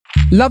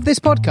Love this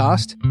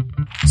podcast?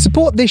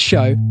 Support this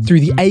show through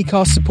the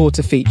Acast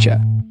supporter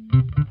feature.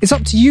 It's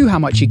up to you how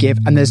much you give,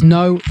 and there's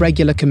no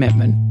regular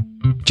commitment.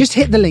 Just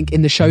hit the link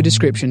in the show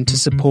description to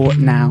support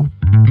now.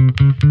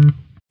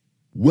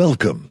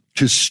 Welcome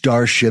to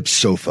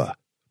StarShipSofa,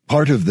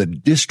 part of the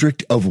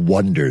District of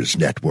Wonders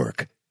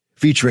network,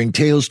 featuring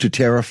Tales to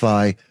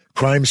Terrify,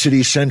 Crime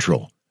City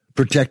Central,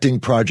 Protecting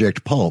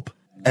Project Pulp,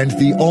 and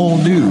the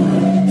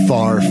all-new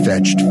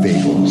Far-Fetched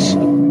Fables.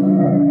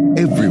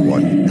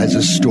 Everyone has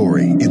a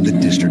story in the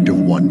District of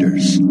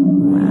Wonders.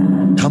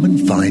 Come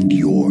and find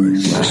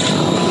yours.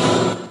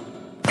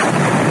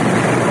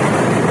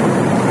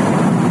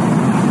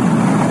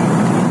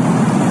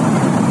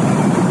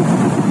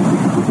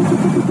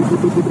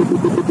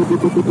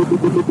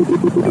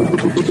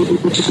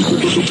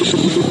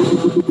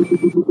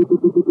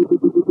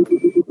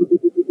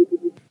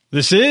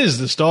 This is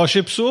the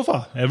Starship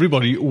Sofa.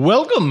 Everybody,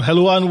 welcome,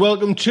 hello and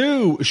welcome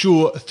to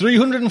show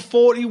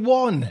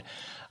 341.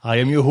 I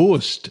am your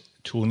host,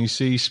 Tony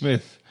C.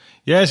 Smith.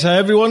 Yes,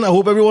 everyone, I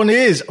hope everyone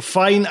is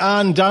fine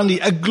and dandy.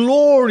 A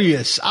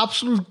glorious,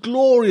 absolute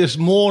glorious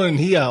morning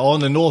here on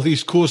the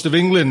northeast coast of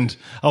England.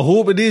 I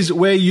hope it is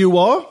where you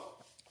are.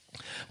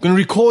 I'm going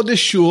to record this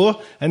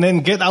show and then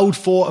get out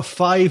for a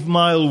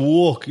 5-mile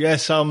walk.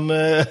 Yes,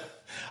 I've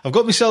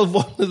got myself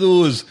one of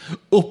those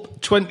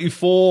up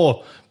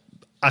 24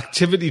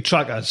 activity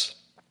trackers,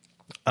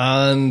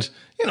 and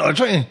I'm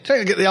trying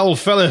to get the old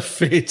fella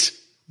fit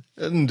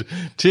and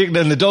taking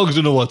them. The dogs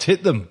don't know what's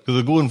hit them because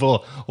they're going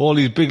for all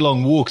these big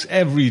long walks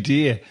every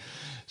day.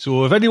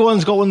 So if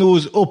anyone's got one of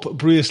those up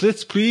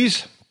bracelets,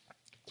 please,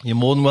 you're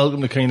more than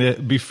welcome to kind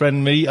of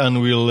befriend me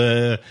and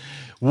we'll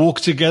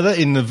walk together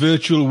in the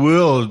virtual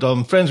world.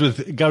 I'm friends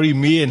with Gary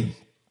Main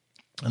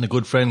and a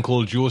good friend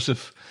called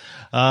Joseph.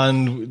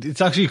 And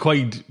it's actually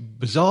quite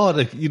bizarre,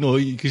 because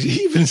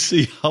you even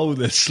see how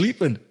they're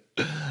sleeping.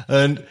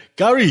 And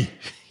Gary,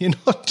 you're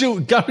not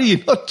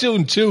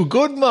doing too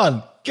good,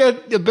 man.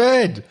 Get to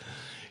bed.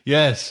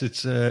 Yes,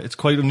 it's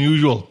quite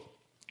unusual.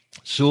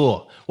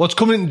 So, what's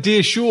coming in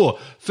today's show?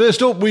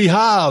 First up, we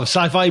have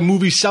sci-fi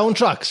movie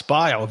soundtracks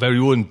by our very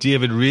own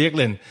David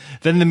Rakelin.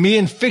 Then the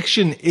main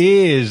fiction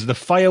is The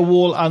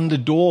Firewall and the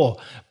Door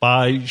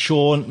by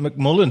Sean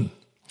McMullen.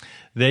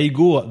 There you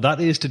go.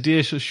 That is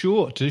today's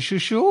show.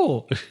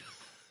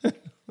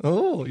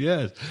 Oh,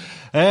 yes.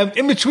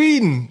 In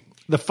between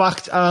the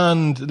fact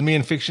and the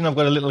main fiction, I've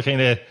got a little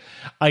kind of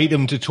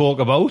item to talk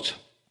about.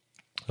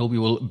 Hope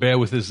you will bear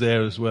with us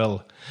there as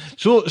well.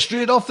 So,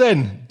 straight off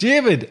then,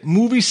 David,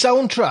 movie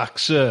soundtrack,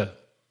 sir.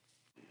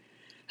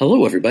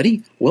 Hello,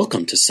 everybody.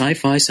 Welcome to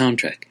Sci-Fi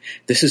Soundtrack.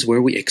 This is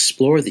where we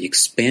explore the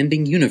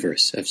expanding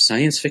universe of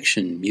science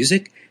fiction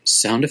music,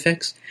 sound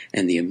effects,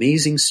 and the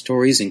amazing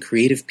stories and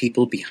creative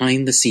people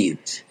behind the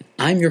scenes.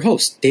 I'm your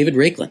host, David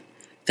Rakelin.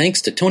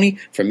 Thanks to Tony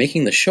for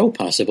making the show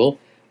possible.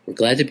 We're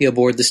glad to be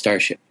aboard the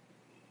Starship.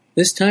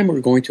 This time we're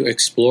going to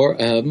explore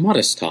a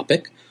modest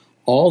topic,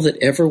 all that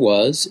ever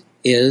was,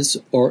 is,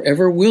 or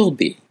ever will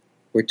be.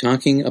 We're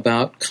talking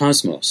about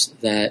Cosmos,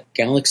 that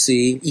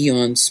galaxy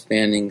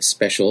eon-spanning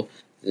special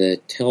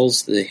that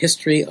tells the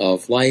history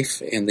of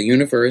life and the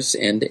universe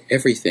and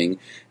everything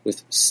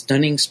with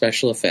stunning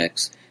special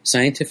effects,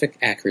 scientific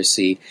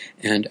accuracy,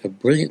 and a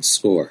brilliant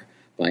score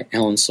by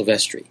Alan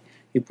Silvestri.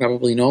 You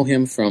probably know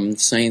him from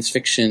science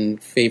fiction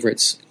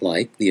favorites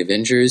like The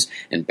Avengers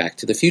and Back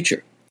to the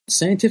Future.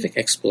 Scientific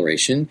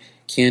exploration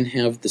can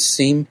have the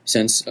same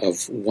sense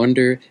of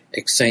wonder,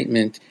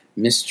 excitement,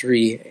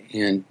 mystery,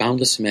 and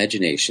boundless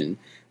imagination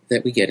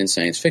that we get in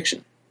science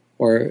fiction.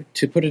 Or,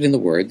 to put it in the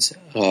words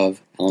of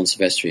Alan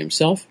Silvestri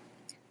himself,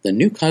 the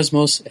new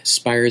Cosmos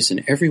aspires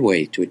in every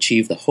way to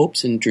achieve the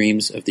hopes and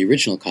dreams of the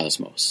original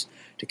Cosmos,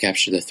 to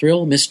capture the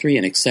thrill, mystery,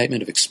 and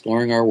excitement of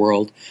exploring our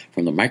world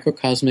from the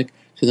microcosmic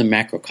to the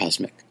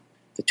macrocosmic.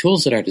 The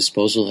tools at our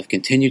disposal have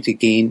continued to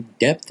gain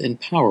depth and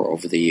power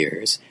over the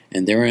years,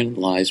 and therein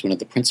lies one of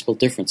the principal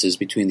differences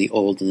between the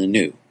old and the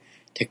new.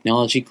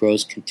 Technology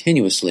grows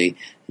continuously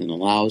and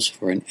allows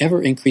for an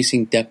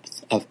ever-increasing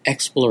depth of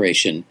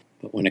exploration,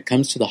 but when it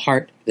comes to the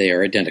heart, they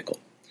are identical.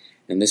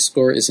 And this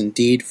score is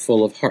indeed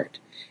full of heart.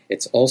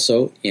 It's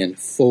also in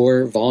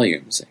 4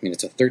 volumes.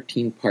 It's a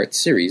 13-part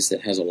series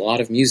that has a lot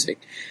of music,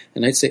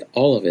 and I'd say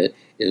all of it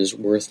is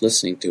worth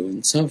listening to,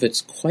 and some of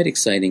it's quite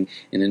exciting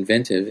and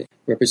inventive. It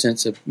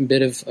represents a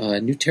bit of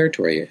new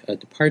territory, a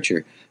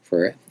departure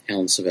for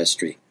Alan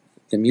Silvestri.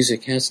 The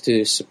music has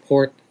to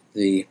support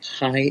the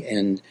high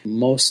and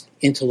most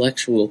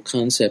intellectual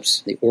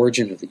concepts, the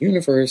origin of the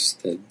universe,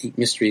 the deep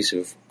mysteries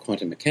of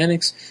quantum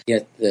mechanics,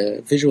 yet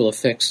the visual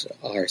effects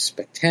are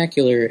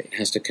spectacular. It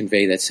has to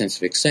convey that sense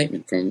of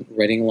excitement, from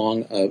riding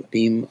along a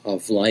beam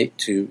of light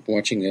to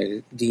watching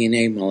a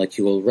DNA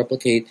molecule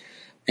replicate,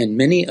 and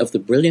many of the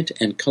brilliant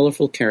and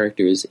colorful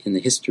characters in the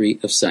history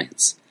of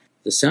science.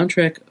 The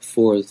soundtrack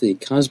for the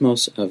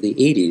Cosmos of the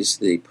 80s,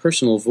 The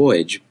Personal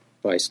Voyage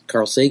by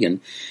Carl Sagan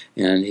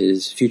and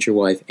his future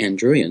wife Ann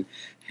Druyan,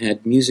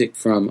 had music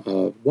from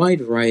a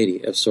wide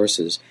variety of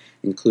sources,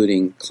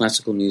 including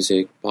classical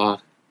music,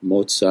 Bach,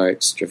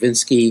 Mozart,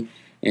 Stravinsky,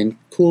 and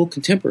cool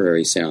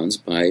contemporary sounds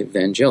by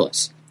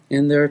Vangelis.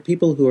 And there are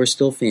people who are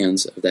still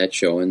fans of that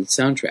show and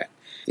soundtrack.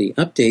 The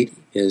update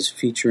is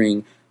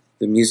featuring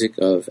the music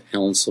of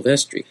Alan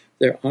Silvestri.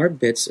 There are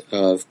bits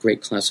of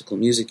great classical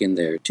music in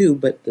there too,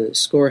 but the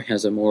score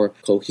has a more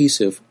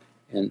cohesive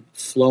and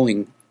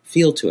flowing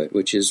feel to it,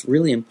 which is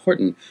really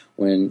important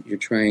when you're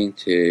trying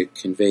to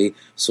convey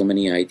so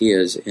many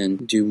ideas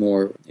and do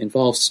more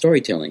involved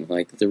storytelling,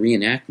 like the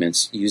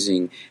reenactments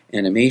using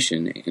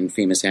animation and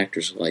famous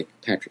actors like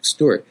Patrick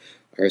Stewart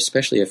are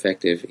especially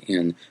effective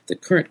in the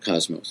current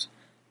Cosmos,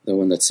 the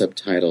one that's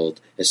subtitled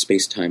A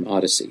Space-Time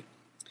Odyssey.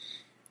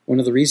 One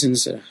of the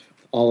reasons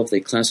all of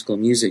the classical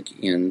music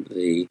in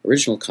the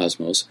original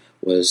Cosmos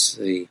was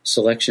the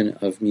selection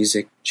of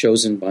music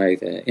chosen by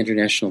the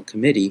International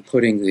Committee,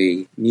 putting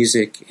the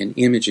music and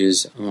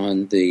images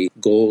on the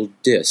gold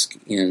disc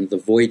in the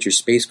Voyager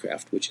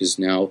spacecraft, which is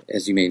now,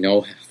 as you may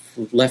know,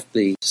 left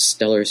the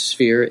stellar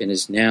sphere and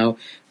is now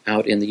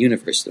out in the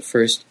universe, the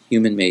first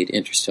human-made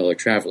interstellar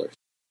traveler.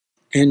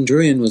 And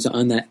Druyan was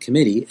on that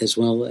committee as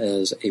well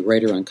as a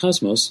writer on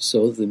Cosmos,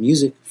 so the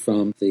music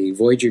from the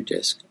Voyager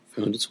disc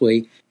found its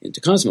way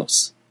into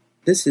Cosmos.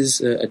 This is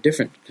a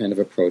different kind of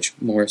approach,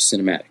 more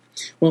cinematic.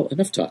 Well,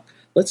 enough talk.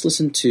 Let's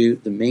listen to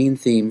the main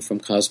theme from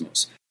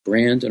Cosmos.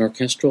 Grand and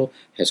orchestral,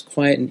 has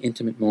quiet and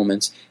intimate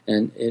moments,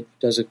 and it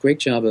does a great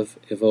job of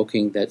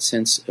evoking that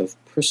sense of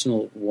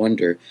personal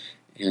wonder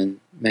and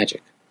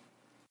magic.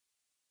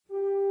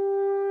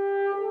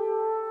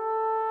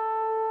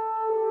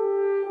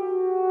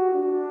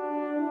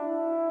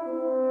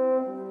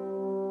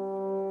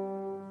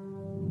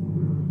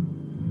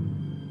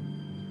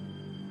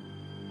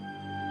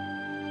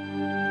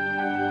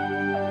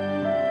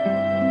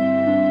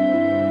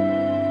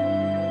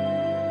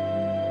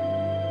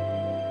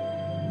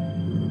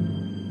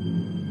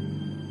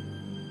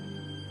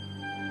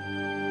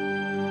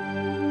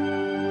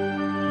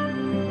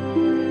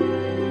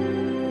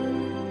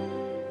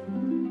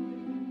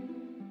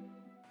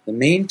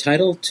 The main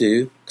title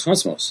to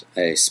Cosmos,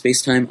 A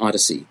Space-Time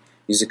Odyssey,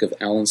 music of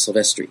Alan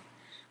Silvestri.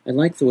 I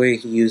like the way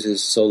he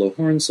uses solo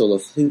horn, solo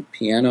flute,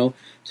 piano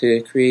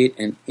to create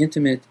an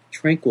intimate,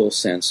 tranquil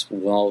sense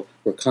while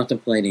we're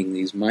contemplating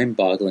these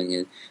mind-boggling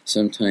and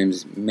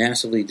sometimes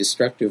massively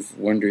destructive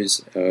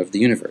wonders of the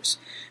universe.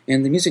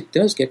 And the music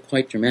does get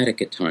quite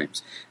dramatic at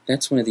times.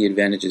 That's one of the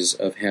advantages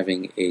of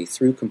having a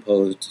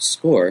through-composed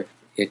score.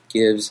 It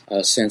gives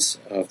a sense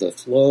of the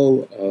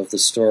flow of the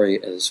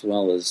story as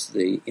well as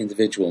the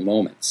individual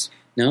moments.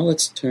 Now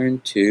let's turn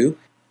to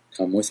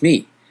Come With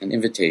Me, an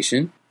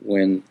invitation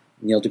when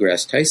Neil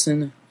deGrasse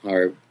Tyson,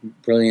 our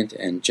brilliant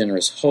and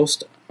generous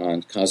host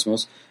on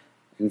Cosmos,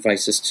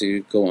 invites us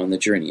to go on the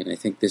journey. And I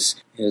think this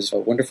is a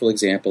wonderful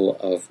example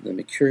of the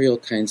mercurial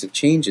kinds of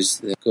changes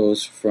that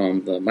goes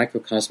from the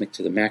microcosmic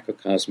to the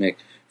macrocosmic,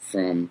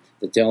 from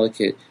the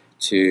delicate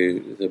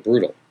to the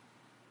brutal.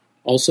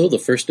 Also, the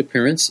first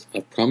appearance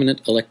of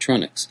prominent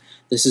electronics.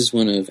 This is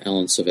one of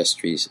Alan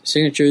Silvestri's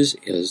signatures,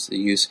 is the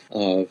use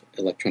of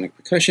electronic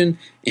percussion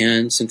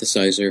and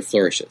synthesizer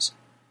flourishes.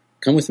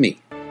 Come with me.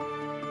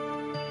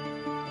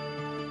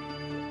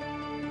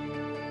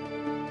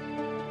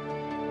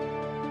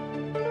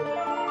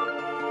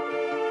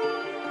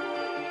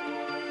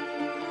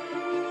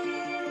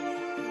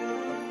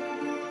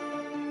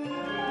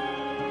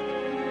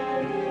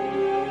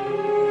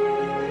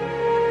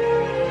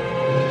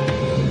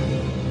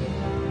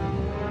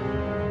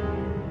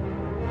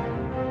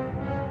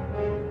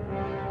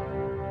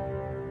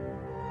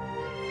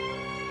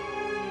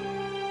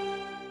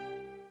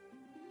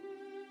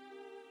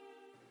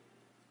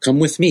 Come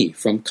With Me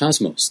from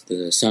Cosmos,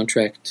 the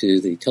soundtrack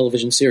to the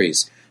television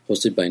series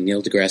hosted by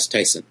Neil deGrasse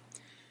Tyson.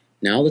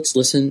 Now let's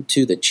listen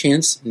to the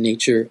chance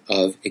nature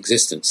of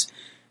existence.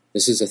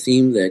 This is a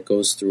theme that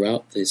goes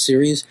throughout the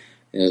series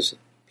as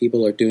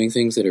people are doing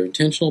things that are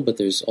intentional, but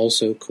there's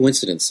also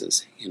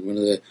coincidences. And one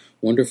of the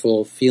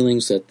wonderful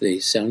feelings that the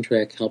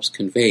soundtrack helps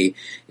convey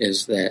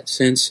is that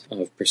sense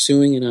of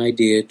pursuing an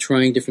idea,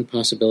 trying different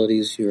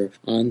possibilities. You're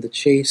on the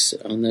chase,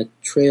 on the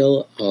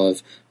trail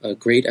of a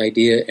great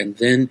idea, and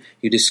then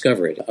you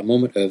discover it. A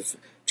moment of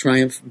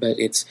triumph, but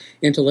it's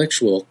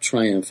intellectual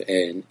triumph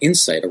and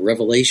insight, a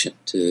revelation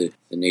to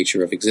the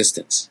nature of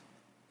existence.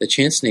 The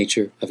chance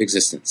nature of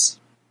existence.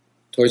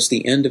 Towards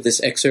the end of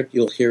this excerpt,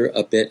 you'll hear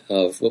a bit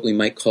of what we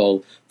might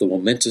call the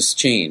momentous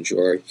change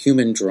or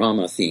human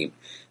drama theme.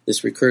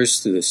 This recurs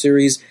through the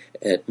series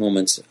at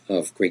moments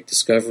of great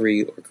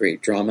discovery or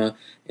great drama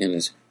and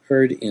is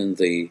heard in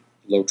the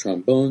low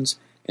trombones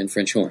and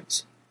French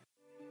horns.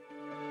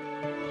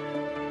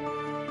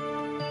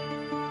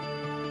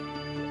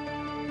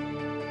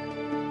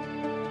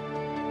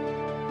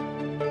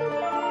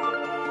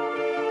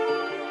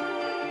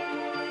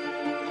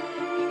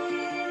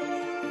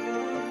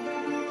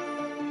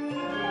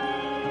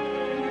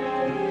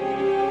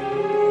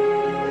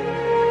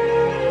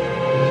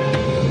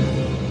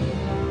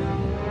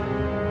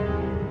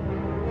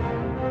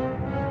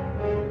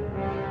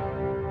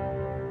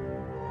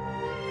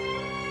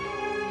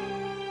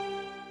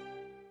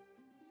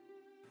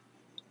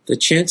 The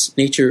chance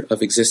nature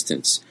of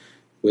existence,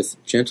 with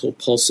gentle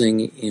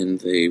pulsing in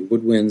the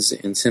woodwinds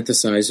and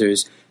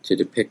synthesizers to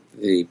depict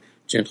the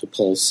gentle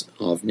pulse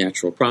of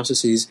natural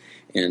processes,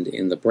 and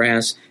in the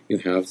brass you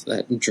have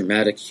that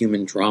dramatic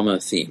human drama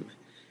theme.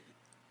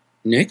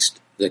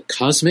 Next, the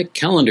cosmic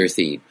calendar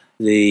theme,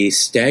 the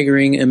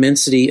staggering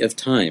immensity of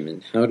time,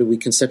 and how do we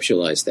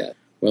conceptualize that?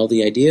 Well,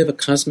 the idea of a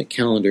cosmic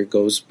calendar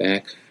goes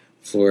back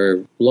for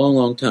a long,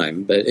 long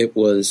time, but it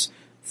was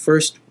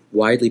first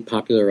widely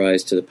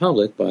popularized to the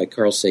public by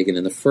Carl Sagan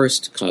in the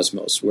first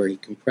Cosmos, where he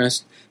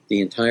compressed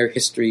the entire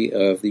history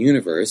of the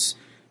universe,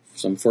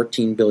 some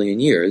 14 billion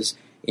years,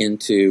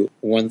 into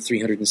one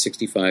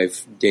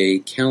 365-day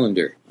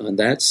calendar. On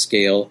that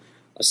scale,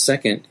 a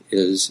second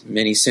is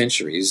many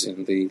centuries,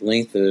 and the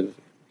length of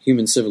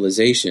human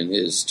civilization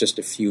is just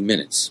a few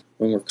minutes.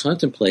 When we're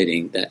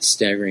contemplating that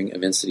staggering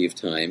immensity of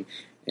time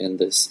and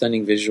the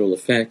stunning visual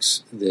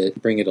effects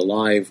that bring it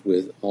alive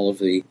with all of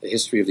the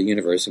history of the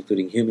universe,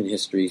 including human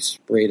history,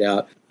 sprayed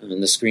out on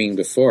the screen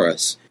before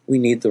us, we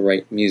need the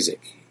right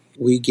music.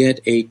 We get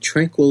a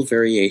tranquil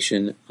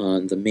variation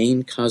on the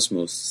main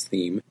Cosmos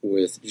theme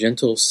with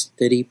gentle,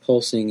 steady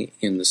pulsing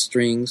in the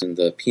strings and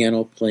the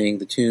piano playing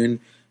the tune.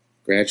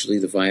 Gradually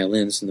the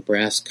violins and the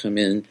brass come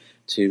in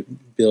to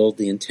build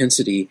the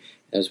intensity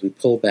as we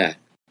pull back.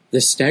 The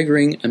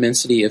staggering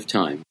immensity of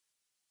time.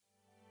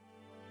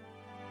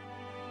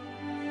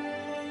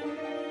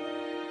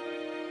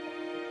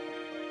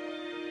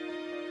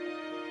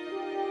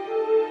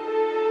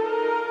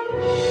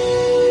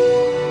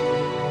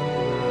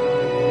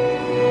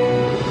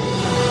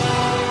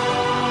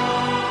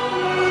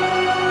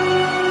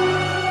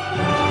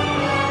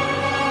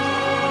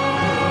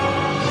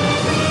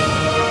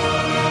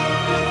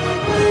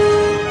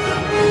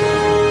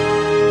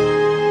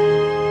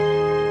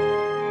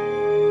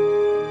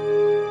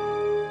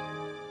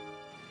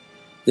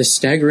 The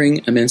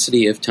Staggering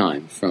Immensity of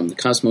Time, from the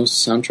Cosmos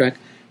soundtrack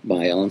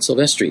by Alan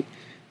Silvestri.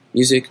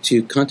 Music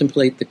to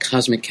contemplate the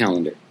cosmic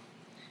calendar.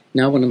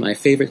 Now one of my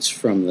favorites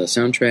from the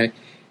soundtrack,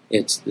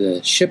 it's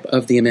the Ship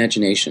of the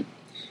Imagination.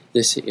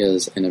 This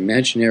is an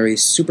imaginary,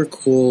 super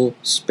cool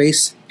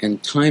space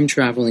and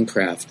time-traveling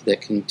craft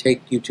that can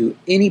take you to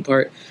any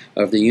part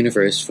of the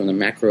universe, from the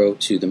macro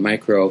to the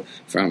micro,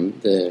 from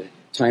the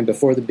time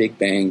before the Big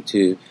Bang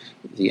to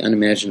the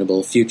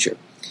unimaginable future.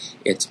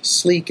 It's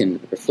sleek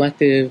and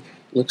reflective,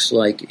 looks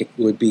like it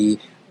would be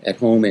at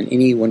home in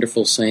any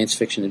wonderful science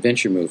fiction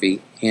adventure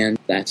movie, and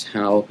that's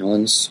how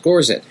Alan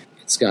scores it.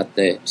 It's got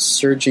the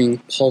surging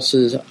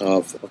pulses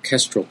of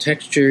orchestral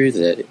texture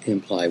that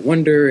imply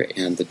wonder,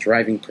 and the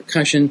driving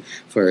percussion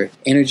for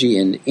energy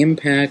and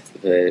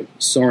impact, the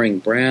soaring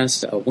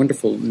brass, a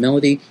wonderful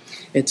melody.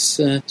 It's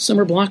a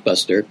summer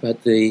blockbuster,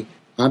 but the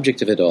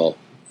object of it all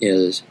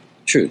is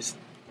truth.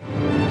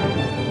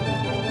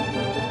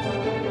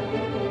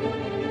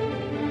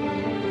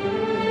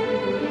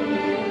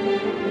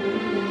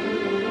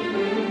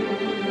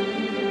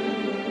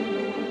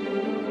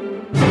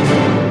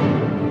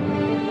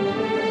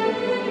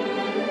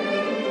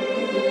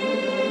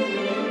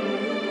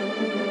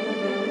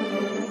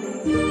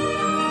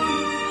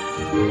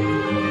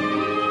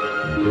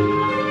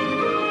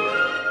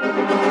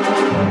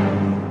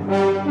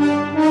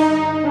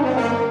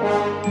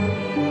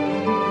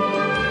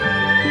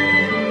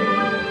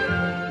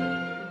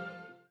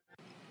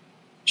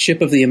 Ship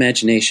of the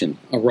Imagination,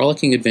 a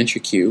rollicking adventure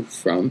cue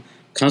from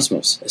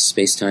Cosmos, a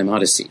space-time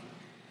odyssey.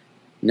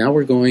 Now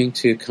we're going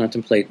to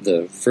contemplate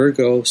the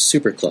Virgo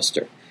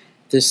supercluster.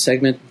 This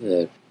segment,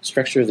 the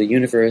structure of the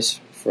universe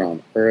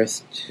from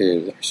Earth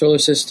to our solar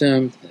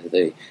system,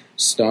 the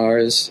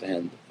stars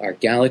and our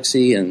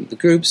galaxy, and the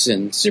groups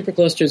and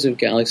superclusters of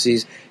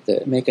galaxies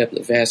that make up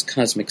the vast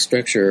cosmic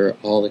structure are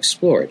all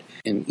explored.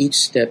 And each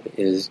step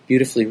is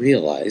beautifully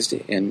realized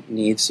and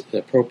needs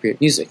appropriate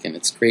music. And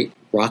it's great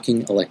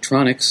rocking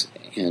electronics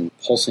and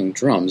pulsing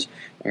drums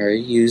are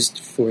used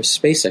for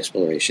space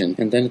exploration.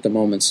 And then at the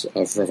moments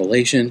of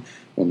revelation,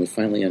 when we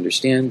finally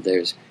understand,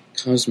 there's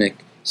cosmic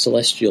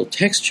celestial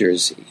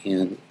textures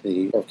in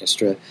the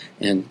orchestra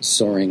and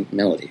soaring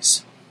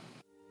melodies.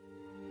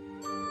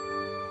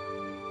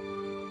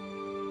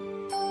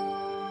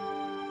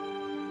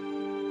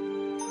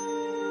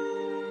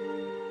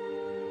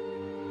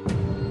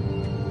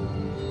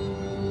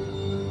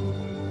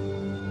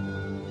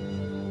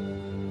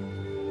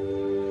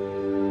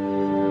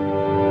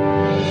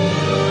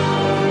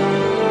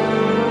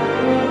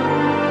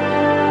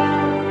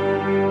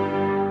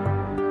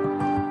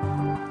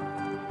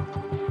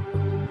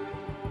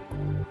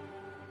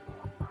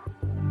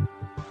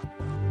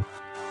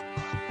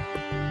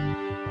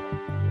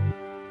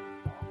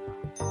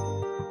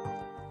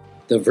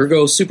 The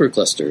Virgo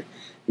Supercluster,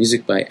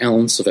 music by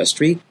Alan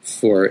Silvestri,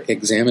 for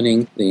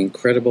examining the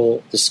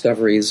incredible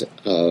discoveries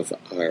of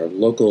our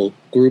local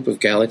group of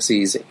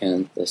galaxies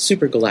and the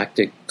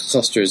supergalactic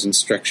clusters and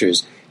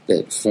structures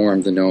that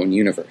form the known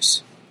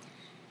universe.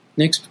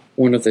 Next,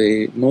 one of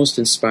the most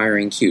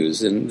inspiring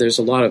cues, and there's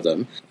a lot of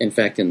them. In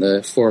fact, in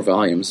the 4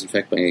 volumes, in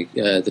fact, by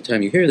the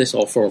time you hear this,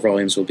 all 4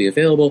 volumes will be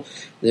available.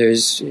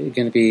 There's going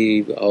to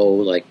be,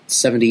 like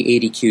 70,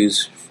 80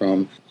 cues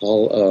from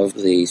all of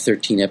the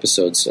 13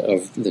 episodes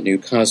of the new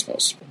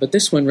Cosmos. But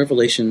this one,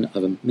 Revelation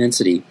of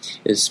Immensity,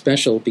 is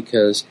special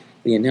because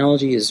the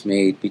analogy is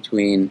made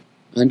between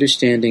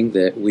understanding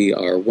that we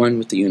are one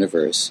with the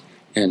universe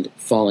and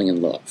falling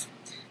in love.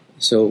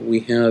 So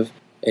we have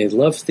a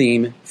love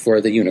theme for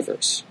the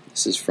universe.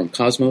 This is from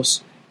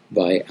Cosmos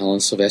by Alan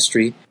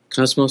Silvestri.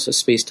 Cosmos, A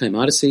Space-Time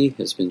Odyssey,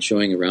 has been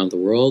showing around the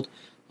world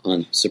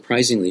on,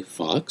 surprisingly,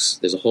 Fox.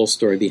 There's a whole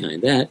story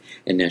behind that.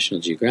 And National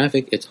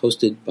Geographic. It's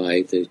hosted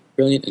by the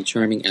brilliant and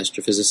charming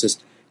astrophysicist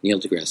Neil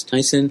deGrasse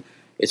Tyson.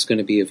 It's going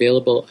to be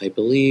available, I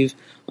believe,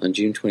 on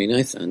June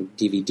 29th on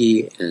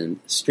DVD and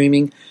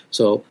streaming.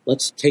 So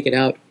let's take it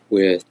out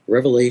with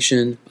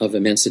Revelation of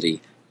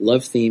Immensity,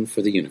 love theme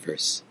for the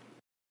universe.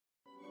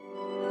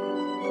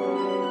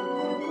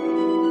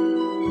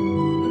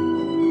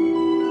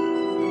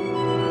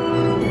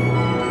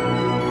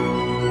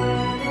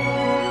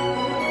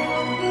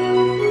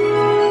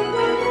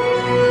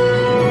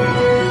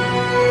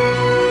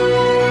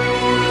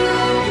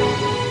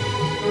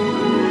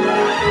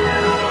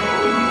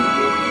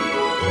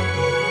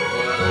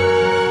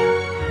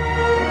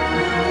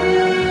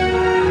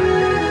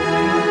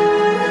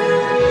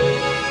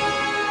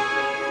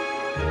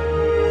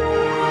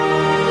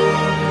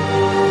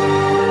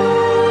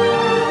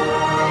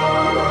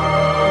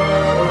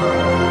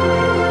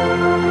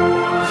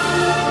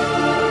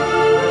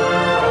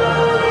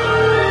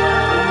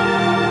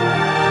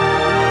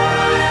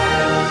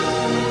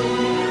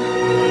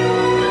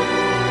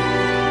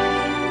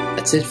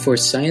 That's it for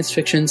Science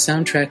Fiction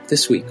Soundtrack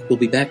this week. We'll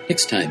be back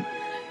next time.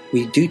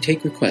 We do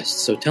take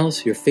requests, so tell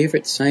us your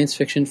favorite science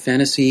fiction,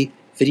 fantasy,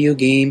 video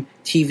game,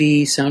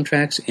 TV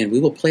soundtracks, and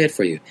we will play it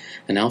for you.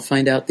 And I'll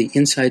find out the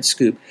inside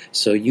scoop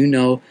so you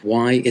know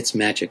why it's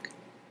magic.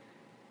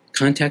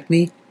 Contact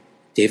me,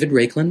 David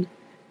Raiklen,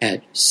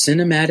 at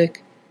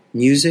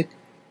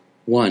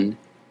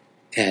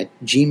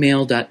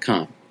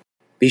cinematicmusic1@gmail.com.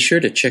 Be sure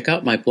to check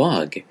out my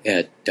blog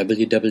at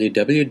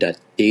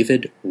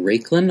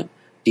www.davidraiklen.com.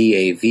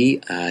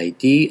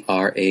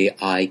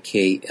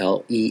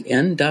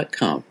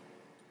 DAVIDRAIKLEN.com.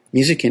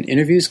 Music and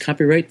interviews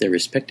copyright their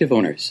respective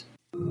owners.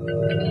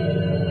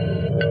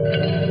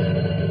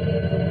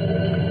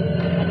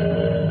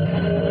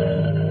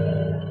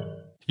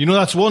 You know,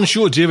 that's one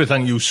show, David,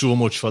 thank you so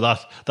much for that.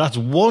 That's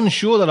one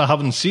show that I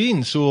haven't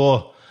seen,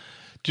 so,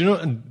 do you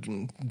know,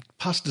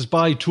 passed us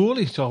by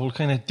totally, so I'll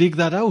kind of dig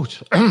that out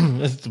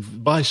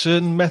by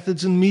certain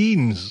methods and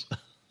means.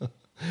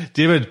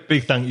 David,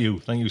 big thank you.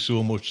 Thank you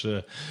so much,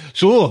 sir.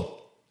 So,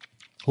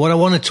 what I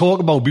want to talk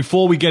about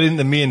before we get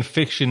into main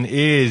fiction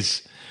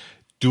is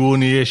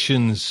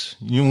donations.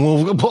 You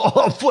know,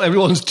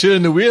 everyone's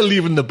turned away,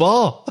 leaving the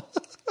bar.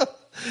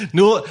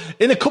 No,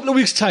 in a couple of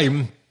weeks'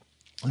 time,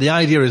 the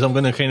idea is I'm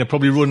going to kind of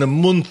probably run a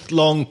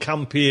month-long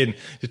campaign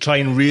to try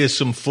and raise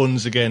some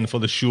funds again for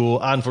the show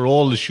and for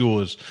all the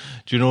shows.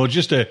 Do you know,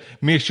 just to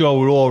make sure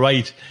we're all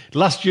right.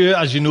 Last year,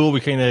 as you know, we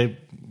kind of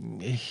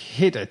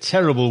hit a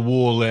terrible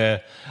wall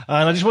there,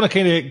 and I just want to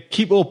kind of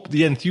keep up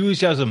the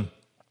enthusiasm.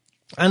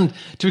 And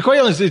to be quite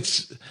honest,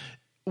 it's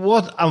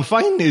what I'm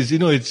finding is, you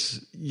know,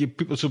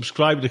 people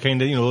subscribe to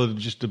kind of, you know,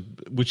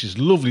 which is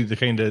lovely, the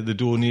kind of the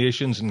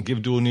donations and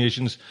give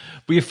donations,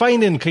 but you're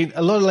finding kind of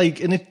a lot of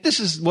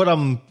this is what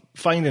I'm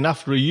finding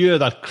after a year,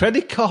 that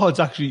credit cards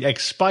actually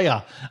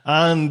expire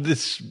and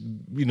this,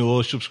 you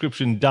know,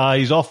 subscription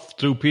dies off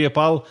through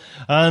PayPal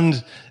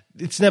and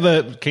it's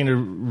never kind of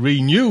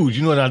renewed,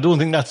 you know, and I don't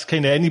think that's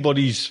kind of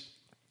anybody's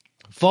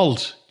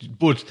fault,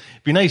 but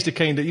it'd be nice to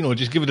kind of, you know,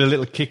 just give it a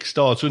little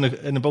kickstart. So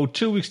in about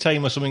 2 weeks'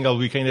 time or something, I'll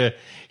be kind of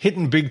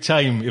hitting big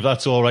time, if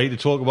that's all right, to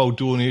talk about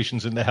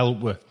donations and to help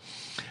with.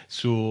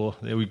 So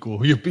there we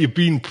go. You've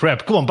been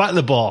prepped. Come on, back to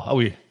the bar, are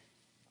we?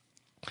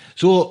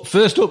 So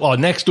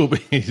next up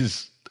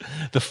is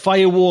The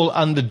Firewall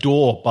and the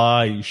Door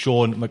by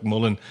Sean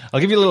McMullen.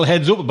 I'll give you a little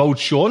heads up about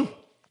Sean.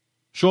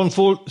 Sean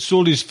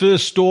sold his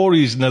first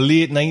stories in the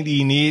late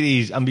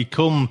 1980s and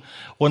become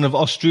one of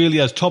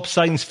Australia's top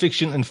science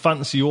fiction and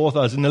fantasy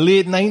authors. In the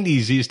late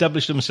 90s, he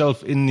established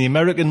himself in the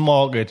American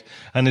market,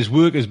 and his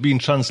work has been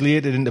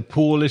translated into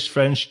Polish,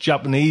 French,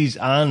 Japanese,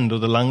 and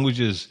other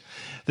languages.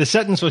 The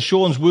settings for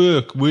Sean's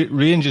work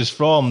ranges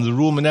from the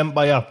Roman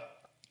Empire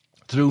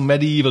through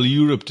medieval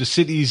Europe to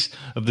cities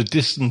of the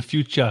distant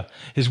future.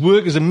 His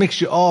work is a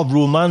mixture of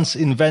romance,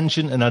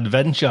 invention, and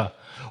adventure,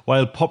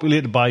 while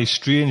populated by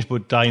strange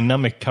but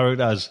dynamic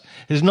characters.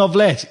 His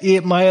novelette,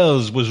 8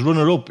 Miles, was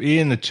runner-up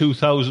in the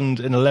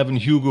 2011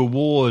 Hugo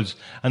Awards,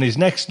 and his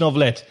next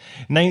novelette,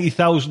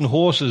 90,000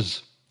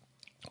 Horses,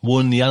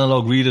 won the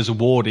Analog Readers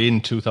Award in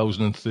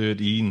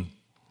 2013.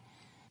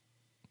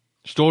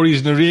 Story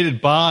is narrated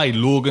by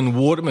Logan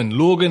Waterman.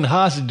 Logan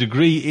has a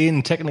degree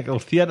in technical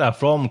theatre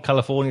from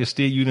California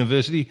State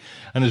University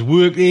and has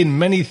worked in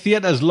many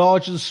theatres,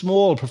 large and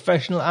small,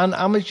 professional and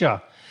amateur.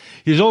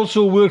 He has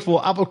also worked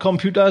for Apple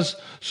Computers,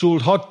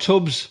 sold hot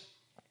tubs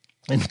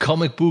In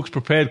comic books,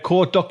 prepared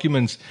court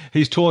documents.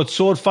 He's taught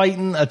sword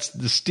fighting at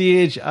the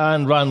stage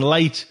and ran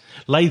lights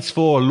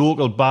for a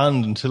local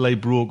band until they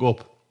broke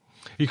up.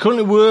 He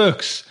currently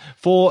works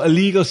for a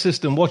legal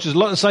system, watches a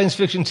lot of science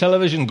fiction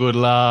television, good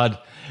lad,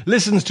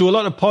 listens to a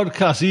lot of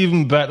podcasts,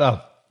 even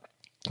better,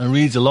 and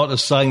reads a lot of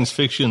science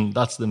fiction.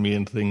 That's the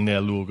main thing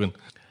there, Logan.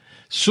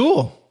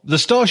 So, the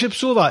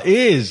StarShipSofa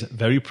is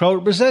very proud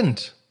to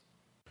present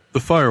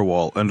The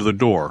Firewall and the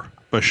Door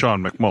by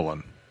Sean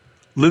McMullen.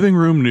 Living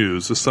room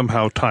news is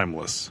somehow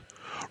timeless.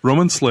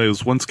 Roman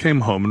slaves once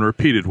came home and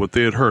repeated what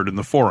they had heard in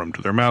the forum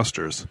to their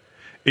masters.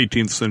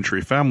 18th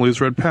century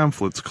families read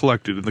pamphlets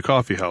collected in the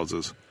coffee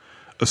houses.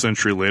 A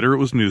century later it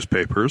was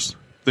newspapers.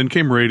 Then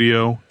came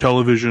radio,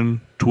 television,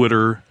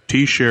 Twitter,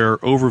 T-Share,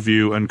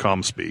 Overview, and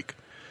ComSpeak.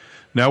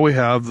 Now we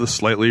have the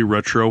slightly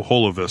retro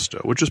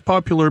Holovista, which is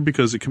popular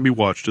because it can be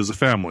watched as a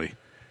family,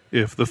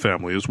 if the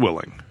family is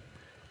willing.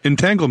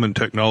 Entanglement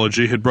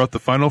technology had brought the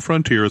final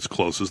frontier as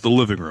close as the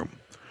living room.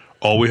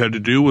 All we had to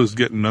do was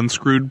get an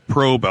unscrewed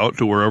probe out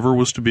to wherever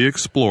was to be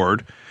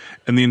explored,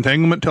 and the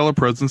entanglement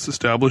telepresence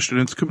established in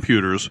its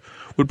computers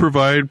would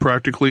provide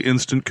practically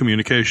instant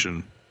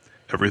communication.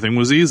 Everything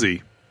was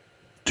easy.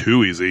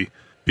 Too easy.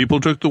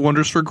 People took the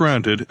wonders for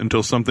granted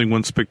until something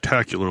went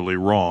spectacularly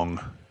wrong.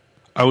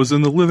 I was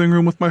in the living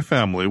room with my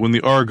family when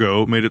the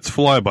Argo made its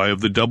flyby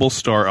of the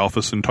double-star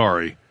Alpha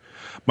Centauri.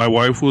 My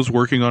wife was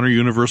working on her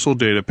universal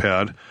data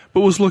pad,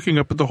 but was looking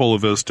up at the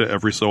Holovista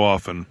every so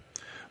often.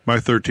 My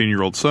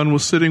 13-year-old son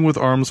was sitting with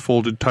arms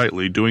folded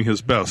tightly, doing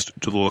his best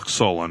to look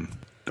sullen.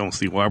 Don't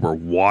see why we're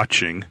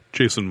watching,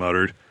 Jason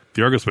muttered.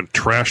 The Argo's been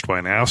trashed by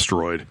an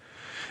asteroid.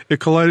 It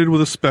collided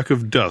with a speck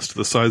of dust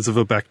the size of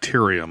a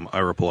bacterium, I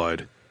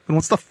replied. And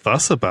what's the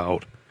fuss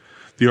about?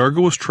 The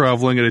Argo was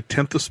traveling at a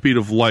tenth the speed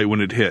of light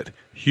when it hit.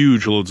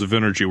 Huge loads of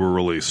energy were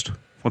released.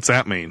 What's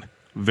that mean?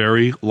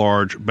 Very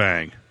large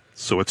bang.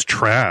 So it's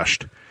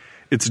trashed.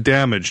 It's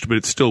damaged, but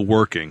it's still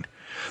working.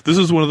 This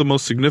is one of the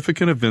most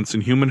significant events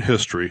in human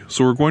history,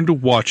 so we're going to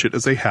watch it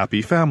as a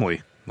happy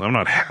family. I'm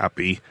not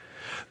happy.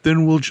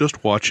 Then we'll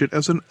just watch it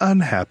as an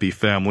unhappy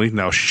family.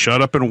 Now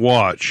shut up and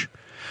watch.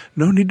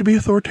 No need to be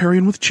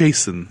authoritarian with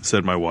Jason,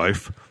 said my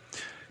wife.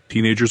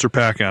 Teenagers are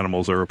pack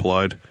animals, I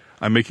replied.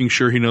 I'm making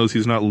sure he knows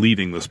he's not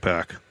leading this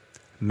pack.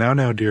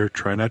 Now, dear,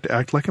 try not to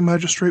act like a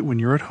magistrate when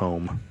you're at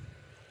home.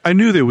 I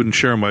knew they wouldn't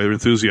share my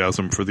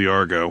enthusiasm for the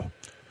Argo.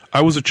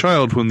 I was a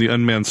child when the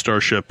unmanned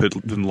starship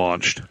had been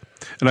launched,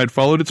 and I'd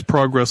followed its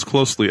progress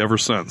closely ever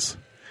since.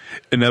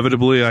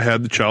 Inevitably, I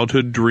had the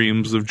childhood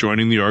dreams of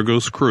joining the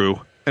Argo's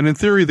crew, and in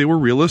theory they were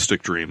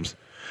realistic dreams.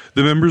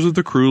 The members of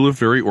the crew lived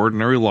very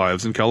ordinary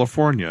lives in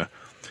California,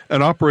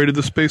 and operated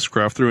the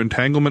spacecraft through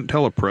entanglement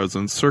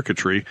telepresence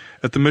circuitry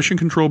at the Mission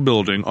Control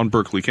Building on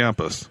Berkeley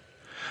campus.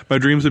 My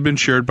dreams had been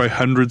shared by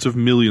hundreds of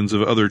millions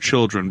of other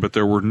children, but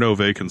there were no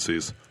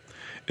vacancies.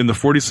 In the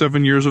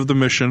 47 years of the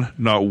mission,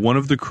 not one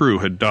of the crew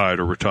had died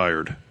or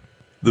retired.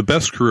 The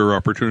best career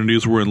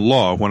opportunities were in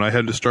law when I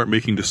had to start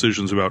making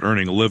decisions about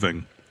earning a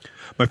living.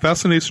 My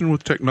fascination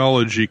with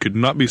technology could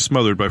not be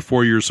smothered by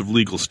 4 years of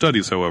legal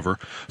studies, however,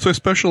 so I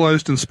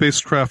specialized in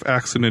spacecraft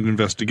accident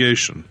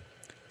investigation.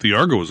 The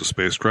Argo was a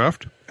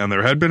spacecraft, and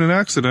there had been an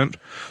accident,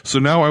 so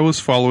now I was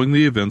following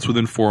the events with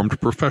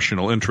informed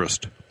professional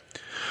interest.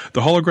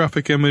 The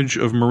holographic image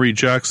of Marie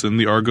Jackson,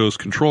 the Argo's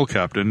control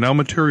captain, now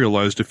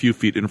materialized a few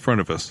feet in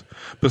front of us.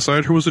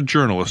 Beside her was a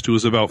journalist who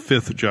was about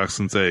 5th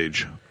Jackson's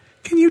age.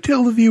 "Can you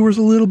tell the viewers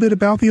a little bit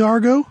about the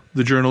Argo?"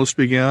 the journalist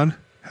began.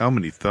 How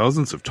many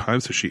thousands of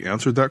times has she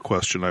answered that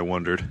question, I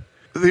wondered.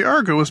 "The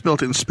Argo was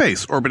built in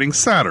space, orbiting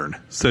Saturn,"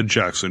 said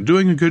Jackson,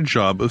 doing a good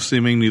job of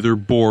seeming neither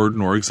bored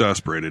nor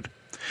exasperated.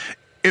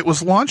 "It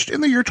was launched in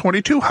the year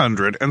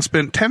 2200 and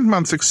spent 10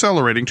 months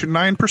accelerating to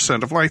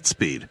 9% of light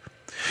speed.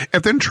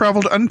 It then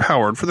traveled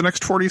unpowered for the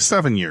next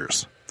 47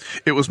 years.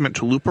 It was meant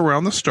to loop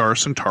around the star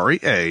Centauri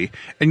A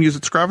and use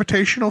its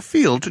gravitational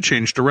field to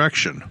change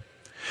direction.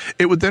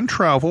 It would then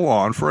travel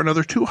on for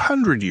another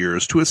 200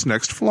 years to its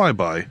next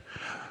flyby,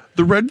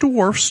 the red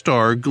dwarf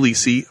star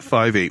Gliese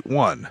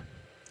 581.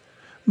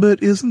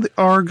 "But isn't the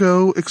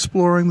Argo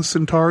exploring the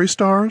Centauri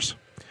stars?"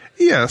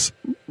 "Yes,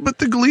 but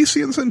the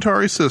Gliese and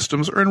Centauri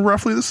systems are in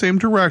roughly the same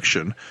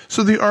direction,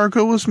 so the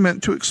Argo was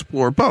meant to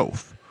explore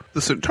both.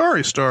 The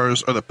Centauri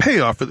stars are the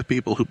payoff for the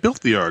people who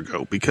built the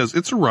Argo, because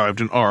it's arrived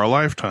in our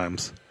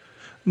lifetimes."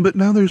 "But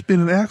now there's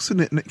been an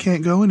accident and it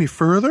can't go any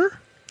further?"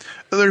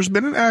 "There's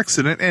been an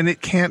accident and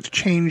it can't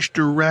change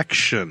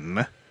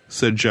direction,"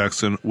 said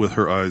Jackson with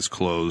her eyes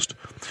closed.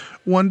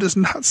 "One does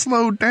not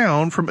slow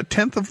down from a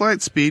tenth of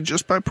light speed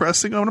just by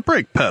pressing on a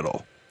brake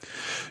pedal."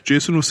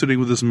 Jason was sitting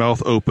with his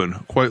mouth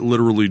open, quite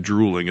literally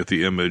drooling at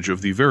the image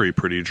of the very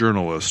pretty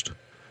journalist.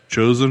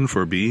 "Chosen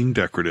for being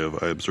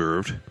decorative," I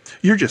observed.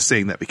 "You're just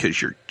saying that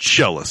because you're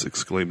jealous,"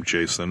 exclaimed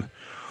Jason.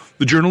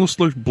 The journalist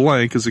looked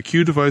blank as a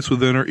cue device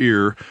within her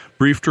ear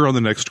briefed her on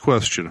the next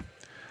question.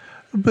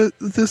 "But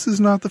this is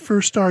not the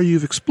first star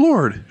you've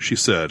explored," she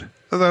said.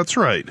 "That's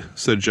right,"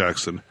 said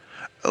Jackson.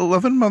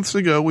 11 months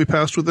ago we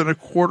passed within a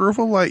quarter of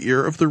a light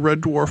year of the red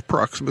dwarf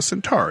Proxima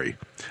Centauri.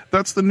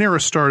 That's the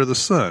nearest star to the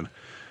sun.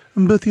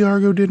 But the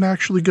Argo didn't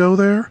actually go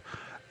there?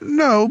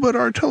 No, but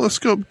our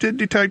telescope did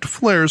detect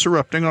flares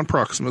erupting on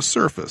Proxima's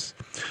surface.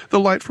 The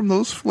light from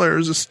those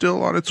flares is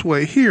still on its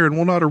way here and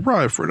will not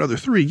arrive for another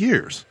 3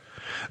 years.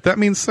 That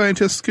means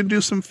scientists can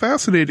do some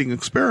fascinating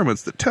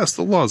experiments that test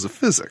the laws of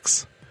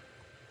physics.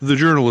 The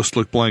journalist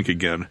looked blank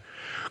again.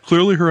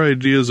 Clearly her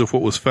ideas of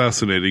what was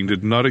fascinating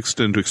did not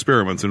extend to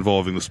experiments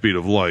involving the speed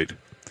of light.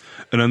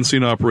 An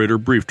unseen operator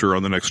briefed her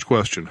on the next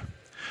question.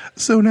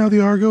 So now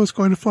the Argo is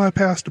going to fly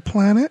past a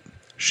planet?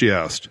 She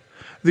asked.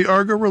 The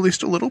Argo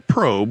released a little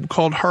probe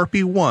called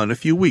Harpy 1 a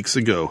few weeks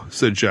ago,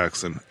 said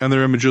Jackson, and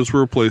their images were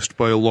replaced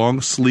by a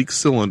long, sleek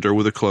cylinder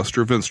with a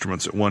cluster of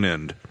instruments at one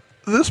end.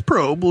 This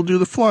probe will do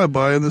the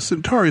flyby in the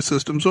Centauri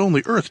system's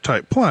only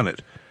Earth-type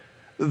planet.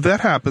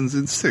 That happens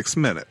in 6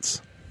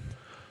 minutes.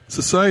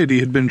 Society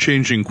had been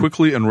changing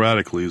quickly and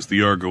radically as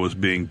the Argo was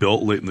being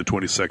built late in the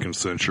 22nd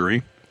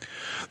century.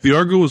 The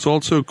Argo was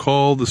also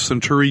called the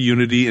Centauri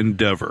Unity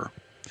Endeavor.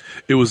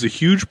 It was a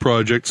huge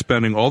project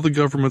spanning all the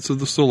governments of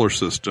the solar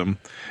system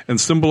and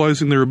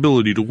symbolizing their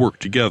ability to work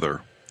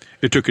together.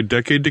 It took a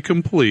decade to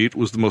complete,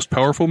 was the most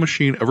powerful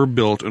machine ever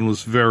built, and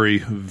was very,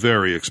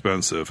 very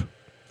expensive.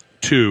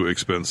 Too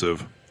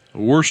expensive.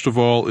 Worst of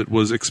all, it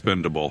was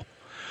expendable.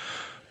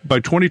 By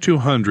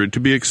 2200, to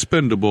be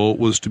expendable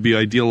was to be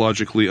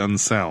ideologically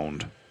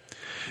unsound.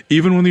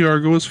 Even when the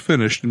Argo was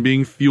finished and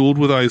being fueled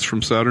with ice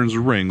from Saturn's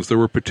rings, there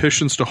were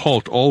petitions to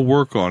halt all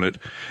work on it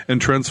and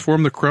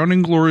transform the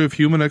crowning glory of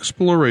human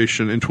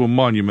exploration into a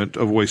monument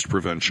of waste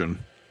prevention.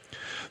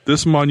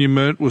 This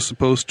monument was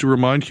supposed to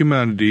remind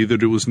humanity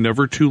that it was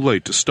never too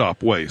late to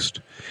stop waste.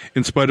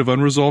 In spite of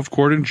unresolved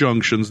court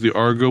injunctions, the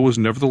Argo was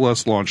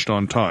nevertheless launched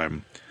on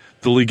time.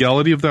 The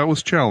legality of that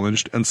was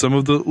challenged, and some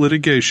of the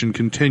litigation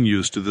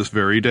continues to this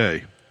very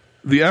day.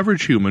 The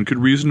average human could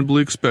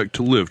reasonably expect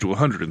to live to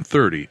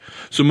 130,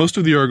 so most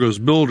of the Argo's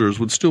builders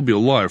would still be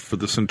alive for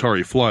the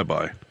Centauri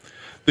flyby.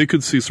 They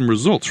could see some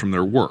results from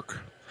their work.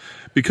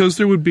 Because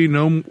there would be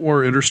no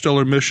more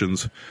interstellar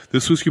missions,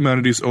 this was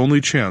humanity's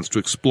only chance to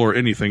explore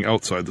anything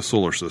outside the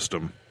solar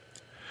system.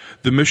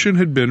 The mission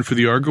had been for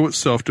the Argo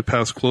itself to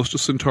pass close to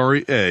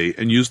Centauri A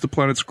and use the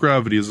planet's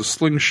gravity as a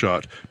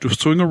slingshot to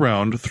swing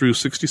around through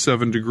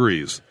 67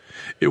 degrees.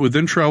 It would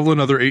then travel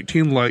another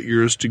 18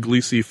 light-years to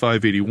Gliese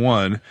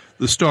 581.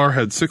 The star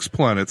had 6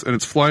 planets, and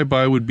its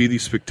flyby would be the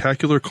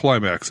spectacular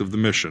climax of the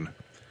mission.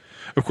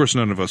 Of course,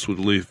 none of us would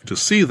live to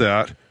see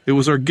that. It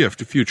was our gift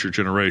to future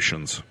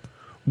generations.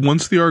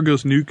 Once the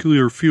Argo's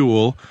nuclear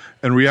fuel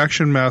and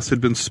reaction mass had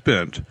been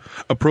spent,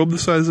 a probe the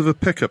size of a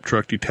pickup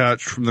truck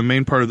detached from the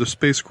main part of the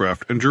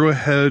spacecraft and drew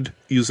ahead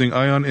using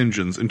ion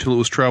engines until it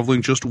was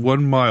traveling just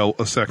 1 mile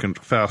a second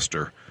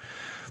faster.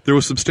 There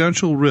was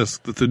substantial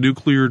risk that the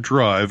nuclear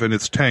drive and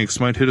its tanks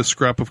might hit a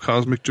scrap of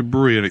cosmic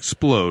debris and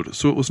explode,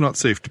 so it was not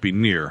safe to be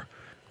near.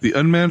 The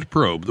unmanned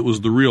probe that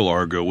was the real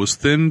Argo was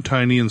thin,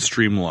 tiny, and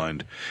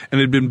streamlined, and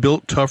had been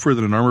built tougher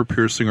than an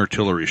armor-piercing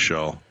artillery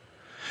shell.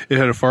 It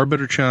had a far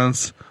better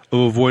chance of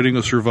avoiding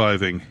or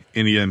surviving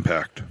any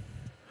impact.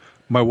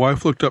 My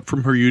wife looked up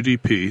from her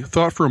UDP,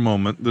 thought for a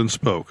moment, then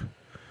spoke.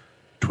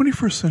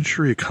 21st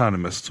century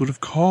economists would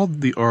have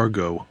called the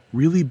Argo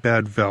really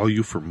bad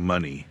value for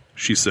money,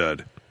 she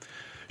said.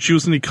 She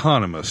was an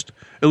economist,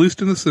 at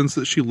least in the sense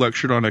that she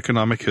lectured on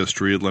economic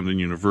history at London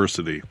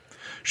University.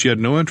 She had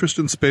no interest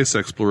in space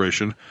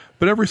exploration,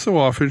 but every so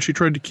often she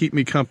tried to keep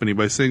me company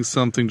by saying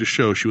something to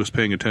show she was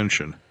paying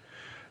attention.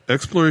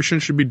 Exploration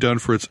should be done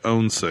for its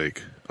own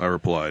sake, I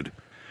replied.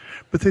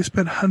 But they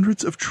spent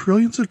hundreds of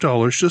trillions of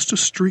dollars just to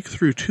streak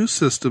through 2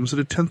 systems at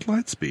a 10th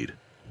light speed.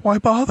 Why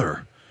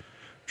bother?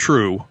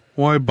 True,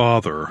 why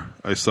bother?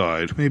 I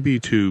sighed, maybe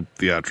too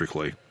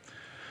theatrically.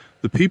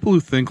 The people who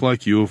think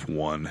like you have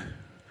won.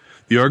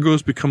 The Argo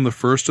has become the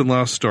first and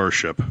last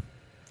starship.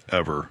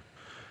 Ever.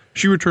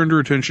 She returned her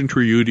attention to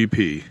her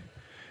UDP,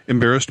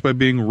 embarrassed by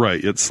being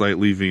right yet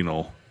slightly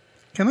venal.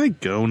 Can I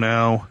go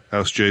now?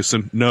 Asked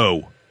Jason.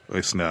 No,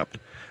 I snapped.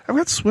 I've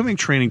got swimming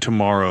training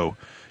tomorrow.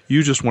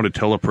 You just want a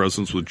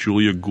telepresence with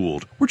Julia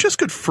Gould. We're just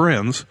good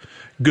friends.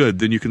 Good,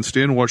 then you can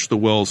stay and watch the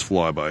Wells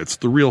flyby. It's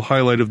the real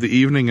highlight of the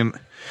evening, and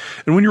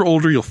when you're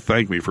older, you'll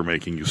thank me for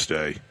making you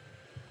stay.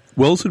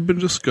 Wells had been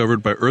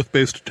discovered by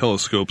Earth-based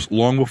telescopes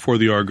long before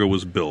the Argo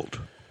was built.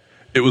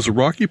 It was a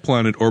rocky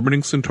planet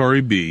orbiting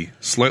Centauri B,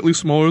 slightly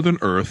smaller than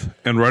Earth,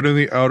 and right on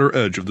the outer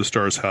edge of the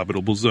star's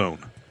habitable zone.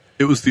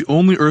 It was the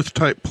only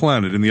Earth-type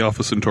planet in the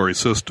Alpha Centauri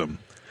system.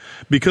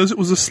 Because it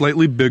was a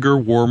slightly bigger,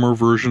 warmer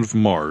version of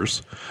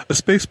Mars, a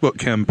spacebook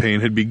campaign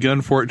had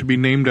begun for it to be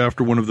named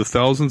after one of the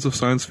thousands of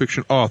science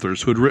fiction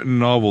authors who had written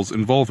novels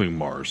involving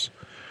Mars.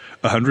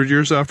 100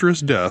 years after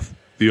his death,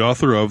 the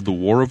author of The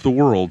War of the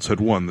Worlds had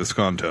won this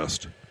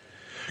contest.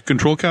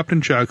 Control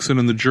Captain Jackson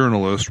and the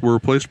journalist were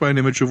replaced by an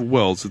image of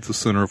Wells at the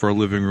center of our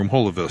living room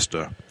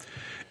holovista.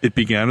 It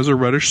began as a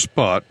reddish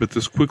spot, but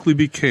this quickly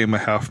became a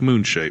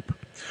half-moon shape.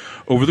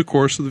 Over the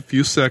course of the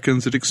few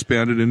seconds, it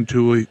expanded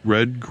into a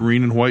red,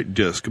 green, and white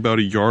disk about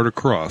a yard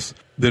across.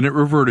 Then it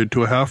reverted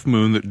to a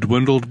half-moon that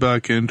dwindled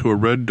back into a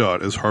red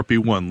dot as Harpy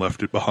 1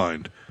 left it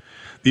behind.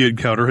 The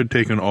encounter had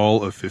taken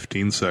all of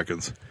 15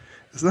 seconds.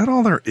 "Is that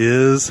all there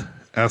is?"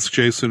 asked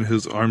Jason,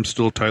 his arms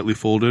still tightly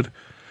folded.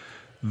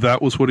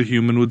 "That was what a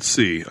human would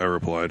see," I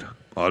replied.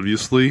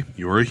 "Obviously,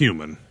 you're a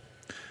human."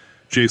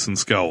 Jason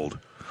scowled.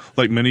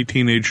 Like many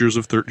teenagers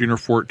of 13 or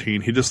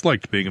 14, he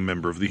disliked being a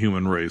member of the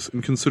human race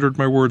and considered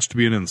my words to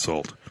be an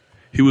insult.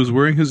 He was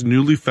wearing his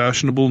newly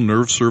fashionable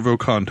nerve servo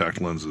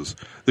contact lenses,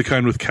 the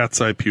kind with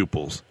cat's eye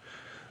pupils.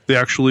 They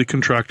actually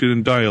contracted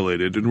and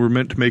dilated and were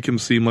meant to make him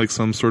seem like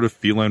some sort of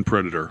feline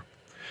predator.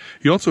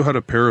 He also had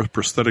a pair of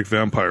prosthetic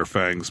vampire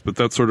fangs, but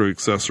that sort of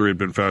accessory had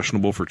been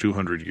fashionable for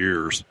 200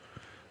 years.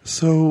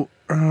 "So,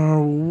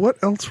 what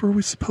else were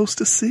we supposed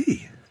to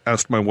see?"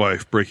 asked my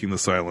wife, breaking the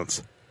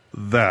silence.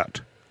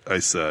 "That," I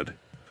said.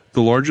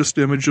 The largest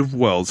image of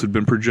Wells had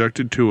been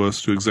projected to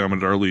us to examine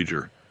at our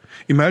leisure.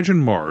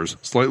 Imagine Mars,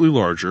 slightly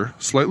larger,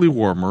 slightly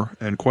warmer,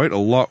 and quite a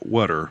lot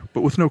wetter,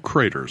 but with no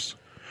craters.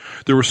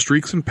 There were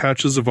streaks and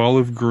patches of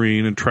olive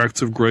green and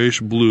tracts of grayish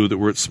blue that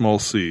were its small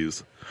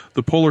seas.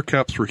 The polar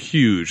caps were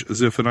huge,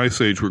 as if an ice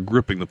age were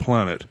gripping the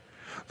planet.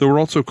 There were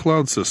also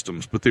cloud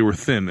systems, but they were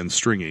thin and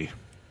stringy.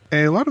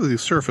 "A lot of the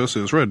surface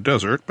is red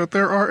desert, but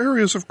there are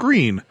areas of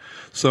green,"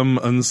 some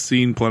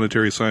unseen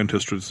planetary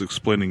scientist was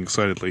explaining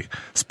excitedly.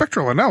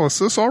 "Spectral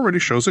analysis already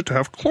shows it to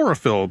have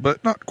chlorophyll,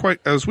 but not quite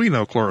as we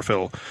know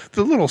chlorophyll.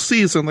 The little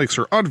seas and lakes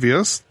are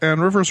obvious,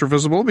 and rivers are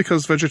visible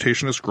because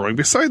vegetation is growing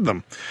beside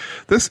them.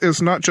 This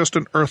is not just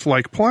an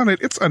Earth-like planet,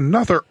 it's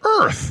another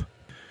Earth!"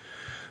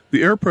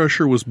 The air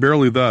pressure was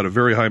barely that of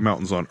very high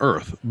mountains on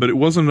Earth, but it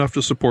was enough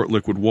to support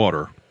liquid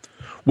water.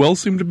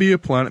 Wells seemed to be a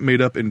planet made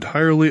up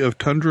entirely of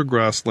tundra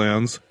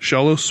grasslands,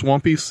 shallow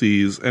swampy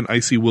seas, and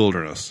icy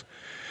wilderness.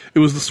 It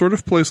was the sort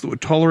of place that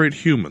would tolerate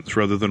humans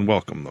rather than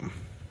welcome them.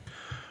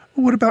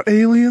 "What about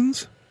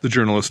aliens?" the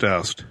journalist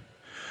asked.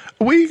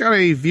 "We got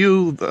a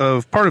view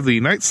of part of the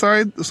night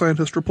side," the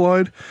scientist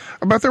replied,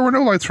 "but there were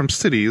no lights from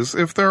cities.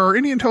 If there are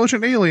any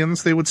intelligent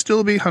aliens, they would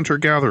still be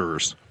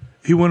hunter-gatherers."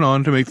 He went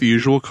on to make the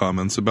usual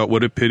comments about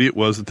what a pity it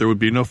was that there would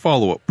be no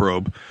follow-up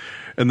probe,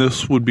 and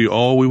this would be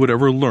all we would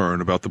ever learn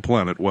about the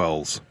planet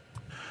Wells.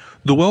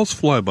 The Wells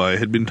flyby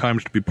had been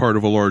timed to be part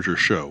of a larger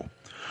show.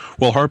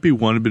 While Harpy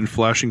 1 had been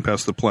flashing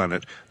past the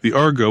planet, the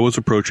Argo was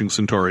approaching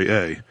Centauri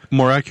A.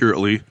 More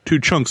accurately, two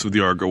chunks of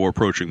the Argo were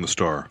approaching the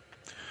star.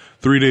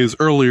 3 days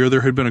earlier,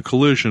 there had been a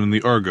collision and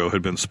the Argo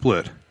had been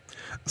split.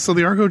 "So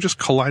the Argo just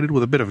collided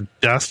with a bit of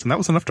dust and that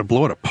was enough to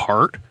blow it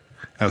apart?"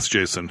 asked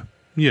Jason.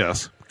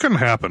 "Yes. Couldn't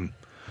happen."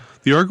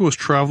 "The Argo was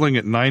traveling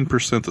at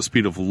 9% the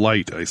speed of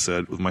light," I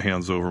said, with my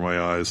hands over my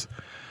eyes.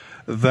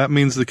 "That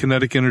means the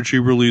kinetic energy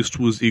released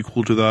was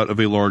equal to that of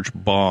a large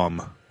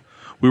bomb.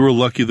 We were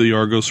lucky the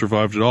Argo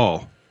survived at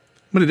all."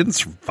 "But it didn't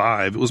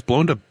survive. It was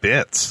blown to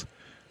bits."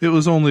 "It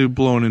was only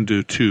blown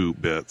into 2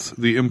 bits.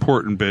 The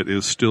important bit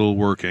is still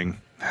working."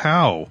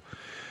 "How?"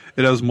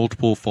 "It has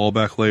multiple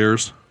fallback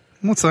layers."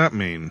 "What's that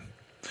mean?"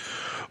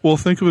 "Well,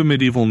 think of a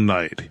medieval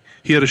knight.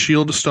 He had a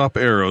shield to stop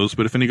arrows,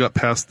 but if any got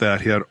past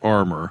that, he had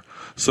armor.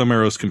 Some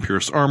arrows can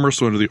pierce armor,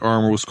 so under the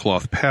armor was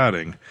cloth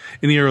padding.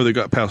 Any arrow that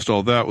got past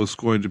all that was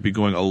going to be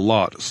going a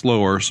lot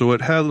slower, so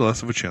it had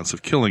less of a chance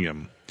of killing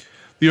him.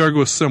 The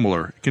Argo is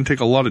similar. It can take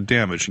a lot of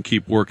damage and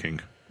keep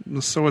working.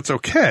 So it's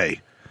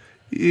okay."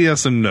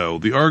 "Yes and no.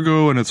 The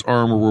Argo and its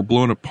armor were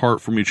blown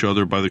apart from each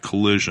other by the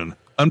collision.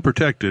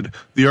 Unprotected,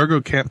 the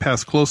Argo can't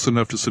pass close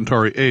enough to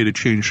Centauri A to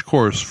change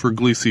course for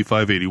Gliese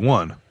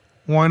 581.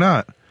 "Why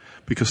not?"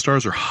 "Because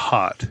stars are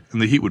hot,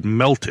 and the heat would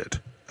melt it,"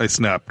 I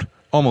snapped,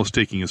 almost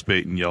taking his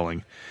bait and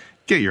yelling.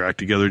 "Get your act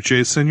together,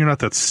 Jason. You're not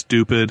that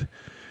stupid."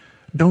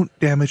 "Don't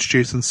damage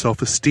Jason's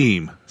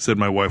self-esteem," said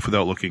my wife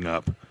without looking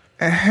up.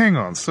 Hang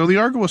on, so the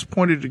Argo was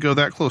pointed to go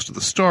that close to the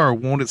star.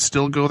 Won't it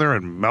still go there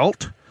and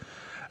melt?"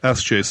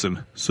 asked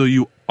Jason. "So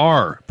you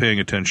are paying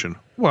attention."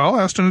 "Well,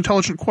 asked an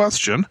intelligent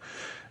question,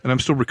 and I'm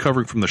still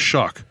recovering from the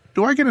shock.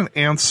 Do I get an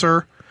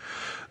answer?"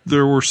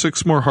 There were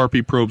 6 more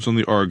Harpy probes on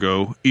the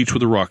Argo, each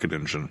with a rocket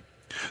engine.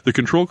 The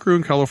control crew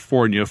in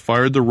California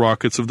fired the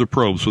rockets of the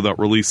probes without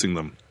releasing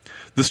them.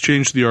 This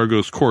changed the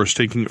Argo's course,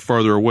 taking it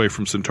farther away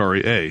from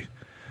Centauri A.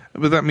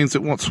 "But that means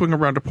it won't swing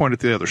around to point at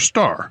the other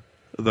star."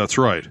 "That's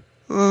right."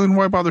 "Then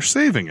why bother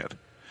saving it?"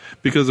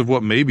 "Because of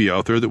what may be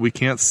out there that we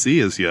can't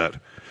see as yet.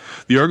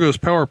 The Argo's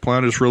power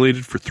plant is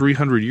related for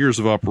 300 years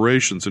of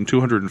operations, and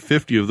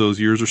 250 of those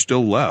years are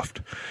still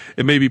left.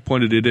 It may be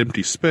pointed at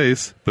empty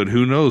space, but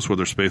who knows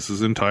whether space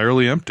is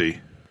entirely empty."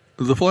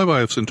 The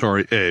flyby of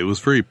Centauri A was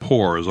very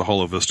poor as a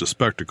Hollow Vista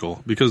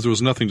spectacle, because there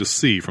was nothing to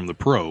see from the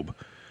probe.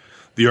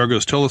 The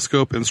Argo's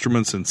telescope,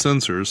 instruments, and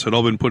sensors had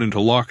all been put into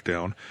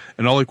lockdown,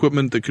 and all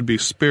equipment that could be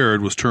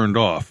spared was turned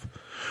off.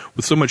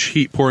 With so much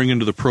heat pouring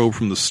into the probe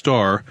from the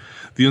star,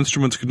 the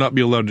instruments could not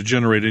be allowed to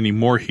generate any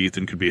more heat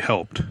than could be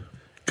helped.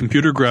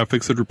 Computer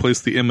graphics had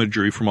replaced the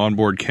imagery from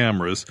onboard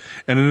cameras,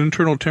 and an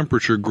internal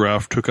temperature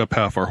graph took up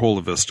half our Hollow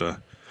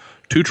Vista.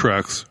 2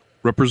 tracks,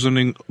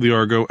 representing the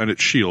Argo and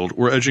its shield,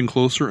 were edging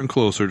closer and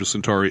closer to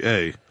Centauri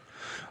A.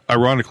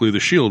 Ironically, the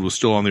shield was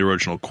still on the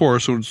original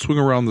course and would swing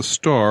around the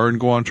star and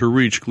go on to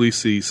reach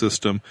Gliese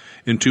system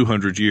in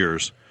 200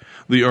 years.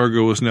 The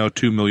Argo was now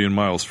 2 million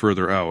miles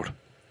further out.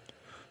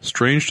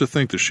 Strange to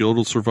think the shield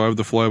will survive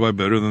the flyby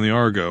better than the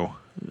Argo,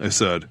 I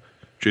said.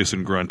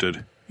 Jason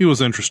grunted. He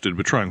was interested,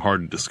 but trying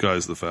hard to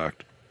disguise the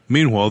fact.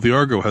 Meanwhile, the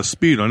Argo has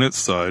speed on its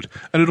side,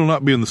 and it'll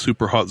not be in the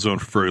super hot zone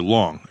for very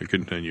long, I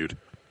continued.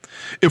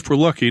 If we're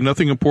lucky,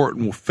 nothing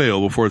important will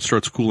fail before it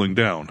starts cooling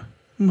down.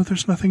 But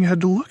there's nothing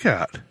ahead to look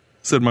at,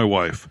 said my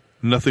wife.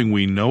 Nothing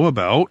we know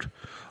about?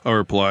 I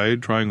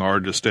replied, trying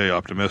hard to stay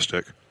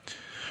optimistic.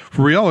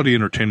 For reality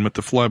entertainment,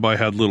 the flyby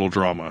had little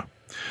drama.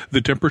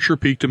 The temperature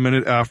peaked a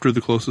minute after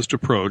the closest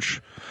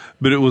approach,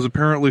 but it was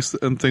apparently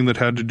something that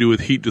had to do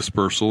with heat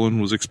dispersal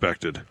and was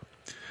expected.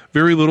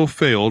 Very little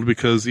failed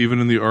because even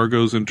in the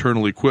Argo's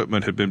internal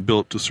equipment had been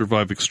built to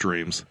survive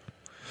extremes.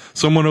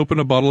 Someone opened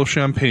a bottle of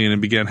champagne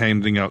and began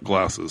handing out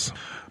glasses.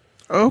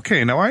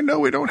 Okay, now I know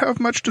we don't have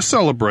much to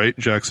celebrate,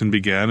 Jackson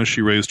began as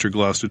she raised her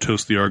glass to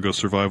toast the Argo's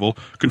survival.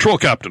 Control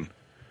Captain!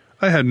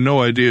 I had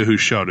no idea who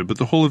shouted, but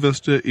the Hola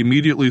Vista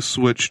immediately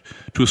switched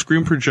to a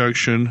screen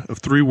projection of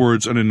 3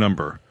 words and a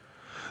number.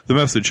 The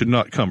message had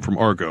not come from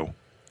Argo.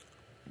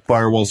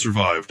 Firewall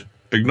survived.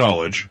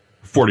 Acknowledge.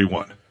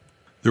 41.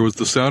 There was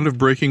the sound of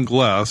breaking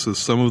glass as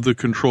some of the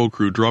control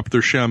crew dropped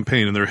their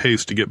champagne in their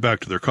haste to get back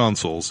to their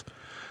consoles.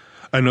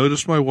 I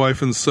noticed my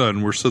wife and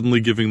son were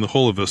suddenly giving the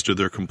Hola Vista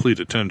their complete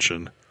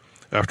attention.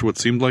 After what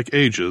seemed like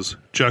ages,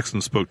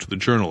 Jackson spoke to the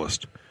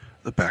journalist.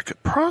 The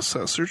backup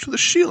processor to the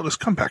shield has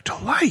come back to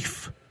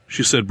life,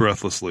 she said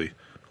breathlessly.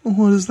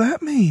 What does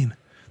that mean?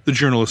 The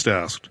journalist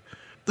asked.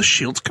 The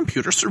shield's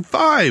computer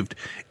survived.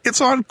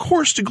 It's on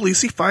course to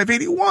Gliese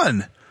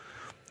 581.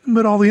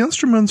 But all the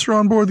instruments are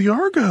on board the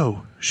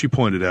Argo, she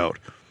pointed out.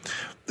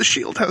 The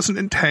shield has an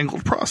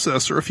entangled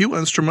processor, a few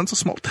instruments, a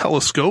small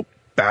telescope,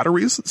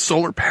 batteries,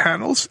 solar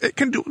panels. It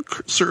can do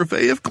a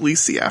survey of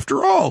Gliese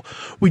after all.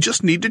 We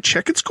just need to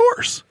check its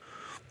course.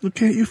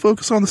 Can't you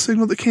focus on the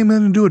signal that came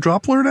in and do a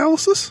Doppler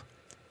analysis?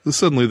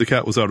 Suddenly the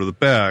cat was out of the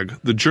bag.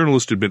 The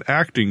journalist had been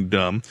acting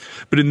dumb,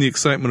 but in the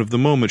excitement of the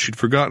moment she'd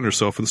forgotten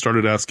herself and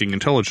started asking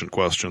intelligent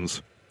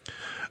questions.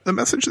 The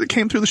message that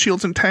came through the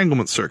shield's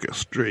entanglement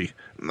circuitry.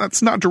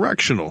 That's not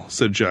directional,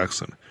 said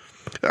Jackson.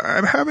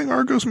 I'm having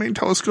Argo's main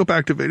telescope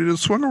activated and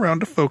swung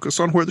around to focus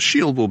on where the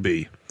shield will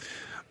be.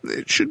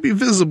 It should be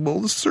visible.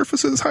 The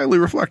surface is highly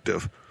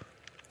reflective.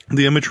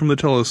 The image from the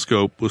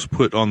telescope was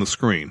put on the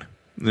screen.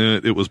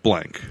 It was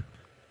blank.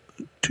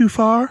 Too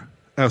far?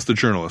 Asked the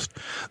journalist.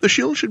 The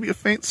shield should be a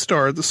faint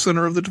star at the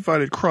center of the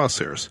divided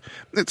crosshairs.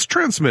 It's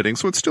transmitting,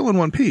 so it's still in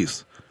one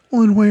piece.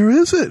 Well, and where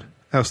is it?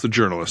 Asked the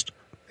journalist.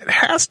 It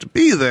has to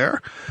be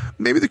there.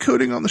 Maybe the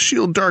coating on the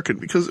shield darkened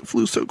because it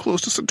flew so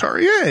close to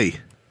Centauri A.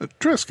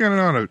 Try scanning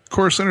on a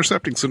course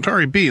intercepting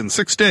Centauri B in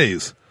 6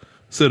 days,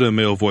 said a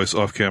male voice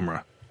off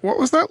camera. What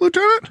was that,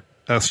 Lieutenant?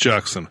 Asked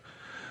Jackson.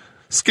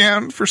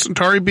 Scan for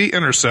Centauri B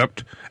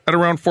intercept at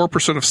around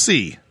 4% of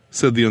C,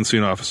 said the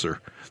unseen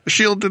officer. The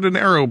shield did an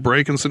aero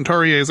break in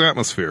Centauri A's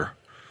atmosphere.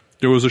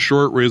 There was a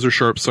short,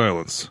 razor-sharp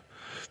silence.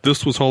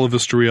 This was Hola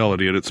Vista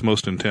reality at its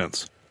most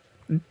intense.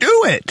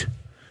 Do it!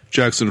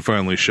 Jackson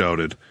finally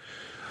shouted.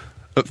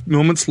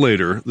 Moments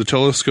later, the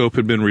telescope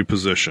had been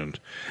repositioned.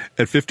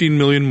 At 15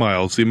 million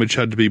miles, the image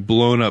had to be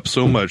blown up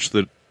so much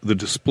that the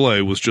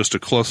display was just a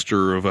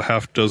cluster of a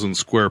half-dozen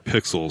square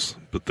pixels.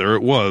 But there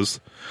it was.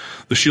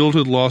 The shield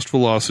had lost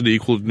velocity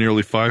equal to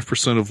nearly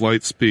 5% of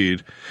light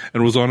speed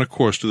and was on a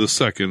course to the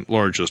second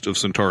largest of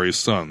Centauri's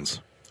suns.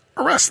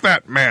 Arrest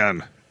that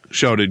man!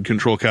 Shouted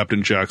Control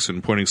Captain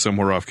Jackson, pointing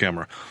somewhere off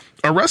camera.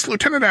 Arrest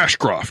Lieutenant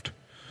Ashcroft!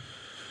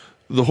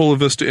 The Hola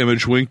Vista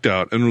image winked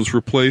out and was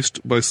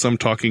replaced by some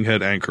talking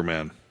head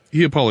anchorman.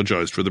 He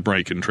apologized for the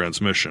break in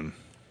transmission.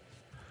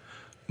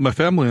 My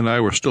family and I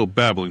were still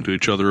babbling to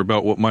each other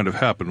about what might have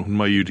happened when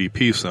my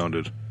UDP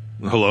sounded.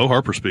 Hello,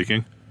 Harper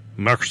speaking.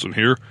 Mackerson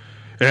here.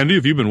 Andy,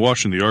 have you been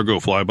watching the Argo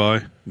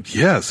flyby?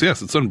 Yes,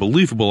 it's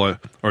unbelievable.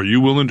 Are you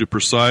willing to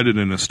preside at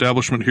an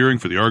establishment hearing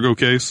for the Argo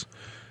case?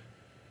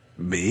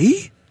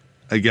 Me?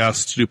 I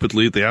gasped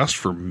stupidly. They asked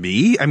for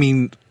me? I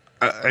mean,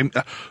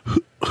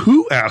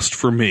 who asked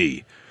for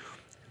me?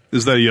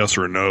 Is that a yes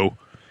or a no?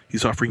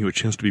 He's offering you a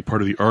chance to be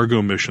part of the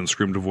Argo mission,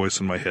 screamed a voice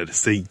in my head.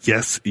 Say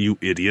yes, you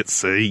idiot.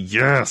 Say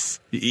yes.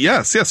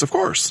 Yes, of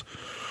course.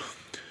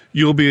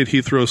 You'll be at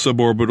Heathrow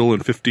suborbital in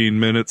 15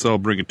 minutes. I'll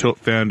bring a tilt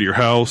fan to your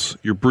house.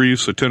 Your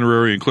briefs,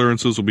 itinerary, and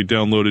clearances will be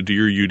downloaded to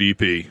your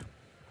UDP.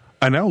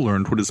 I now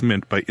learned what is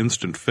meant by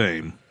instant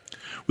fame.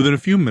 Within a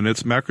few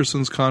minutes,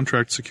 Mackerson's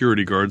contract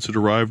security guards had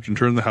arrived and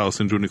turned the house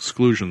into an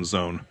exclusion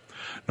zone.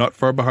 Not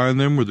far behind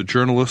them were the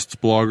journalists,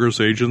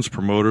 bloggers, agents,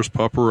 promoters,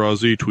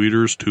 paparazzi,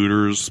 tweeters,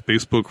 tutors,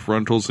 Facebook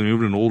frontals, and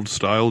even an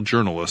old-style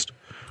journalist.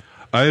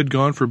 I had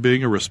gone from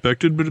being a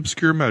respected but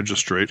obscure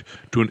magistrate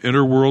to an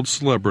interworld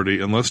celebrity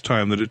in less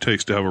time than it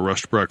takes to have a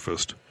rushed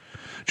breakfast.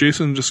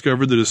 Jason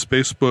discovered that his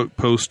Facebook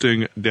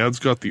posting, Dad's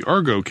Got the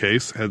Argo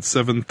case, had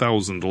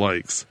 7,000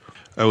 likes.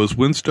 I was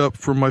winced up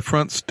from my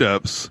front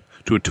steps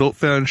to a tilt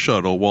fan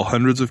shuttle while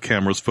hundreds of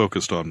cameras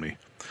focused on me.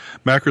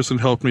 Mackerson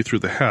helped me through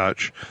the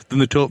hatch, then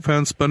the tilt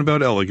fan spun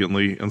about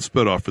elegantly and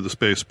sped off for the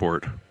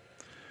spaceport.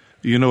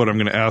 You know what I'm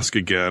going to ask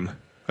again?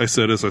 I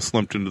said as I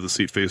slumped into the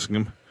seat facing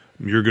him.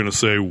 You're going to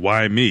say,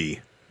 why me?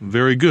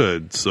 Very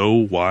good, so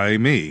why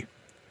me?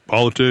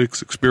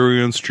 Politics,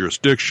 experience,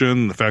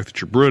 jurisdiction, the fact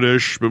that you're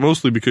British, but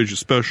mostly because you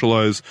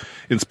specialize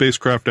in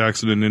spacecraft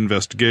accident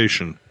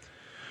investigation.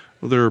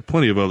 Well, there are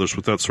plenty of others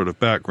with that sort of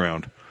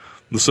background.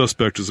 The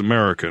suspect is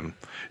American.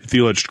 If the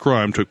alleged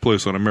crime took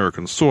place on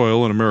American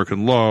soil, and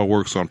American law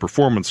works on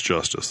performance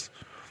justice.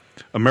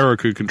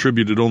 America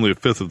contributed only a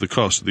fifth of the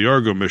cost of the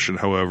Argo mission,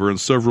 however, and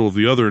several of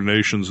the other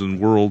nations and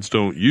worlds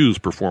don't use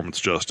performance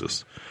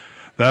justice.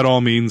 That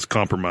all means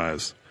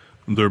compromise.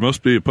 There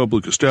must be a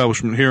public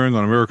establishment hearing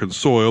on American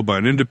soil by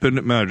an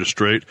independent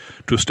magistrate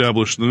to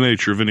establish the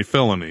nature of any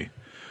felony.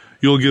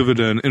 You'll give it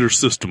an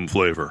intersystem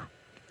flavor.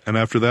 And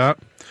after that,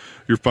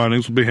 your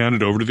findings will be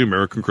handed over to the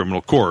American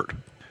Criminal Court.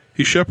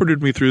 He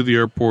shepherded me through the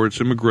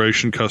airport's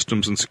immigration,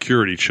 customs, and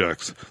security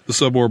checks. The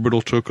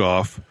suborbital took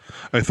off.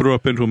 I threw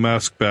up into a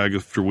mask bag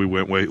after we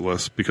went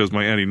weightless because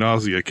my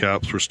anti-nausea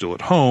caps were still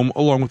at home,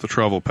 along with the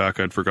travel pack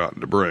I'd forgotten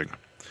to bring.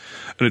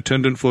 An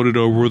attendant floated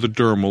over with a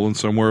dermal, and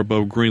somewhere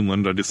above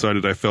Greenland I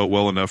decided I felt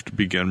well enough to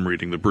begin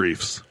reading the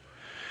briefs.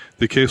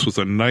 The case was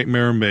a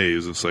nightmare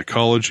maze of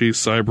psychology,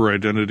 cyber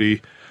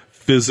identity,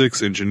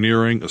 physics,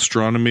 engineering,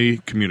 astronomy,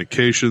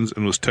 communications,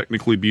 and was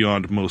technically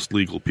beyond most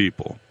legal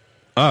people.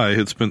 I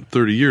had spent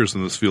 30 years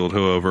in this field,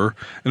 however,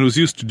 and was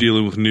used to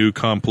dealing with new,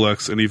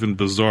 complex, and even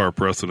bizarre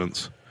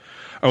precedents.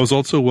 I was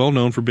also well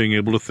known for being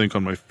able to think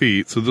on my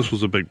feet, so this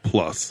was a big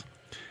plus.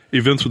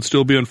 Events would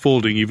still be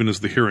unfolding even as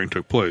the hearing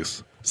took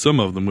place.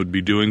 Some of them would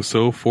be doing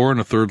so 4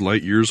 1/3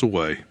 light years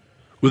away.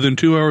 Within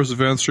 2 hours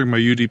of answering my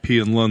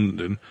UDP in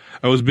London,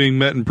 I was being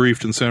met and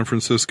briefed in San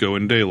Francisco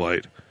in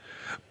daylight.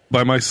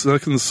 By my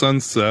second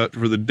sunset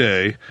for the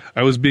day,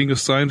 I was being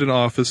assigned an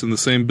office in the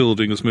same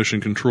building as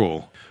Mission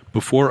Control.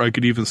 Before I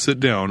could even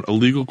sit down, a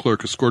legal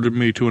clerk escorted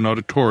me to an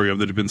auditorium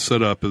that had been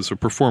set up as a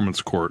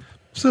performance court.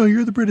 "So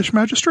you're the British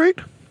magistrate?"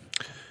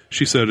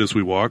 she said as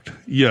we walked.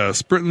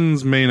 "Yes,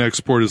 Britain's main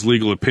export is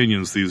legal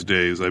opinions these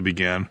days," I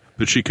began,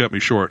 but she cut me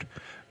short.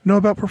 "Know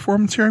about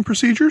performance hearing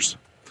procedures?"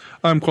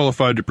 "I'm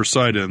qualified to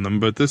preside in them,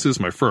 but this is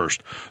my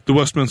first. The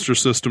Westminster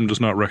system does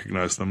not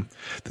recognize them."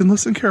 "Then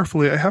listen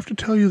carefully. I have to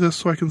tell you this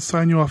so I can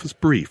sign you off as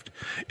briefed.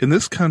 In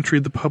this country,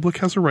 the public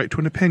has a right to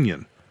an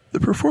opinion. The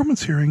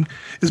performance hearing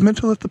is meant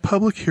to let the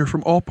public hear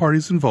from all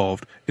parties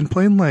involved in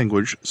plain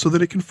language so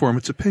that it can form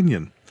its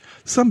opinion.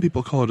 Some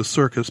people call it a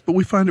circus, but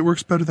we find it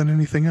works better than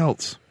anything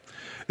else.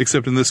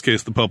 Except in this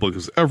case, the public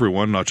is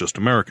everyone, not just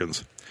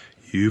Americans."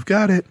 "You've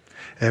got it.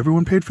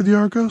 Everyone paid for the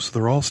Argo, so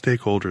they're all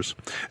stakeholders.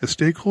 As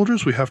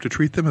stakeholders, we have to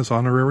treat them as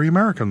honorary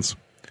Americans."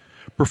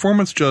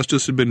 Performance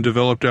justice had been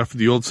developed after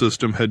the old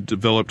system had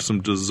developed some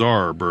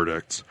bizarre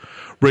verdicts.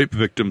 Rape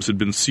victims had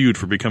been sued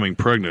for becoming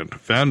pregnant,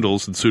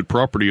 vandals had sued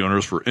property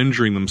owners for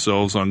injuring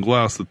themselves on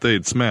glass that they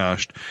had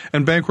smashed,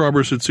 and bank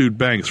robbers had sued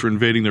banks for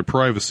invading their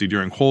privacy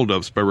during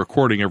holdups by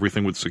recording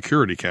everything with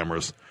security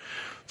cameras.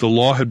 The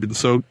law had been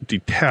so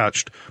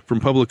detached from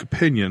public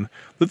opinion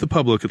that the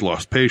public had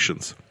lost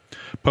patience.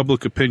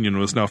 Public opinion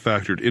was now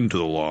factored into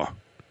the law.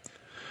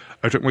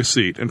 I took my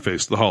seat and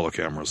faced the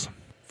holocameras.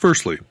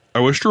 "Firstly, I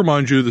wish to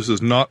remind you this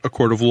is not a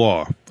court of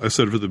law," I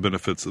said for the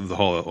benefits of the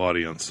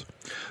audience.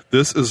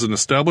 "This is an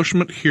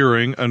establishment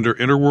hearing under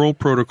Interworld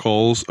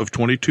Protocols of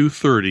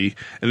 2230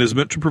 and is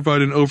meant to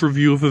provide an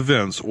overview of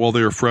events while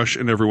they are fresh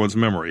in everyone's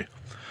memory.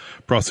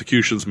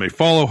 Prosecutions may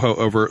follow,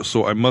 however,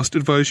 so I must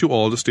advise you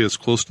all to stay as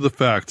close to the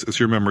facts as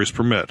your memories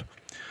permit.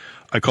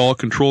 I call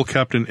Control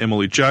Captain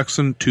Emily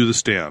Jackson to the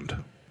stand."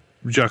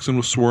 Jackson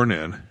was sworn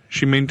in.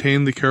 She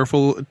maintained the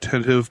careful,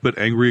 attentive, but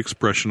angry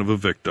expression of a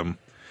victim.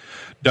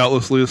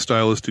 Doubtlessly a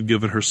stylist had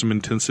given her some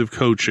intensive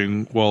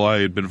coaching while I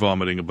had been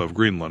vomiting above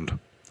Greenland.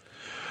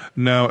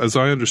 "Now, as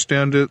I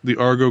understand it, the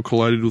Argo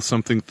collided with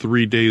something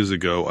 3 days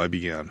ago," I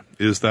began.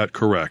 "Is that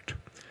correct?"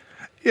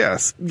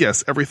 Yes,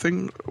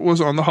 everything was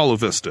on the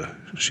Holovista,"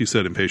 she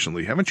said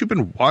impatiently. "Haven't you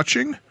been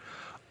watching?"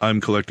 "I'm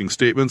collecting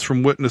statements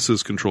from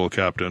witnesses, Control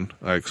Captain,"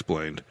 I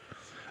explained.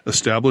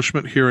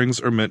 Establishment hearings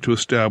are meant to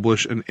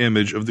establish an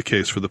image of the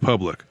case for the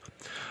public.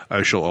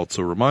 I shall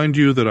also remind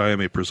you that I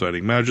am a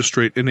presiding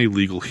magistrate in a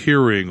legal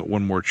hearing.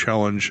 One more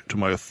challenge to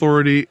my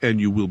authority,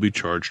 and you will be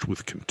charged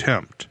with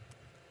contempt.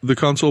 The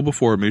console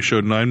before me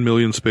showed 9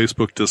 million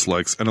Facebook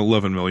dislikes and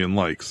 11 million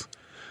likes.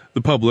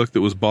 The public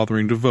that was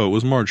bothering to vote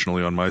was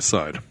marginally on my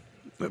side.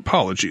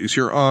 "Apologies,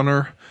 Your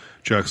Honor,"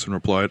 Jackson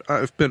replied.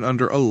 "I've been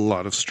under a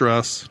lot of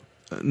stress."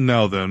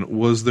 "Now then,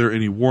 was there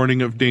any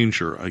warning of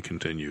danger?" I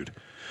continued.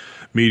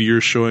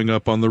 "Meteors showing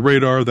up on the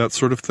radar, that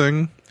sort of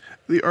thing?"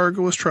 "The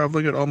Argo was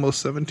traveling at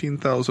almost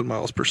 17,000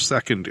 miles per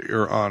second,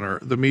 Your Honor.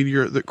 The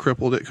meteor that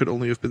crippled it could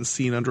only have been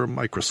seen under a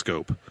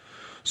microscope."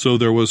 "So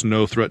there was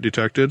no threat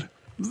detected?"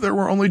 "There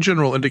were only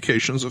general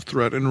indications of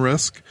threat and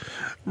risk.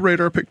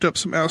 Radar picked up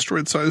some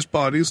asteroid-sized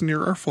bodies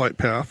near our flight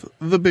path.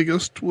 The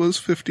biggest was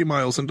 50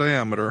 miles in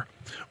diameter.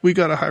 We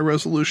got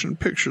high-resolution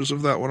pictures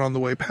of that one on the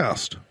way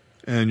past."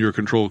 "And your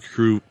control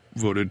crew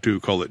voted to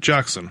call it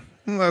Jackson?"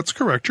 "That's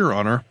correct, Your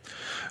Honor."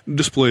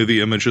 "Display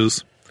the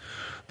images."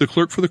 The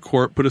clerk for the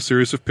court put a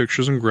series of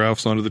pictures and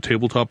graphs onto the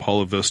tabletop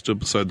holovista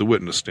beside the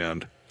witness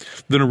stand.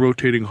 Then a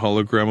rotating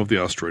hologram of the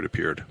asteroid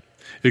appeared.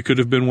 It could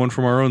have been one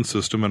from our own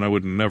system, and I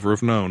would never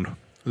have known.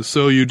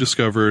 So you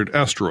discovered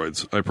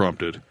asteroids, I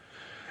prompted.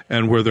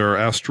 And where there are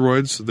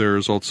asteroids,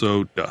 there's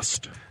also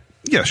dust.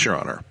 Yes, Your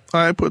Honor.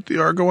 I put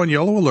the Argo on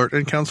yellow alert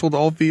and canceled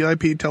all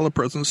VIP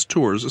telepresence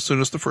tours as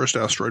soon as the first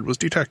asteroid was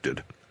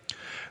detected.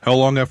 How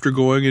long after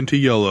going into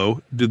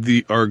yellow did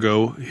the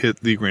Argo hit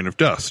the grain of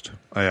dust?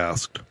 I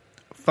asked.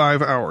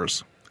 5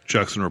 hours,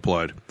 Jackson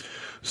replied.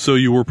 So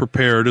you were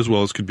prepared as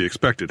well as could be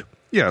expected.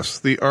 Yes,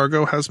 the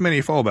Argo has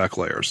many fallback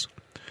layers.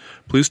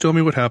 Please tell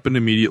me what happened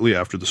immediately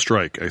after the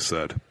strike, I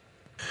said.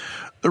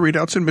 The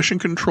readouts in mission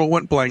control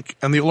went blank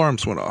and the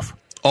alarms went off.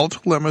 All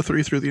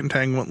telemetry through the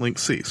entanglement link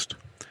ceased.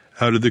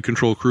 How did the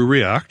control crew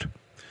react?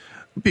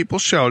 People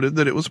shouted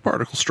that it was a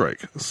particle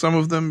strike. Some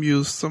of them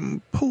used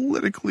some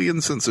politically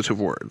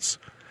insensitive words.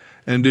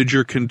 And did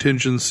your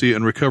contingency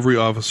and recovery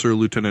officer,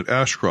 Lieutenant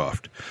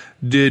Ashcroft,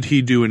 did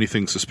he do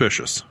anything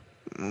suspicious?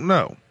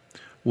 No.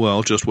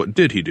 Well, just what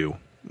did he do?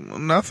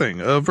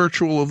 Nothing. A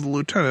virtual of the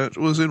lieutenant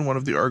was in one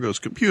of the Argo's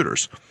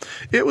computers.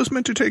 It was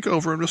meant to take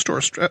over and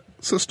restore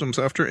systems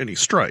after any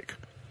strike.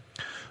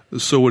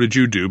 So what did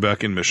you do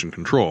back in mission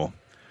control?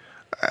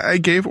 I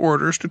gave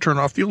orders to turn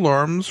off the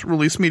alarms,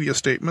 release media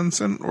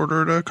statements, and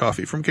ordered a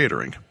coffee from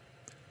catering.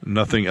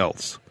 Nothing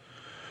else.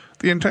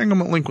 The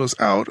entanglement link was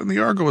out, and the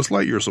Argo was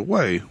light years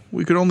away.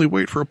 We could only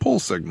wait for a pull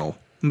signal,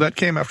 and that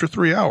came after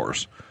 3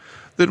 hours.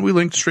 Then we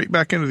linked straight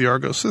back into the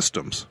Argo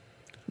systems.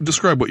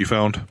 Describe what you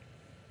found.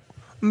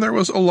 There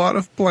was a lot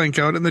of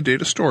blankout in the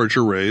data storage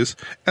arrays,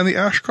 and the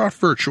Ashcroft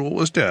Virtual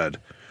was dead.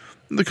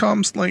 The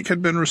comms link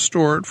had been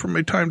restored from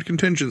a timed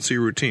contingency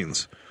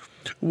routines.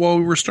 While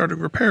we were starting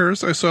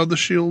repairs, I saw the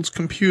shield's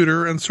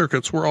computer and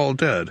circuits were all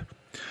dead.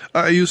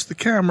 I used the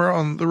camera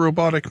on the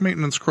robotic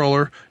maintenance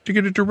crawler to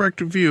get a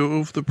direct view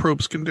of the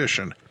probe's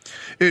condition.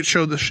 It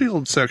showed the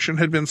shield section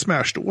had been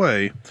smashed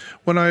away.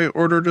 When I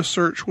ordered a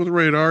search with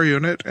radar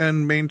unit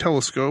and main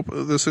telescope,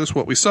 this is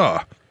what we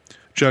saw.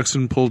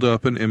 Jackson pulled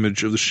up an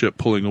image of the ship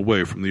pulling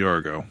away from the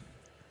Argo.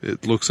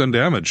 It looks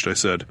undamaged, I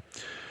said.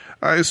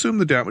 I assumed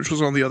the damage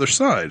was on the other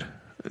side.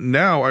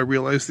 Now I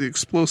realized the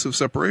explosive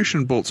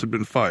separation bolts had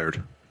been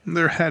fired.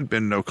 There had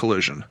been no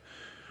collision.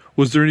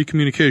 Was there any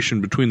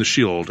communication between the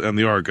shield and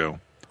the Argo?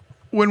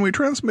 When we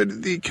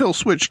transmitted the kill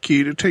switch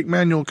key to take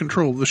manual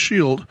control of the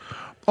shield,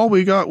 all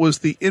we got was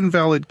the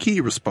invalid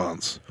key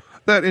response.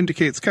 That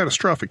indicates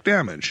catastrophic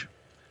damage.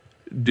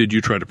 Did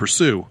you try to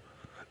pursue?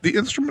 The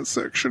instrument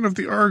section of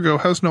the Argo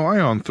has no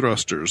ion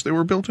thrusters. They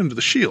were built into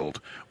the shield.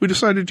 We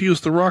decided to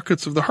use the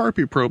rockets of the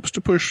Harpy probes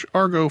to push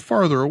Argo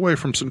farther away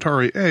from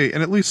Centauri A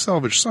and at least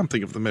salvage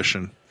something of the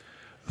mission.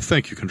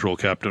 Thank you, Control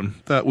Captain.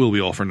 That will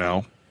be all for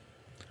now.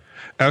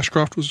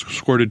 Ashcroft was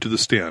escorted to the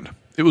stand.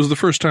 It was the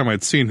first time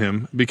I'd seen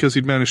him, because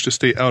he'd managed to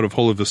stay out of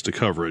holovista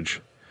coverage.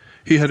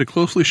 He had a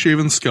closely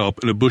shaven scalp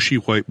and a bushy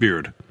white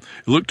beard.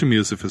 It looked to me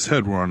as if his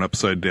head were on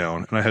upside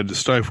down, and I had to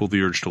stifle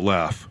the urge to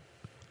laugh.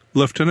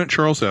 Lieutenant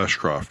Charles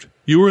Ashcroft,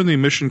 you were in the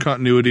Mission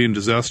Continuity and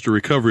Disaster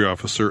Recovery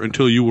Officer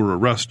until you were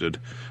arrested,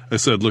 I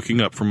said,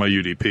 looking up from my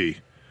UDP.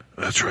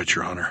 That's right,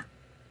 Your Honor.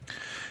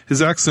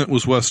 His accent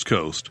was West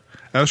Coast.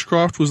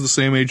 Ashcroft was the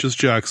same age as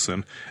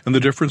Jackson, and the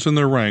difference in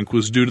their rank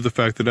was due to the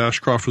fact that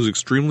Ashcroft was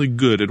extremely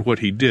good at what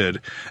he did,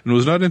 and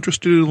was not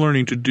interested in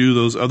learning to do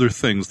those other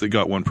things that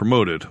got one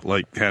promoted,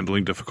 like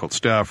handling difficult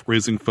staff,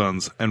 raising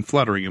funds, and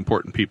flattering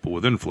important people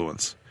with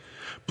influence.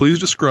 Please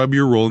describe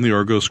your role in the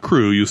Argo's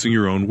crew using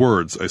your own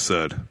words, I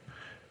said.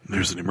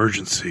 There's an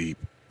emergency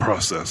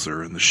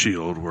processor in the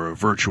shield where a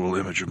virtual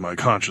image of my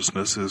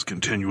consciousness is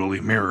continually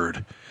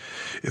mirrored.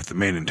 If the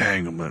main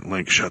entanglement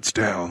link shuts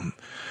down,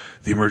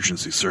 the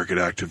emergency circuit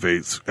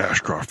activates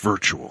Ashcroft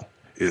Virtual.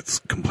 It's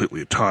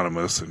completely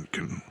autonomous and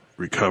can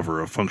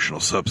recover a functional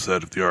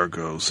subset of the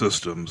Argo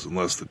systems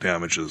unless the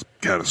damage is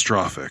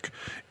catastrophic.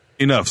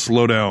 Enough,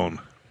 slow down,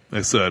 I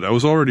said. I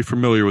was already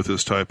familiar with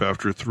this type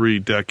after 3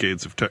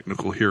 decades of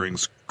technical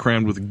hearings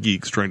crammed with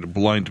geeks trying to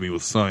blind me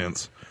with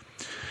science.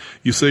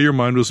 You say your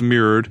mind was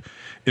mirrored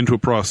into a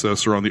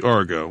processor on the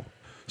Argo,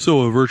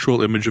 so a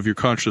virtual image of your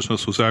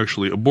consciousness was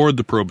actually aboard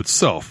the probe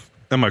itself.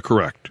 Am I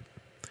correct?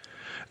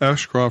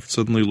 Ashcroft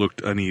suddenly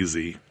looked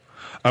uneasy.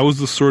 I was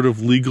the sort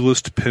of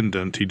legalist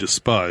pedant he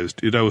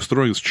despised, yet I was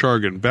throwing his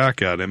jargon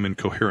back at him in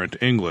coherent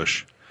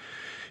English.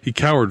 He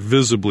cowered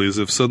visibly as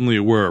if suddenly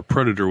aware a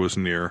predator was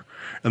near,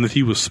 and that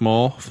he was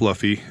small,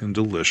 fluffy, and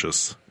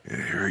delicious.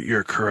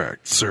 You're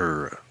correct,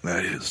 sir.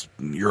 That is,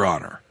 Your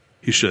Honor,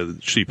 he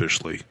said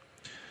sheepishly.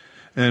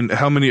 And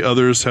how many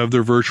others have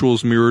their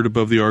virtuals mirrored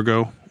above the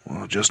Argo?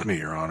 Well, just me,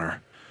 Your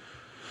Honor.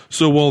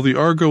 So while the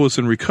Argo was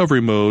in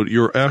recovery mode,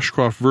 your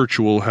Ashcroft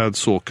Virtual had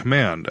sole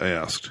command, I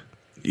asked.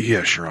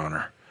 Yes, Your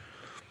Honor.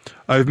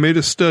 I've made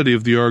a study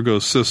of the Argo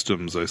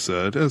systems, I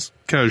said, as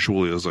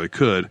casually as I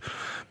could,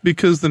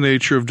 because the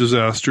nature of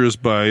disaster is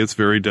by its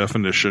very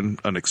definition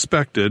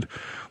unexpected.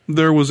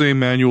 There was a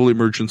manual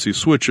emergency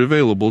switch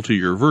available to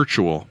your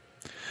virtual.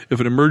 If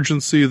an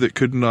emergency that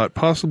could not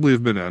possibly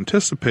have been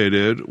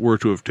anticipated were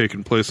to have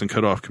taken place and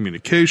cut off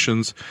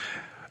communications,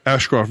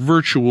 Ashcroft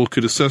Virtual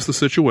could assess the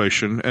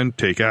situation and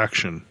take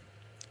action.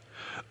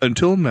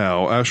 Until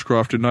now,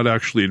 Ashcroft had not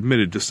actually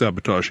admitted to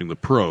sabotaging the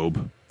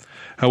probe.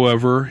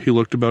 However, he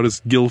looked about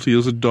as guilty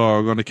as a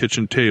dog on a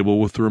kitchen table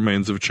with the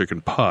remains of a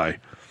chicken pie.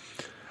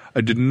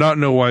 I did not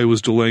know why he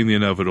was delaying the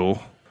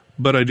inevitable,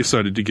 but I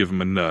decided to give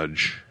him a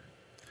nudge.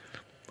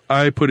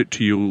 I put it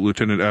to you,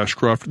 Lieutenant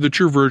Ashcroft, that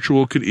your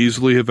Virtual could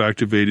easily have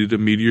activated a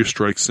meteor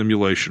strike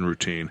simulation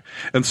routine,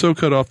 and so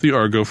cut off the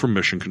Argo from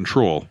mission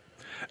control.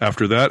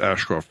 After that,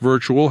 Ashcroft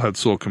Virtual had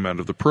sole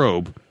command of the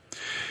probe.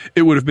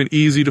 It would have been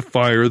easy to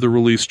fire the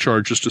release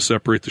charges to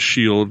separate the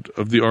shield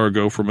of the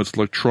Argo from its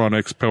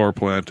electronics, power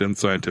plant, and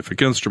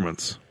scientific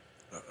instruments.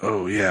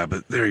 Oh, yeah,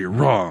 but there you're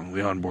wrong.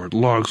 The onboard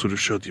logs would have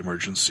showed the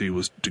emergency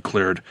was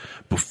declared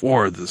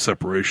before the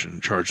separation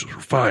charges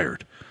were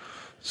fired.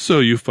 So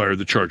you fired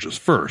the charges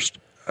first.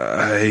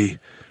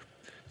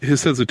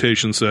 His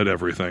hesitation said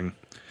everything.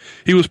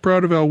 He was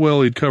proud of how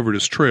well he'd covered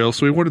his trail,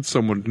 so he wanted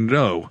someone to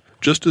know.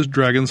 Just as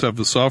dragons have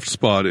the soft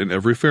spot in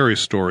every fairy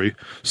story,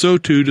 so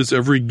too does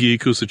every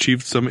geek who's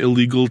achieved some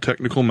illegal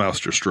technical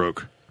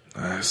masterstroke.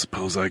 I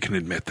suppose I can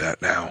admit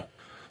that now.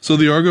 So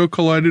the Argo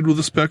collided with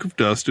a speck of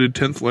dust at a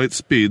tenth light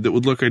speed that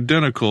would look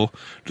identical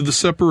to the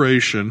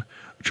separation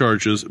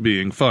charges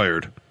being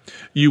fired.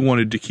 You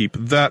wanted to keep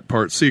that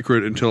part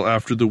secret until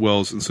after the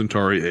Wells and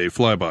Centauri A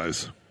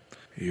flybys.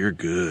 You're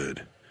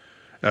good,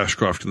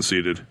 Ashcroft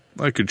conceded.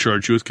 I could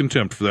charge you with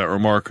contempt for that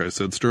remark, I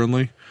said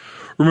sternly.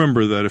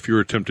 Remember that if you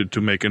were tempted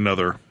to make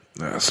another...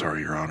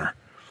 sorry, Your Honor.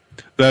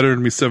 That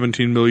earned me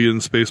 17 million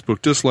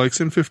Spacebook dislikes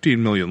and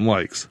 15 million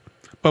likes.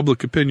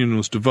 Public opinion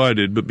was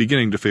divided, but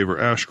beginning to favor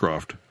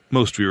Ashcroft.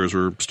 Most viewers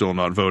were still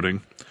not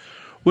voting.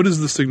 What is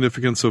the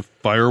significance of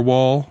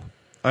Firewall?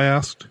 I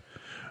asked.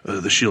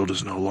 The shield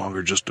is no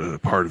longer just a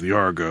part of the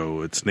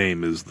Argo. Its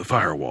name is the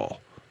Firewall.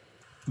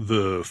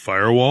 The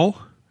Firewall?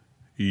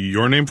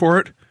 Your name for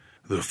it?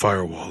 The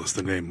Firewall is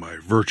the name my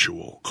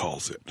Virtual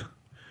calls it.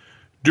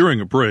 During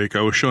a break,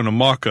 I was shown a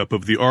mock-up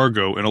of the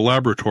Argo in a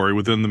laboratory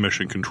within the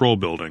Mission Control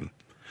Building.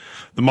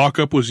 The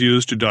mock-up was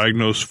used to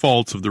diagnose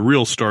faults of the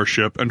real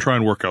Starship and try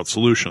and work out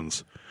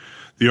solutions.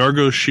 The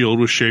Argo's shield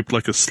was shaped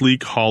like a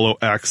sleek, hollow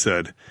axe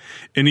head.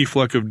 Any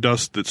fleck of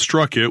dust that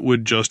struck it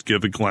would just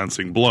give a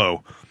glancing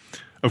blow.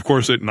 Of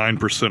course, at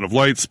 9% of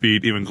light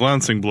speed, even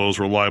glancing blows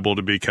were liable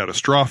to be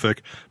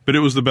catastrophic, but it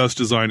was the best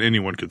design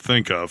anyone could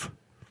think of.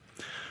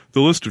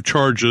 The list of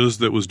charges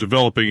that was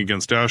developing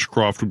against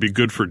Ashcroft would be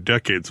good for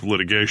decades of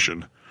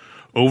litigation.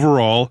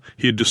 Overall,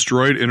 he had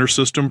destroyed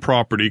intersystem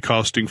property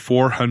costing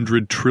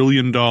 $400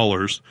 trillion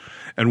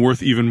and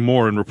worth even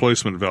more in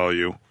replacement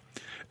value.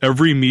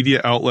 Every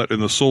media outlet in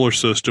the solar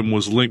system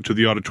was linked to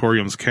the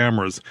auditorium's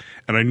cameras,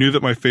 and I knew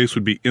that my face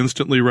would be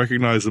instantly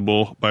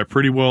recognizable by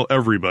pretty well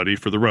everybody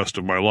for the rest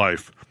of my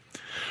life.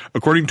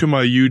 According to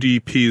my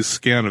UDP's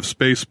scan of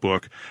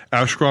Spacebook,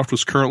 Ashcroft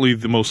was currently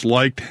the most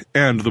liked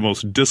and the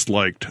most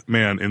disliked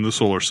man in the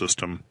solar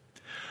system.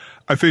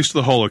 I faced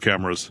the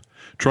holocameras,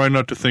 trying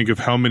not to think of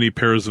how many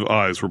pairs of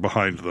eyes were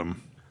behind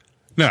them.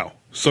 Now,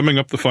 summing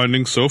up the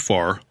findings so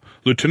far,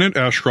 Lieutenant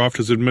Ashcroft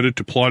has admitted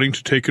to plotting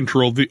to take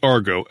control of the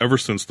Argo ever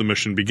since the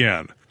mission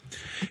began.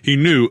 He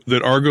knew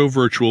that Argo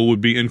Virtual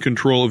would be in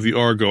control of the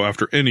Argo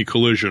after any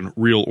collision,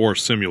 real or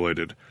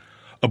simulated.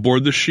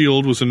 Aboard the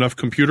shield was enough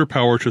computer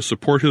power to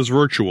support his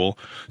Virtual,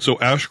 so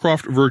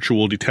Ashcroft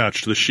Virtual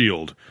detached the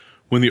shield.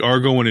 When the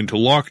Argo went into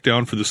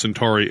lockdown for the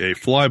Centauri A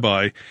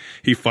flyby,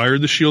 he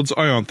fired the shield's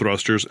ion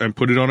thrusters and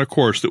put it on a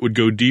course that would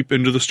go deep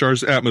into the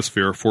star's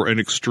atmosphere for an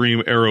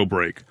extreme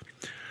aerobrake.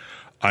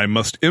 I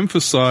must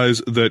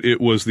emphasize that it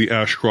was the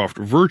Ashcroft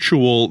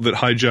Virtual that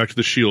hijacked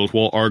the shield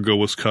while Argo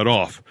was cut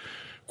off.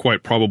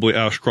 Quite probably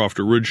Ashcroft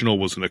Original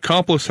was an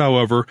accomplice,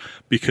 however,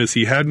 because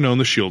he had known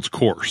the shield's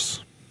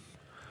course.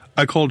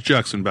 I called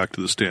Jackson back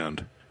to the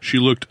stand. She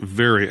looked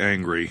very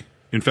angry,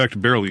 in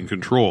fact barely in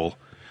control.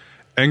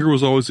 Anger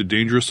was always a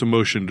dangerous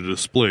emotion to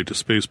display to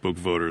Spacebook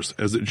voters,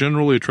 as it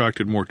generally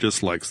attracted more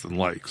dislikes than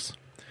likes.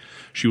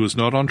 She was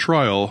not on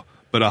trial,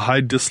 but a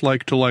high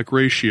dislike-to-like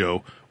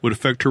ratio would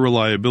affect her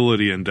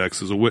reliability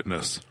index as a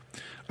witness.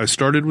 I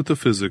started with the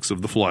physics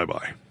of the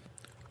flyby.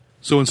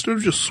 So instead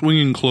of just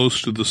swinging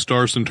close to the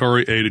star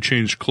Centauri A to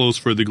change close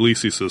for the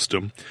Gliese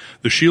system,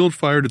 the shield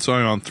fired its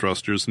ion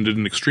thrusters and did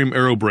an extreme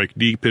aerobrake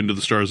deep into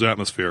the star's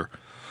atmosphere.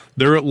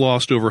 There it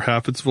lost over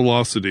half its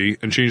velocity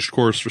and changed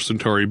course for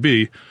Centauri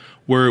B,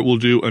 where it will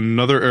do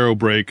another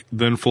aerobrake,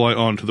 then fly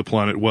on to the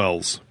planet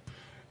Wells.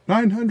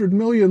 900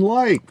 million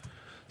light,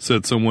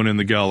 said someone in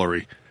the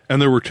gallery,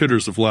 and there were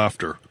titters of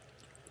laughter.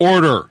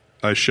 Order!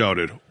 I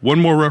shouted. One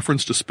more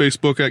reference to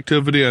Spacebook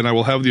activity and I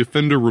will have the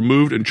offender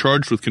removed and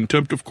charged with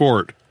contempt of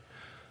court.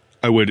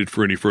 I waited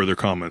for any further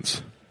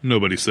comments.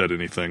 Nobody said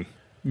anything.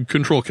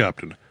 Control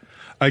Captain.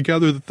 I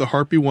gather that the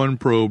Harpy 1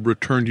 probe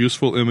returned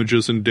useful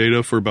images and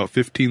data for about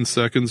 15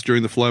 seconds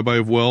during the flyby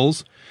of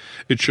Wells.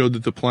 It showed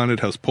that the planet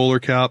has polar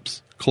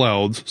caps,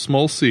 clouds,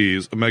 small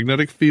seas, a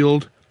magnetic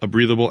field, a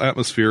breathable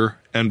atmosphere,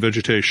 and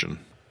vegetation.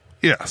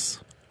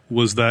 Yes.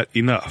 Was that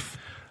enough?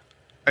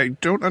 I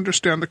don't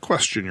understand the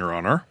question, Your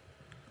Honor.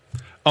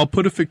 I'll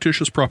put a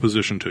fictitious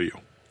proposition to you.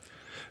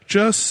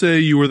 Just say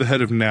you were the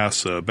head of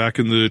NASA back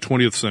in the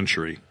 20th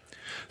century.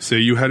 Say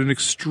you had an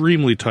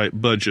extremely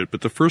tight budget,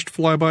 but the first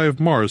flyby of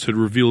Mars had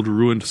revealed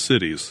ruined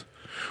cities.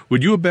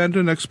 Would you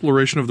abandon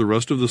exploration of the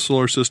rest of the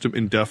solar system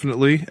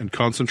indefinitely and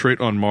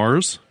concentrate on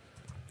Mars?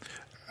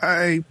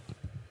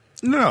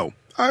 No,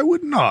 I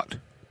would not,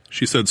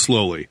 she said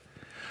slowly.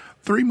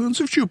 3 moons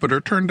of Jupiter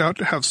turned out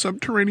to have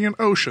subterranean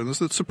oceans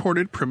that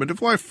supported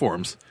primitive life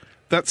forms.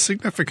 That's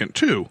significant,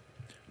 too.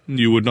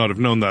 You would not have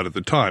known that at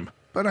the time,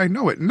 but I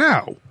know it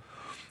now.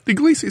 The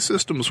Gliese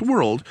system's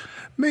world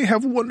may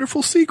have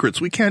wonderful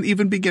secrets we can't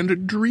even begin to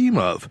dream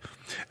of,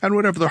 and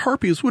whatever the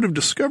Harpies would have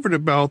discovered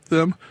about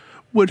them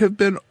would have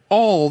been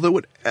all that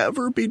would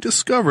ever be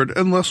discovered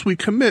unless we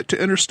commit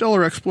to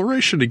interstellar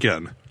exploration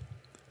again.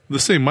 The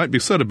same might be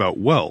said about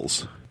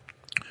Wells.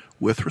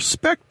 With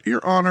respect,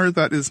 Your Honor,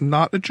 that is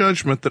not a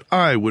judgment that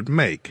I would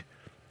make.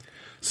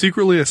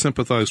 Secretly, I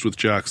sympathized with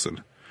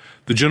Jackson.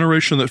 The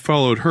generation that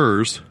followed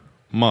hers,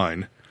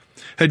 mine,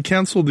 had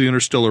canceled the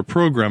interstellar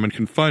program and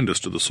confined us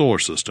to the solar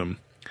system.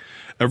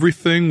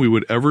 Everything we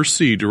would ever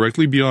see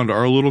directly beyond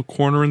our little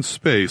corner in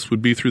space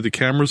would be through the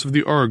cameras of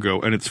the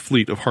Argo and its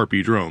fleet of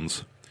Harpy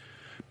drones.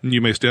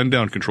 You may stand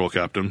down, Control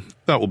Captain.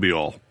 That will be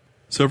all.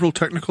 Several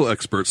technical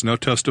experts now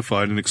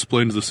testified and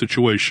explained the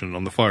situation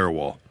on the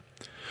firewall.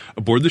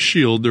 Aboard the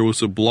shield, there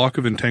was a block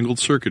of entangled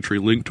circuitry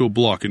linked to a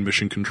block in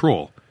mission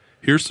control.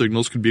 Here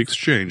signals could be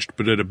exchanged,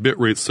 but at a bit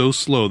rate so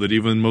slow that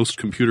even most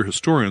computer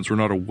historians were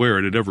not aware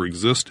it had ever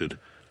existed.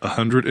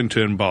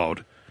 110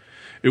 baud.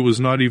 It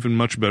was not even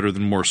much better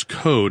than Morse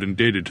code and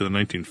dated to the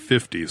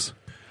 1950s.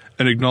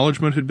 An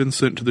acknowledgement had been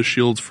sent to the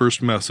shield's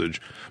first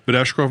message, but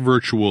Ashcroft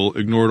Virtual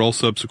ignored all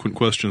subsequent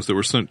questions that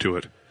were sent to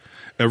it.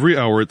 Every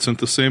hour it sent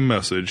the same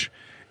message,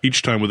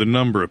 each time with a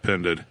number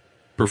appended.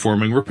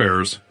 Performing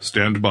repairs.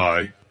 Stand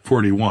by.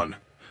 41.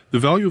 The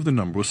value of the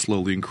number was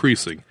slowly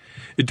increasing.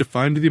 It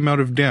defined the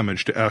amount of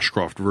damage to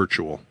Ashcroft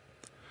Virtual.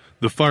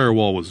 The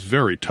firewall was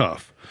very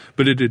tough,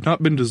 but it had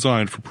not been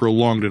designed for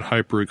prolonged and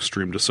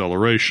hyper-extreme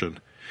deceleration.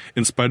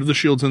 In spite of the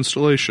shield's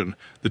installation,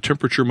 the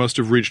temperature must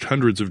have reached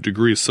hundreds of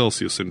degrees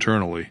Celsius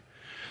internally.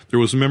 There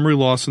was memory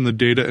loss in the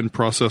data and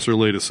processor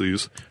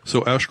latencies,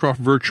 so Ashcroft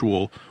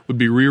Virtual would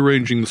be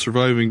rearranging the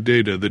surviving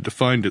data that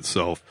defined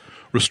itself,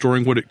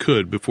 restoring what it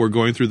could before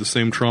going through the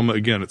same trauma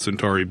again at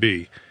Centauri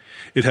B.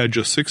 It had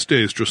just 6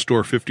 days to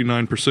restore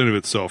 59% of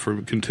itself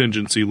from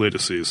contingency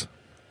latencies.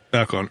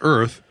 Back on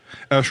Earth,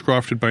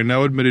 Ashcroft had by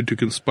now admitted to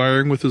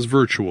conspiring with his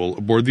Virtual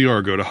aboard the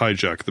Argo to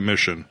hijack the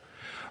mission.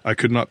 I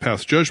could not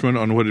pass judgment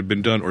on what had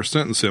been done or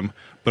sentence him,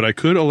 but I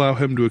could allow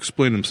him to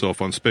explain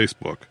himself on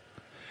Spacebook.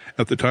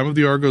 At the time of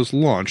the Argo's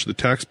launch, the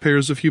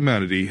taxpayers of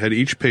humanity had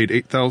each paid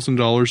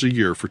 $8,000 a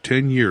year for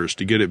 10 years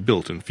to get it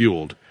built and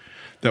fueled.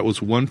 That was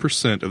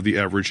 1% of the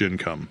average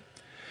income.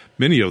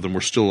 Many of them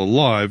were still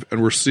alive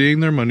and were seeing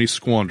their money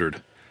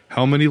squandered.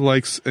 How many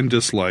likes and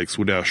dislikes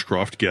would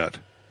Ashcroft get?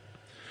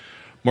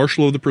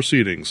 Marshal of the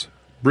proceedings.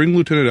 Bring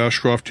Lieutenant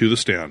Ashcroft to the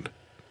stand.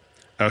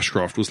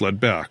 Ashcroft was led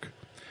back.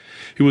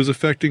 He was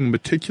affecting a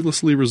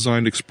meticulously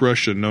resigned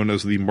expression known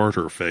as the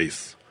martyr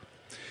face.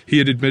 He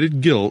had admitted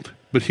guilt,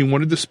 but he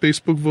wanted the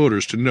Spacebook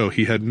voters to know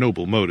he had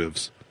noble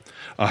motives.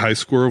 A high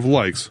score of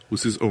likes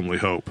was his only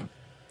hope.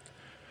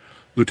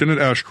 Lieutenant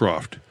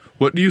Ashcroft,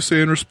 what do you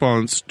say in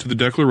response to the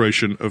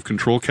declaration of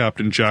Control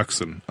Captain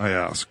Jackson? I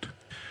asked.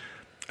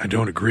 I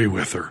don't agree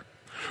with her.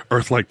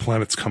 Earth-like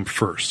planets come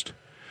first.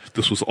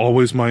 This was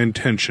always my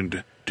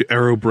intention to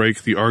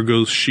aerobrake the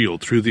Argo's shield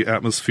through the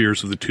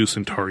atmospheres of the 2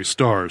 Centauri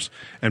stars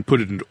and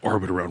put it into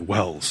orbit around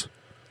Wells.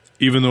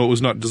 Even though it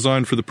was not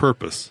designed for the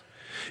purpose.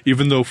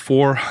 Even though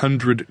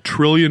 $400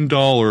 trillion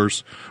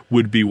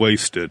would be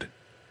wasted,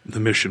 the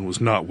mission was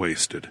not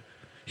wasted.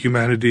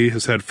 Humanity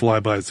has had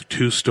flybys of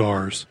 2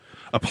 stars,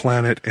 a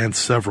planet, and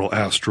several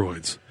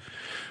asteroids.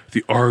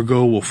 The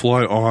Argo will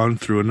fly on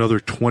through another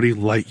 20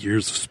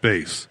 light-years of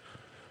space.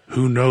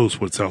 Who knows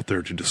what's out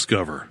there to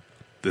discover?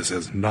 This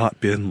has not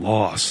been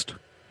lost.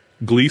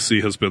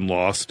 Gliese has been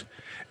lost,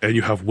 and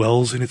you have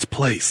Wells in its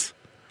place.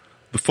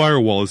 The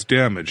firewall is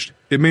damaged.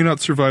 It may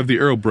not survive the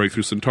aerobrake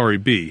through Centauri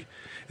B.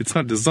 It's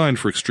not designed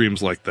for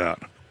extremes like that.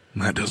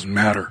 That doesn't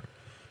matter.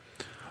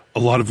 A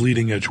lot of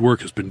leading-edge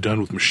work has been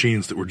done with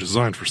machines that were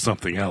designed for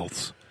something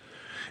else.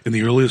 In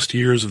the earliest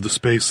years of the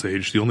space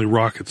age, the only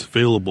rockets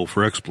available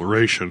for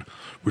exploration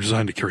were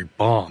designed to carry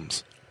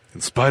bombs.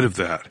 In spite of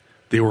that,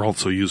 they were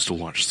also used to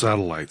launch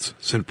satellites,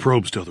 send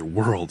probes to other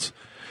worlds,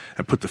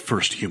 and put the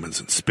first humans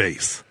in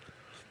space.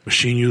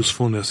 Machine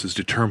usefulness is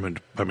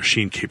determined by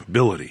machine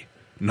capability,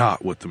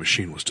 not what the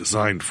machine was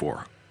designed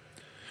for.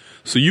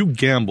 So you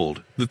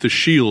gambled that the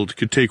shield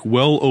could take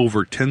well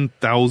over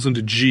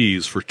 10,000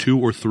 Gs for 2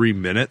 or 3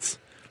 minutes?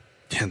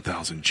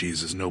 10,000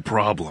 Gs is no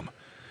problem.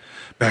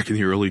 Back in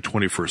the early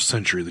 21st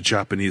century, the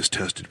Japanese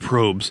tested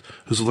probes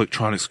whose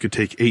electronics could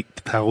take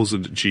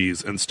 8,000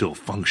 Gs and still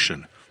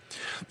function.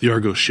 The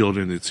Argo shield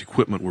and its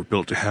equipment were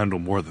built to handle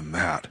more than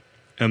that.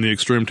 And the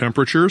extreme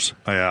temperatures?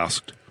 I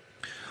asked.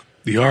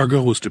 The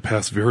Argo was to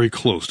pass very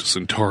close to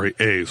Centauri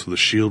A, so the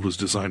shield was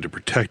designed to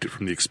protect it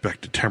from the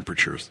expected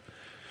temperatures.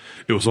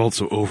 It was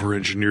also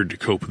over-engineered to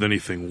cope with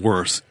anything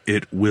worse.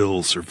 It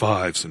will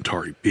survive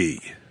Centauri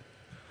B.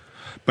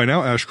 By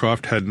now,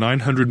 Ashcroft had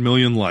 900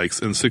 million likes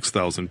and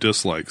 6,000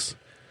 dislikes.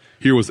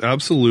 Here was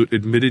absolute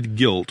admitted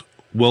guilt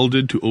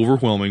welded to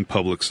overwhelming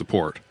public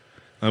support.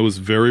 I was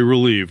very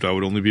relieved I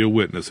would only be a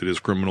witness at his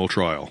criminal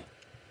trial.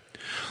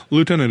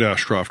 Lieutenant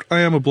Ashcroft,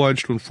 I am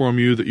obliged to inform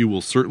you that you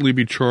will certainly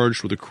be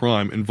charged with a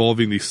crime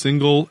involving the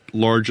single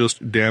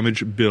largest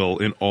damage bill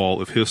in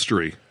all of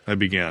history, I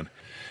began.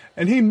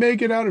 And he may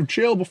get out of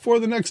jail before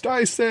the next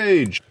ice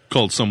age,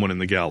 called someone in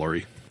the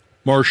gallery.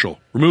 Marshal,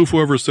 remove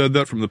whoever said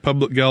that from the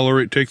public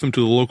gallery, take them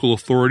to the local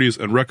authorities,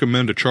 and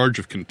recommend a charge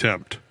of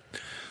contempt.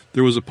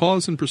 There was a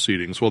pause in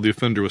proceedings while the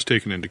offender was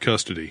taken into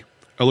custody.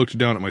 I looked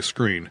down at my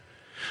screen.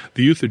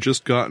 The youth had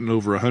just gotten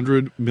over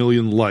 100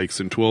 million likes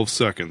in 12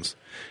 seconds,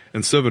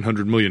 and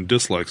 700 million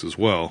dislikes as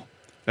well.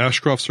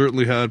 Ashcroft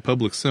certainly had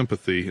public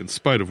sympathy in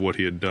spite of what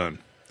he had done.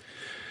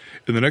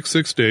 In the next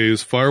 6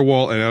 days,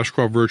 Firewall and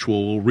Ashcroft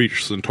Virtual will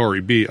reach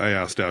Centauri B, I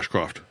asked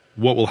Ashcroft.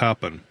 What will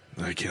happen?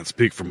 I can't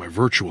speak for my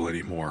Virtual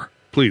anymore.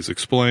 Please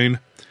explain.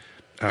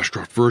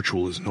 Ashcroft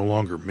Virtual is no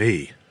longer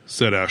me,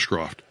 said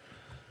Ashcroft.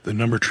 The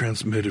number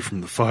transmitted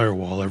from the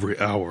Firewall every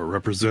hour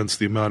represents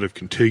the amount of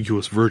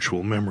contiguous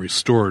virtual memory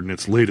stored in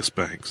its latest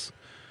banks.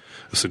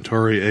 The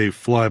Centauri A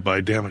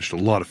flyby damaged a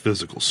lot of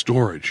physical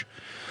storage,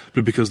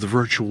 but because the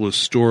virtual is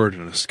stored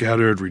in a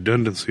scattered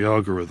redundancy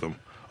algorithm,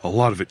 a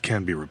lot of it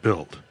can be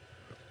rebuilt.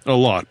 A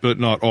lot, but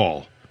not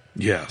all.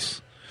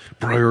 Yes.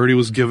 Priority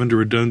was given to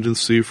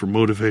redundancy for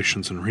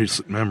motivations and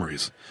recent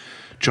memories.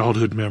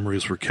 Childhood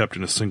memories were kept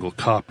in a single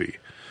copy.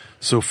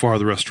 So far,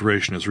 the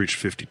restoration has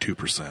reached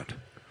 52%.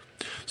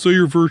 So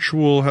your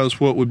virtual has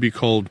what would be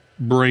called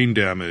brain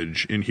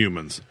damage in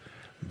humans.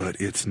 But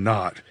it's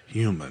not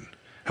human.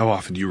 How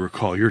often do you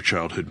recall your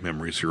childhood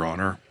memories, Your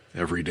Honor?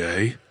 Every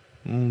day?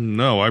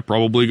 No, I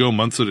probably go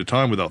months at a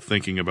time without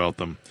thinking about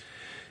them.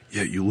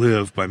 Yet you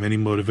live by many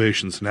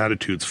motivations and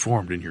attitudes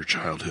formed in your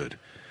childhood.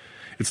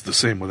 It's the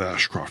same with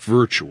Ashcroft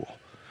Virtual.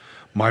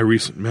 My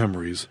recent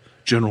memories,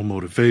 general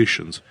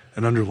motivations,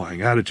 and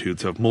underlying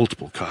attitudes have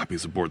multiple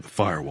copies aboard the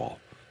Firewall.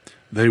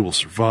 They will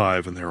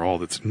survive, and they're all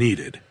that's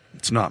needed.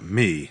 It's not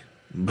me,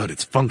 but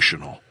it's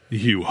functional.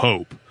 You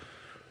hope.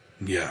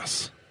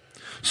 Yes.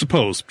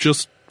 Suppose,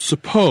 just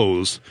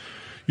suppose,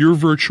 your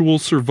virtual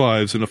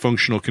survives in a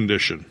functional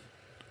condition.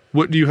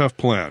 What do you have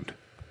planned?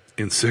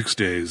 In 6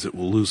 days, it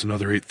will lose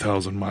another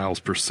 8,000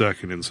 miles per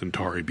second in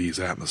Centauri B's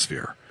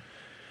atmosphere,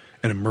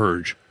 and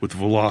emerge with the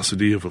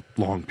velocity of a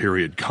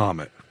long-period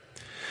comet.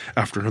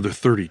 After another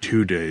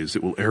 32 days,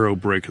 it will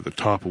aerobrake at the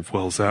top of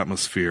Wells'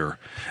 atmosphere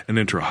and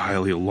enter a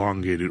highly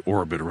elongated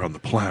orbit around the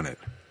planet.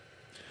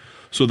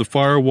 So the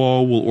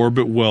Firewall will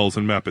orbit Wells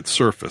and map its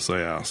surface,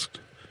 I asked.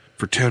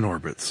 For 10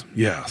 orbits,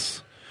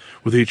 yes.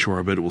 With each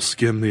orbit, it will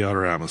skim the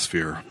outer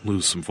atmosphere,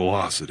 lose some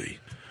velocity.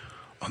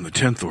 On the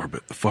 10th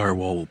orbit, the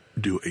Firewall will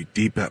do a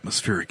deep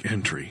atmospheric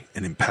entry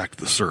and impact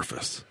the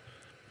surface.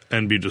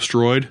 And be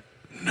destroyed?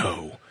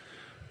 No.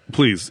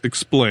 Please,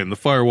 explain. The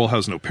Firewall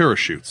has no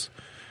parachutes.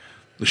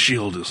 The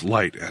shield is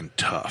light and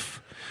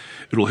tough.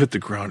 It will hit the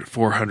ground at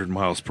 400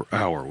 miles per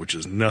hour, which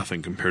is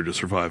nothing compared to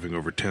surviving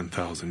over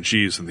 10,000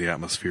 Gs in the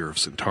atmosphere of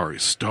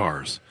Centauri's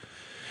stars.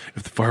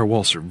 If the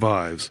Firewall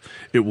survives,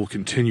 it will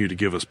continue to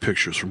give us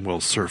pictures from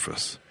Wells'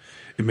 surface.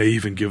 It may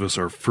even give us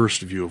our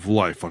first view of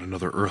life on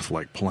another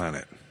Earth-like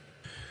planet.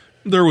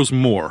 There was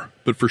more,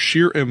 but for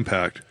sheer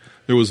impact,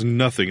 there was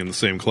nothing in the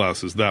same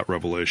class as that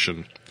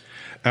revelation.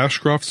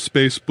 Ashcroft's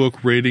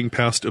Spacebook rating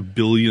passed 1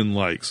 billion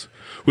likes,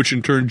 which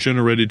in turn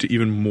generated to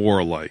even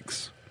more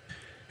likes.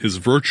 His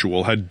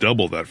virtual had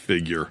double that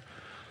figure.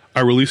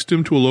 I released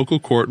him to a local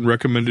court and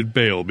recommended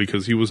bail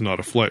because he was not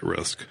a flight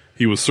risk.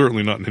 He was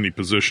certainly not in any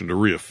position to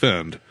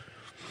reoffend.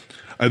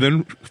 I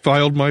then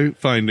filed my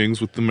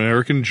findings with the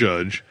American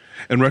judge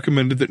and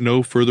recommended that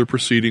no further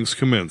proceedings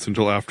commence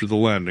until after the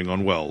landing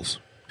on Wells.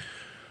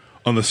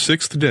 On the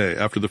 6th day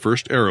after the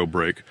first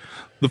aerobrake,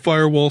 the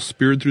Firewall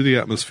speared through the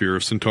atmosphere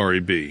of Centauri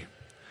B.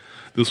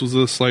 This was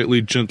a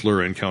slightly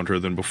gentler encounter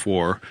than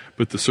before,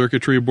 but the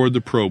circuitry aboard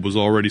the probe was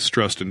already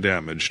stressed and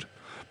damaged.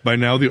 By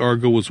now the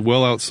Argo was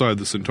well outside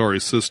the Centauri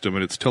system,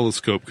 and its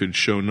telescope could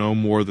show no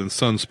more than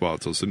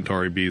sunspots on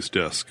Centauri B's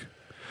disk.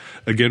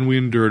 Again we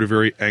endured a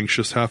very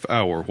anxious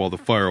half-hour while the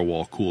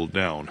Firewall cooled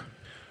down.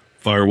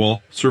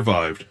 Firewall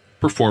survived,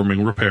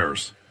 performing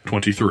repairs.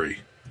 23.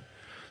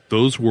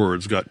 Those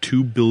words got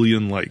 2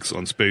 billion likes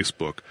on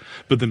Spacebook,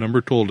 but the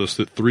number told us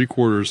that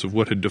 3/4 of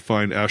what had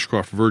defined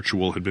Ashcroft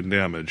Virtual had been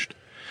damaged.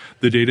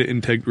 The data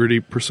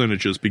integrity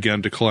percentages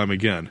began to climb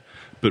again,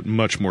 but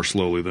much more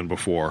slowly than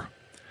before.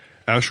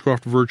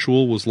 Ashcroft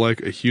Virtual was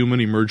like a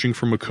human emerging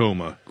from a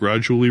coma,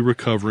 gradually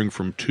recovering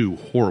from 2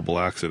 horrible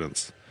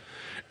accidents.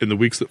 In the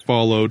weeks that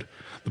followed,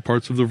 the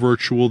parts of the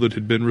Virtual that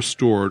had been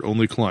restored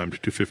only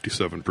climbed to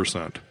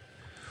 57%.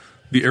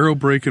 The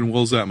aerobrake in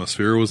Wells'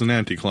 atmosphere was an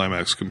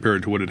anticlimax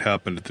compared to what had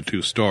happened at the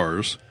 2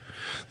 stars.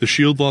 The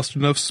shield lost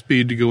enough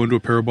speed to go into a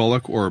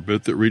parabolic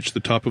orbit that reached the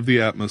top of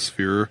the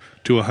atmosphere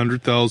to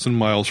 100,000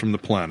 miles from the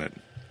planet.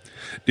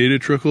 Data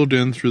trickled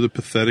in through the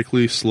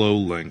pathetically slow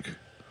link.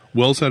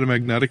 Wells had a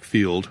magnetic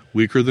field,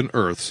 weaker than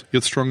Earth's,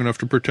 yet strong enough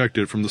to protect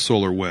it from the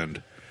solar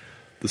wind.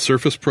 The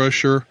surface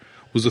pressure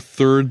was a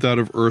third that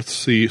of Earth's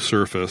sea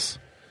surface,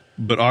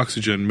 but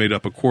oxygen made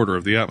up a quarter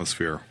of the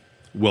atmosphere.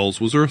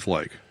 Wells was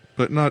Earth-like,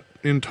 but not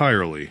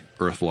entirely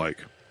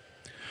Earth-like.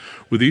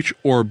 With each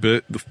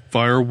orbit, the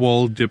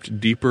firewall dipped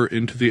deeper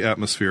into the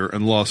atmosphere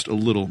and lost a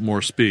little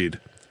more speed.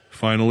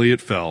 Finally,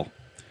 it fell.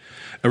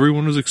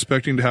 Everyone was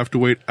expecting to have to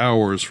wait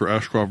hours for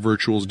Ashcroft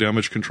Virtual's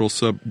damage control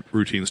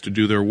subroutines to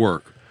do their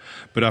work,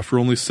 but after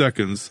only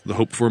seconds, the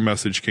hoped-for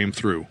message came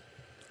through.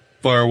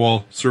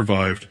 Firewall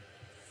survived.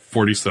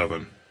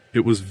 47.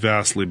 It was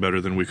vastly better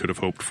than we could have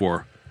hoped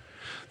for.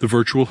 The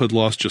Virtual had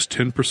lost just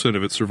 10%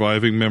 of its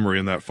surviving memory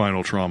in that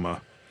final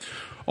trauma.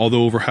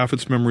 Although over half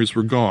its memories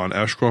were gone,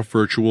 Ashcroft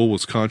Virtual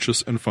was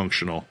conscious and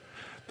functional.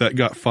 That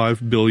got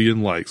 5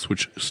 billion likes,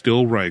 which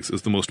still ranks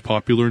as the most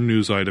popular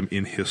news item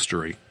in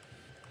history.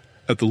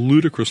 At the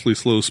ludicrously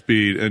slow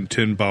speed and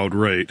 10-baud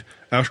rate,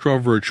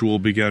 Ashcroft Virtual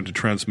began to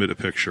transmit a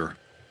picture.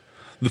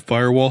 The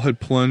firewall had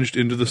plunged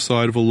into the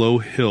side of a low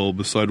hill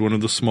beside one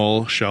of the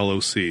small, shallow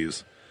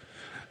seas.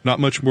 Not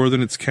much more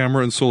than its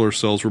camera and solar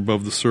cells were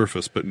above the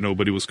surface, but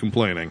nobody was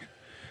complaining.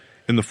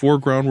 In the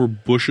foreground were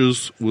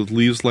bushes with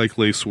leaves like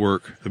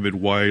lacework amid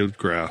wild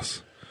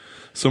grass.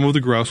 Some of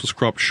the grass was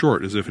cropped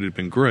short as if it had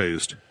been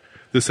grazed.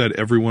 This had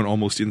everyone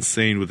almost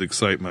insane with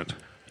excitement.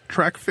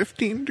 Track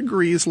 15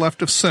 degrees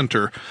left of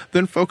center,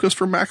 then focus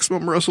for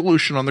maximum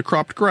resolution on the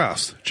cropped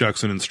grass,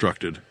 Jackson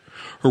instructed.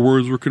 Her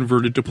words were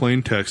converted to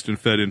plain text and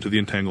fed into the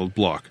entangled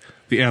block.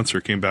 The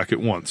answer came back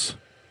at once.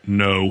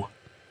 No.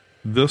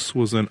 This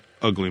was an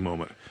ugly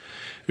moment.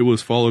 It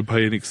was followed by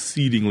an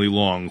exceedingly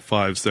long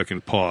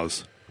 5-second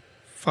pause.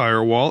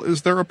 Firewall,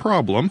 is there a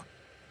problem?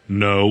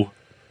 No.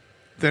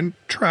 Then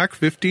track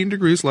 15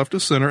 degrees left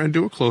of center and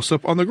do a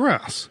close-up on the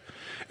grass.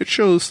 It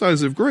shows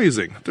signs of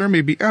grazing. There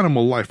may be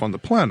animal life on the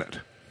planet.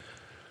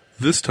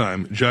 This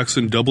time,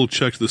 Jackson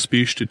double-checked the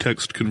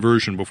speech-to-text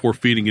conversion before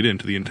feeding it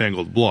into the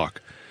entangled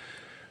block.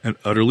 An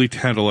utterly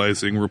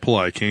tantalizing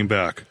reply came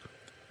back.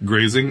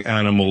 Grazing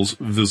animals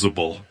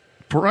visible.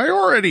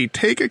 Priority!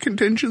 Take a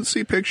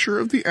contingency picture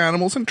of the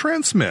animals and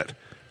transmit.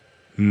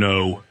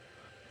 No.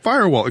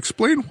 Firewall,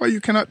 explain why you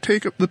cannot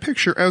take the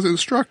picture as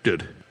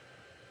instructed.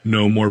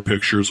 No more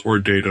pictures or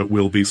data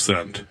will be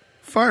sent.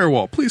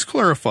 Firewall, please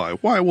clarify.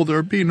 Why will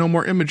there be no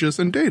more images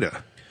and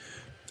data?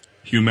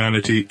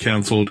 Humanity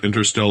canceled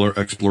interstellar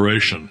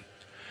exploration.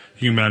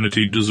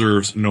 Humanity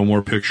deserves no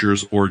more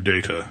pictures or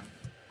data.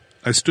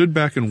 I stood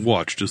back and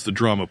watched as the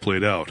drama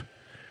played out.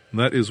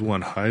 That is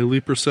one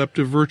highly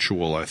perceptive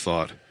Virtual, I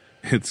thought.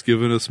 It's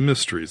given us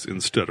mysteries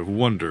instead of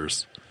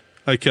wonders.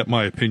 I kept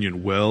my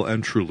opinion well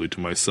and truly to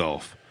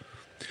myself.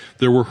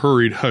 There were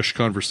hurried, hushed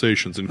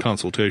conversations and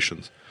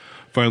consultations.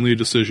 Finally, a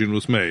decision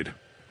was made.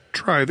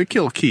 Try the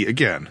kill key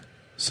again,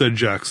 said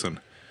Jackson.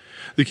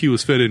 The key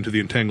was fed into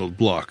the entangled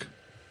block.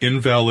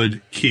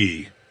 Invalid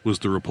key, was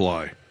the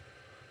reply.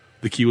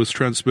 The key was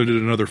transmitted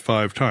another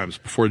 5 times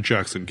before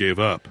Jackson gave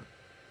up.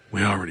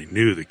 We already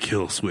knew the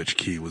kill switch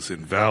key was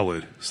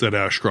invalid, said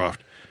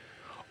Ashcroft.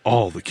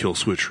 All the kill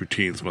switch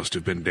routines must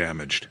have been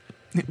damaged.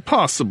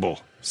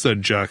 Impossible,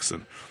 said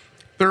Jackson.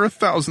 There are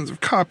thousands of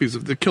copies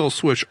of the kill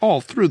switch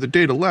all through the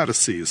data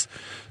lattices,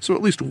 so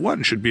at least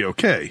one should be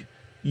okay.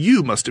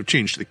 You must have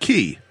changed the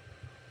key.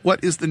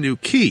 What is the new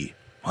key?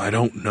 I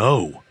don't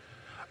know.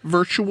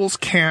 Virtuals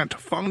can't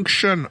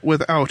function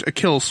without a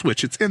kill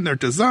switch. It's in their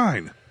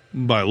design.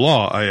 By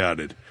law, I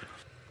added.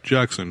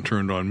 Jackson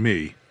turned on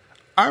me.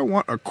 I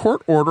want a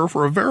court order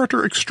for a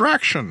Veritor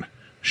extraction,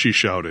 she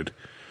shouted.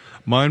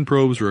 Mind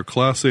probes are a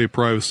Class A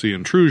privacy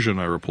intrusion,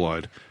 I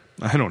replied.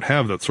 I don't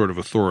have that sort of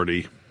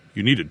authority.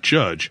 You need a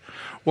judge.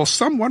 Well,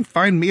 someone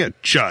find me a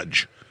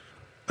judge.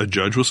 A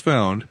judge was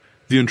found,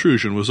 the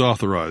intrusion was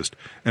authorized,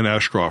 and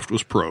Ashcroft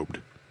was probed.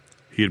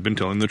 He had been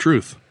telling the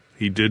truth.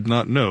 He did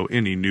not know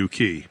any new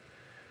key.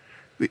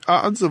 The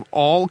odds of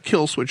all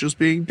kill switches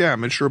being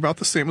damaged are about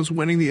the same as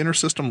winning the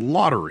intersystem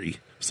lottery,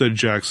 said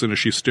Jackson as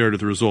she stared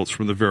at the results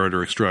from the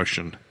Veritor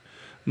extraction.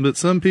 But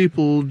some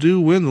people do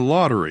win the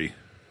lottery,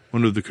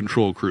 one of the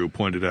control crew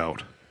pointed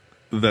out.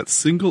 That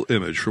single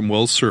image from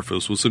Wells'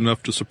 surface was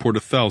enough to support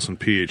 1,000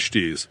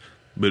 PhDs,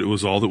 but it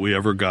was all that we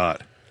ever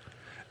got.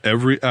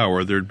 Every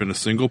hour there had been a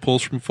single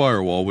pulse from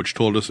Firewall which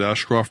told us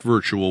Ashcroft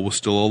Virtual was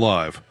still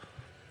alive.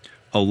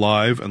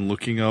 Alive and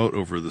looking out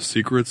over the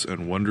secrets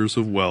and wonders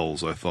of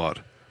Wells, I thought.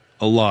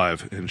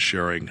 Alive and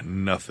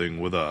sharing nothing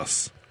with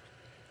us.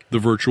 The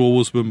Virtual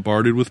was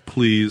bombarded with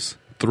pleas,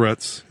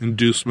 threats,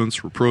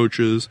 inducements,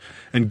 reproaches,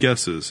 and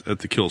guesses at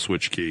the kill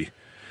switch key,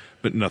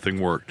 but nothing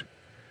worked.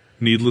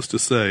 Needless to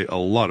say, a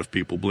lot of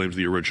people blamed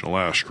the original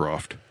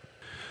Ashcroft.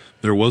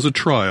 There was a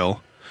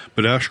trial,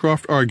 but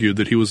Ashcroft argued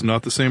that he was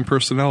not the same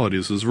personality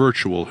as his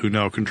Virtual who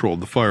now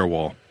controlled the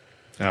Firewall.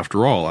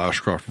 After all,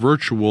 Ashcroft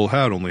Virtual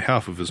had only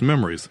half of his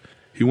memories.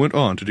 He went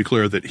on to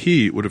declare that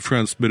he would have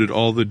transmitted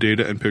all the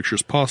data and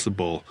pictures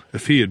possible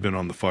if he had been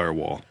on the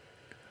firewall.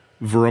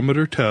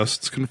 Barometer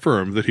tests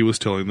confirmed that he was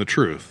telling the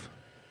truth.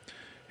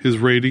 His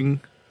rating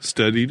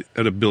steadied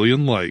at 1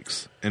 billion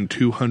likes and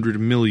 200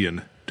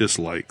 million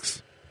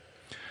dislikes.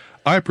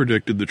 I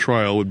predicted the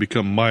trial would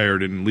become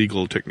mired in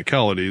legal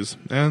technicalities,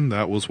 and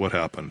that was what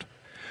happened.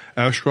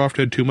 Ashcroft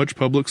had too much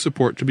public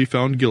support to be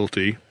found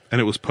guilty, and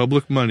it was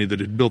public money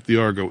that had built the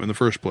Argo in the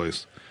first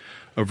place.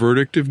 A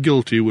verdict of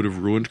guilty would have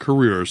ruined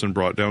careers and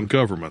brought down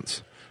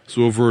governments,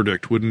 so a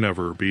verdict would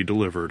never be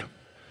delivered.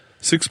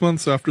 6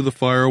 months after the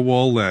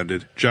firewall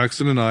landed,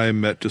 Jackson and I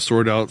met to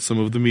sort out some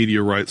of the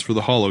media rights for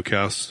the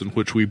holocasts in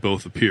which we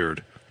both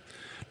appeared.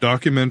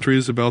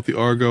 Documentaries about the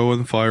Argo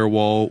and the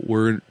firewall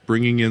were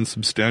bringing in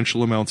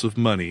substantial amounts of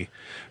money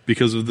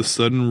because of the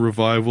sudden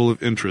revival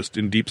of interest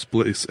in deep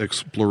space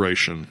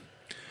exploration.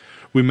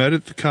 We met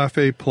at the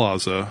Cafe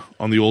Plaza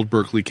on the old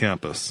Berkeley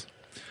campus.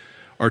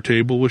 Our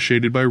table was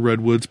shaded by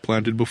redwoods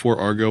planted before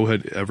Argo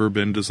had ever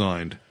been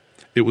designed.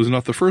 It was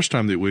not the first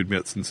time that we'd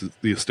met since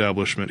the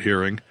establishment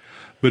hearing,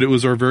 but it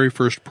was our very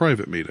first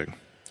private meeting.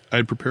 I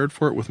had prepared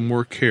for it with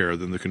more care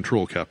than the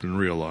control captain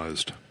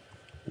realized.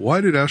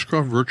 "Why did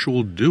Ashcroft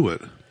Virtual do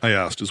it?" I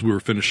asked as we were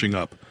finishing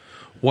up.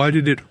 "Why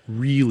did it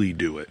really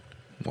do it?"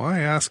 "Why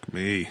ask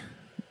me?"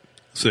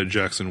 said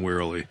Jackson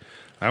wearily.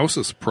 "I was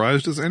as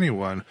surprised as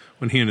anyone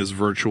when he and his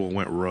Virtual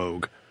went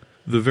rogue."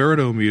 The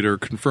Veritometer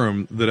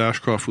confirmed that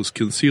Ashcroft was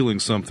concealing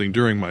something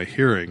during my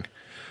hearing,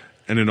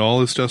 and in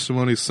all his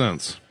testimonies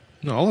since.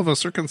 "All of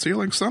us are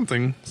concealing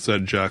something,"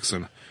 said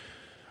Jackson.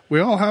 "We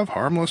all have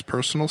harmless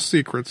personal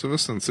secrets of a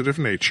sensitive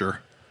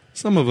nature.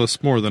 Some of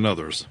us more than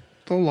others.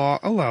 The law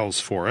allows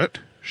for it,"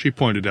 she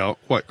pointed out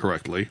quite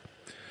correctly.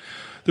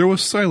 There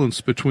was silence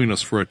between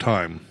us for a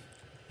time.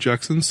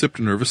 Jackson sipped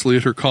nervously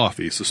at her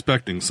coffee,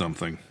 suspecting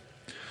something.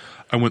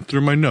 I went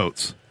through my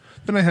notes.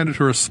 Then I handed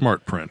her a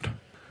smart print.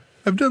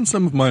 "I've done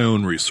some of my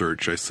own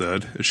research," I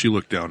said, as she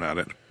looked down at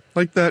it.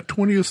 "Like that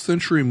 20th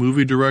century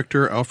movie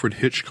director Alfred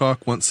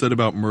Hitchcock once said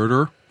about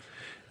murder,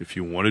 if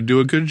you want to do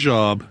a good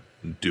job,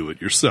 do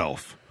it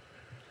yourself."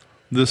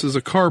 This is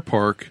a car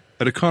park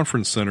at a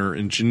conference center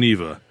in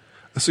Geneva.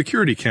 A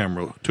security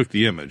camera took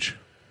the image.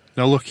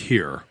 Now look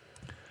here.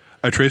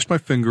 I traced my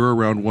finger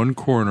around one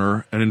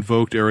corner and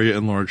invoked area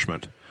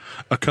enlargement.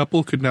 A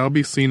couple could now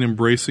be seen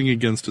embracing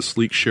against a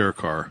sleek share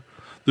car.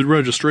 The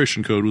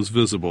registration code was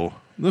visible.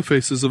 The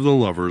faces of the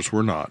lovers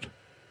were not.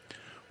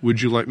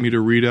 "Would you like me to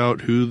read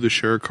out who the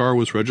share car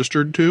was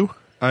registered to?"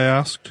 I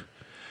asked.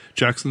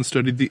 Jackson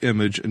studied the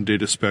image and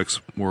data specs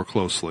more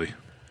closely.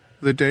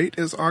 "The date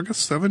is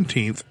August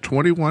 17th,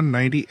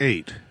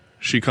 2198,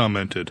 she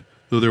commented,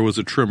 though there was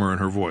a tremor in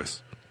her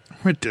voice.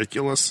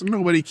 "Ridiculous.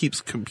 Nobody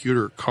keeps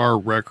computer car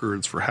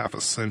records for half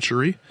a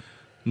century."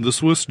 "The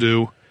Swiss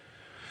do."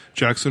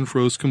 Jackson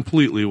froze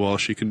completely while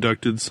she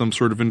conducted some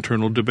sort of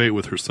internal debate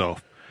with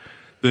herself.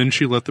 Then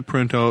she let the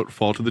printout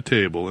fall to the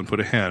table and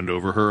put a hand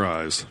over her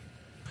eyes.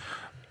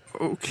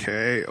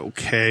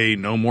 Okay,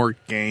 no more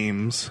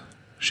games,"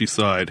 she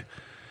sighed.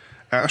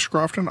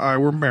 "Ashcroft and I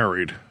were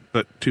married,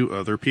 but to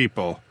other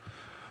people.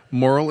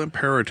 Moral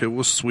imperative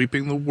was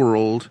sweeping the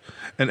world,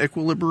 and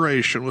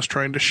equilibration was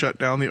trying to shut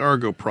down the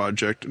Argo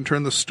project and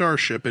turn the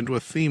Starship into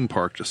a theme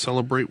park to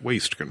celebrate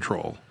waste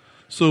control.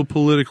 So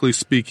politically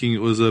speaking,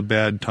 it was a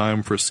bad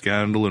time for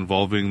scandal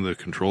involving the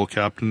control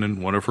captain and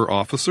one of her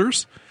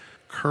officers?"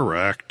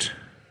 "Correct."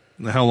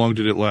 "How long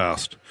did it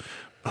last?"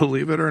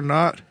 "Believe it or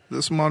not,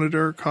 this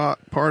monitor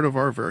caught part of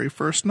our very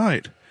first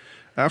night.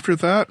 After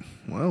that,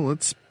 well,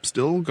 it's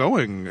still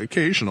going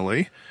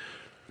occasionally."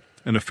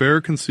 "An affair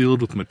concealed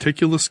with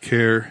meticulous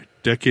care,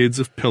 decades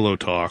of pillow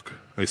talk,"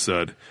 I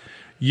said.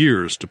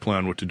 "Years to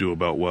plan what to do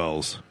about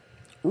Wells."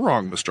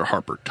 "Wrong, Mr.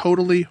 Harper,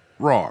 totally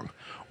wrong.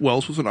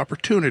 Wells was an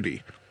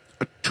opportunity,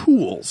 a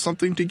tool,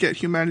 something to get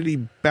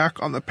humanity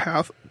back on the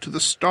path to the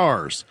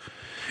stars.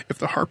 If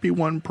the Harpy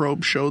 1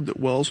 probe showed that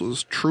Wells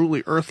was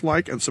truly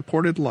Earth-like and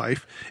supported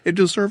life, it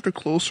deserved a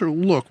closer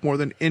look more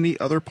than any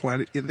other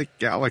planet in the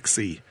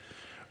galaxy.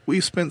 We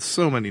spent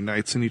so many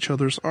nights in each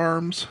other's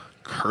arms,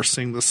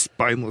 cursing the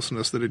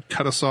spinelessness that had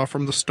cut us off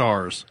from the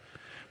stars.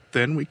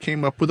 Then we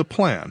came up with a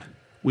plan.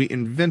 We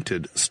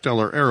invented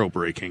stellar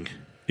aerobraking.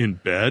 In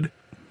bed?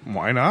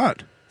 Why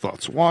not?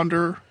 Thoughts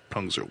wander,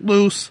 tongues are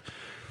loose.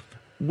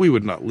 We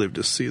would not live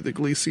to see the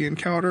Gleesy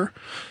encounter.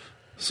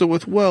 So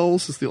with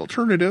Wells as the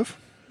alternative,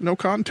 no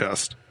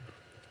contest.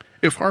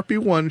 If Harpy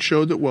 1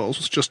 showed that Wells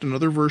was just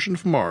another version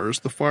of Mars,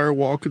 the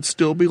firewall could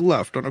still be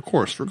left on a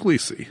course for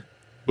Gleesy."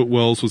 "But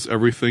Wells was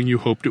everything you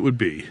hoped it would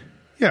be."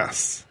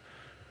 "Yes."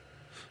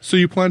 "So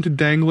you planned to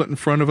dangle it in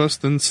front of us,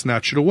 then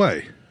snatch it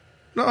away?"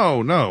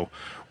 No.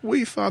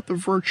 We thought the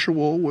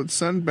Virtual would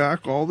send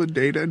back all the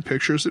data and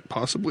pictures it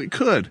possibly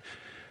could,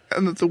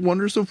 and that the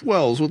wonders of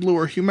Wells would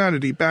lure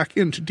humanity back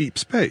into deep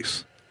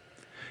space.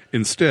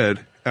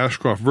 Instead,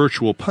 Ashcroft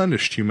Virtual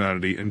punished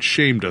humanity and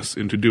shamed us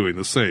into doing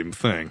the same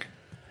thing."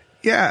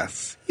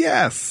 Yes.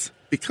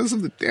 Because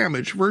of the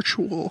damage,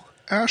 Virtual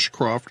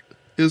Ashcroft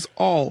is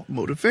all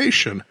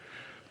motivation,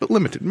 but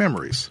limited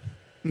memories.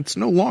 It's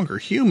no longer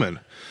human,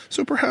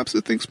 so perhaps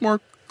it thinks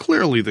more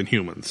clearly than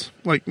humans,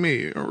 like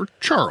me or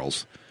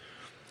Charles.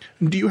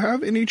 Do you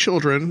have any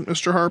children,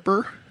 Mr.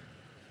 Harper?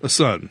 A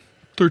son,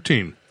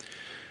 13.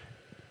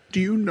 Do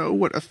you know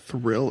what a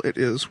thrill it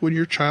is when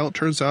your child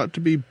turns out to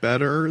be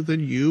better than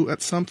you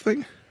at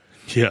something?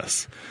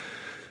 Yes.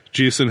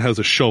 Jason has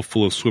a shelf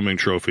full of swimming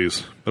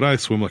trophies, but I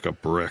swim like a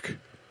brick.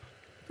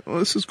 Well,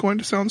 this is going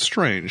to sound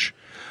strange,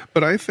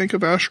 but I think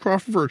of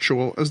Ashcroft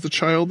Virtual as the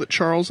child that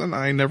Charles and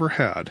I never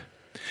had.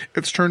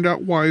 It's turned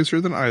out wiser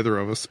than either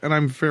of us, and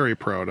I'm very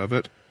proud of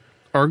it.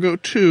 Argo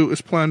 2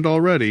 is planned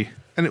already,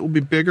 and it will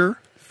be bigger,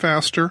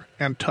 faster,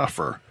 and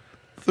tougher.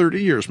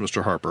 30 years,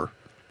 Mr. Harper.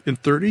 In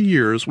 30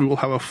 years, we will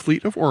have a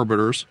fleet of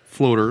orbiters,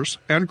 floaters,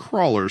 and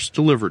crawlers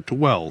delivered to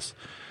Wells,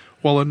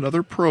 while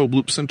another probe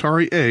loops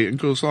Centauri A and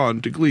goes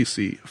on to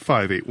Gliese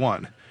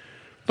 581.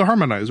 The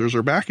harmonizers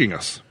are backing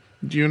us.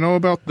 Do you know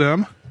about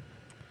them?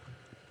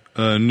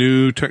 A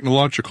new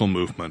technological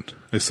movement,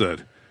 I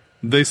said.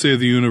 They say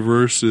the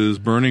universe is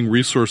burning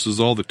resources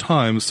all the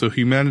time, so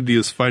humanity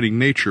is fighting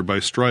nature by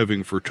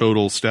striving for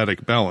total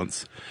static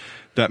balance.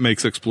 That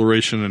makes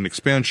exploration and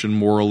expansion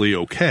morally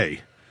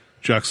okay.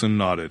 Jackson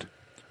nodded.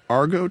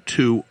 Argo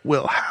 2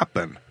 will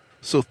happen.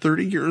 So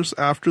 30 years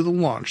after the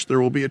launch, there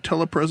will be a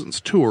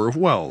telepresence tour of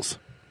Wells.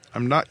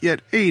 I'm not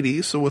yet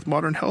 80, so with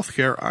modern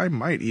healthcare, I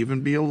might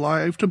even be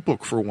alive to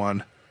book for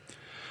one.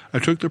 I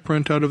took the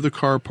printout of the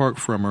car park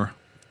from her,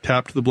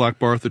 tapped the black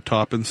bar at the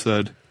top, and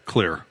said,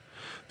 "Clear."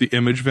 The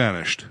image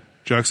vanished.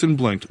 Jackson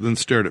blinked, then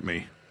stared at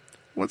me.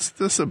 "What's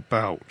this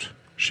about?"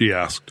 she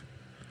asked.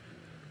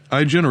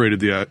 I generated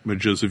the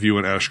images of you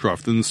and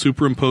Ashcroft, then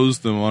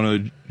superimposed them on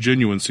a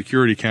genuine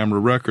security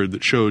camera record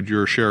that showed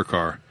your share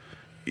car.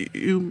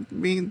 You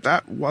mean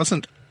that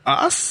wasn't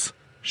us?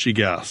 She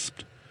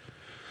gasped.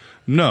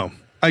 No.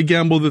 I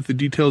gambled that the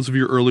details of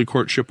your early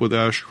courtship with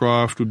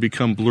Ashcroft would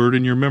become blurred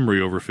in your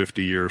memory over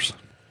 50 years.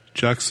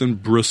 Jackson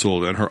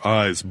bristled and her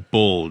eyes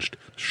bulged.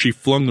 She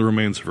flung the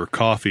remains of her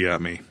coffee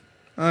at me.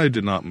 I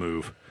did not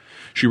move.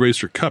 She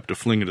raised her cup to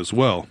fling it as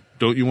well.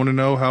 Don't you want to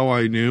know how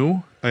I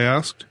knew? I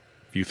asked.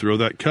 If you throw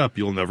that cup,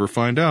 you'll never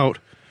find out.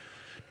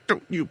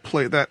 Don't you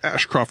play that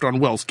Ashcroft on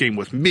Wells game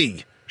with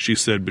me, she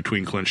said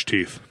between clenched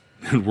teeth.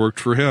 It worked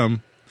for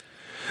him.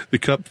 The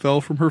cup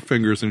fell from her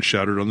fingers and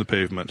shattered on the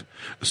pavement.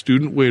 A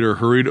student waiter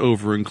hurried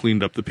over and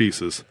cleaned up the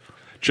pieces.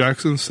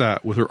 Jackson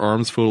sat with her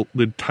arms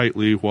folded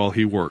tightly while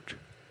he worked.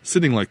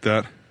 Sitting like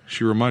that,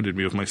 she reminded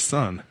me of my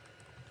son.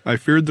 I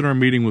feared that our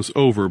meeting was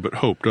over, but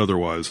hoped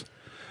otherwise.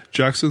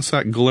 Jackson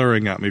sat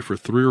glaring at me for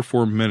 3 or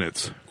 4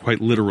 minutes,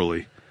 quite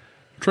literally.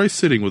 Try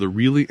sitting with a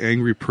really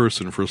angry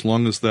person for as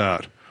long as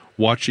that,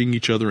 watching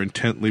each other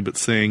intently but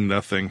saying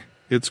nothing.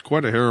 It's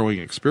quite a harrowing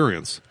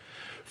experience.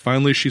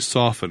 Finally, she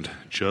softened,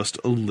 just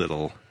a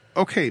little.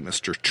 Okay,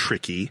 Mr.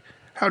 Tricky,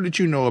 how did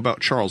you know about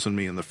Charles and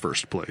me in the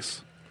first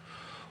place?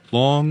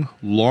 Long,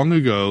 long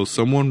ago,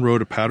 someone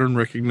wrote a pattern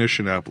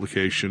recognition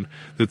application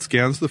that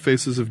scans the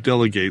faces of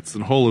delegates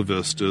and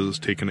holovistas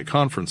taken at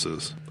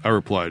conferences, I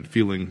replied,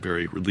 feeling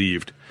very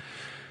relieved.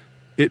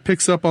 It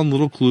picks up on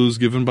little clues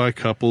given by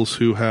couples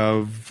who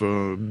have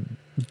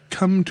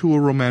come to a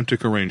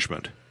romantic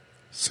arrangement.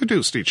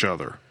 Seduced each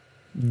other.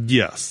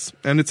 Yes,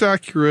 and it's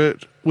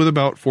accurate with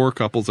about 4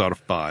 couples out of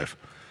 5.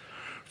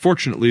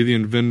 Fortunately, the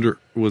inventor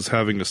was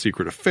having a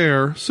secret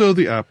affair, so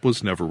the app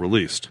was never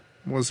released.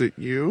 Was it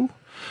you?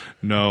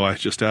 No, I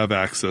just have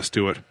access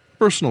to it.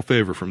 Personal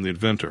favor from the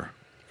inventor.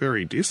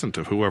 Very decent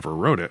of whoever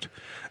wrote it.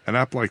 An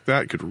app like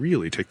that could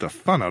really take the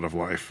fun out of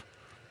life.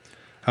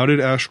 How did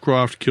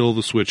Ashcroft kill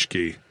the switch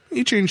key?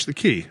 He changed the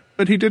key,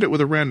 but he did it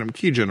with a random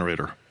key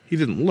generator. He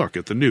didn't look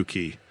at the new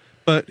key,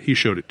 but he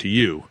showed it to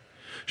you.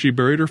 She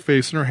buried her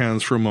face in her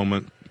hands for a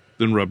moment,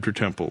 then rubbed her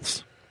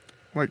temples.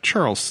 Like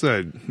Charles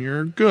said,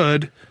 you're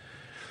good.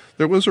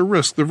 There was a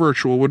risk the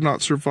virtual would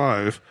not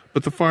survive,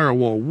 but the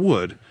firewall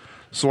would,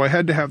 so I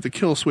had to have the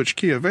kill switch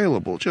key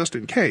available, just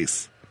in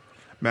case.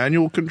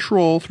 Manual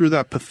control through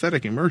that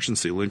pathetic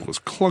emergency link was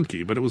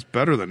clunky, but it was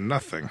better than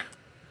nothing.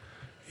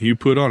 You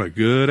put on a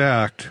good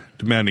act,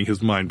 demanding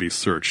his mind be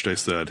searched, I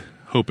said,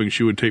 hoping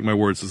she would take my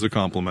words as a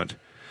compliment.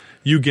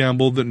 You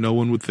gambled that no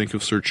one would think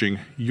of searching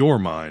your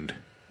mind.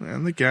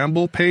 And the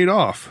gamble paid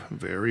off,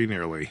 very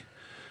nearly.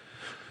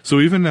 So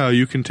even now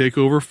you can take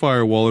over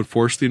Firewall and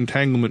force the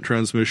entanglement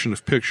transmission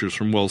of pictures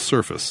from Wells'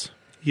 surface.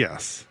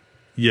 Yes.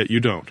 Yet you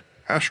don't.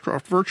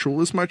 Ashcroft Virtual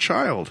is my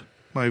child.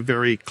 My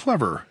very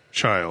clever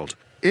child.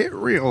 It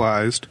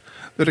realized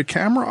that a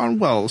camera on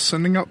Wells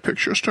sending out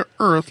pictures to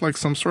Earth like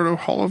some sort of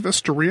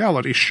Holovista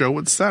reality show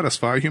would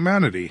satisfy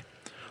humanity.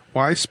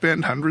 Why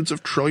spend hundreds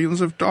of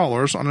trillions of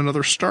dollars on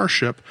another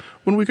starship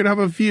when we could have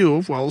a view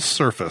of Wells'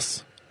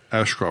 surface?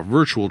 Ashcroft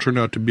Virtual turned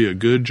out to be a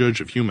good judge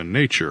of human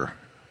nature,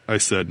 I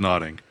said,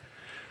 nodding.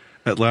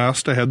 At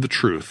last I had the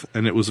truth,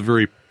 and it was a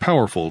very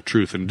powerful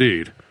truth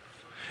indeed.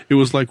 It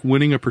was like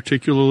winning a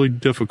particularly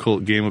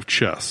difficult game of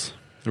chess.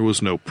 There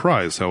was no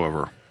prize,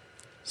 however.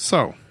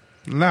 So,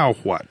 now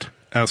what?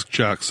 Asked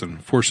Jackson,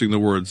 forcing the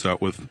words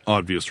out with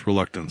obvious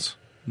reluctance.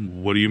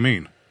 What do you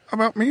mean?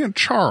 About me and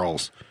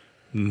Charles.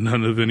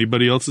 None of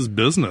anybody else's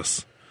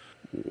business.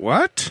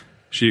 What?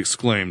 She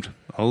exclaimed.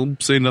 I'll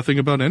say nothing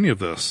about any of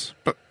this.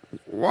 But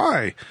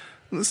why?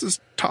 This is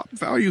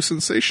top-value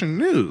sensation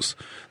news.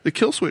 The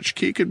kill switch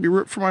key could be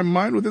ripped from my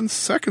mind within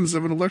seconds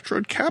of an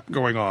electrode cap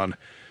going on.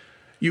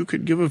 You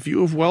could give a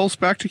view of Wells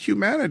back to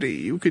humanity.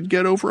 You could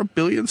get over 1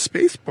 billion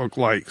Facebook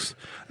likes.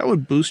 That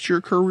would boost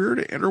your career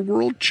to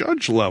interworld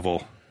judge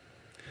level.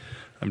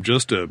 I'm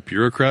just a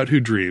bureaucrat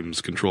who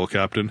dreams, Control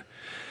Captain.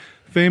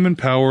 Fame and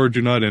power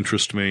do not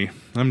interest me.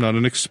 I'm not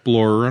an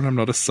explorer, and I'm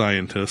not a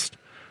scientist.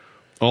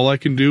 All I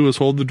can do is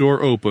hold the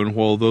door open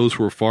while those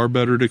who are far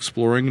better at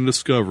exploring and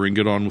discovering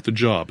get on with the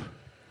job.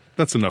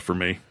 That's enough for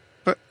me.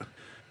 But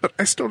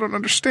I still don't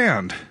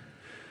understand.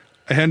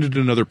 I handed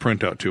another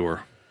printout to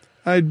her.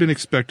 I had been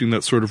expecting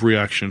that sort of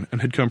reaction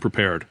and had come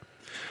prepared.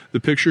 The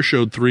picture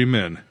showed 3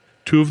 men,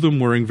 2 of them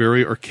wearing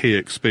very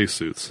archaic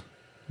spacesuits.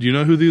 Do you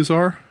know who these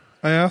are?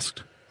 I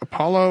asked.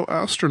 Apollo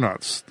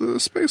astronauts. The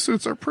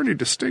spacesuits are pretty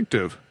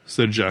distinctive,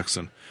 said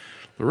Jackson.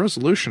 The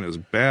resolution is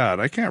bad.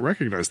 I can't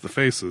recognize the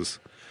faces.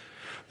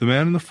 The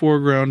man in the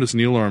foreground is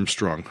Neil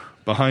Armstrong.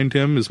 Behind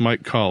him is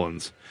Mike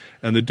Collins,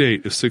 and the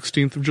date is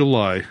 16th of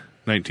July,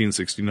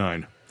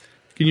 1969.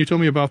 Can you tell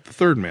me about the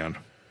third man?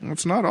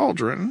 It's not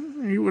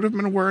Aldrin. He would have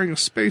been wearing a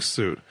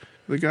spacesuit.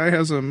 The guy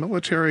has a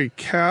military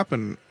cap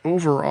and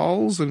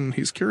overalls, and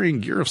he's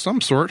carrying gear of some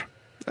sort.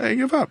 I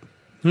give up.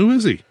 Who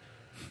is he?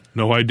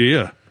 No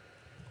idea.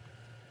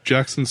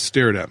 Jackson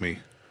stared at me,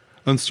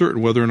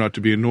 uncertain whether or not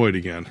to be annoyed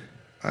again.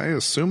 I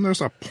assume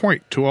there's a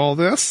point to all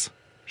this,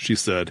 she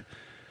said.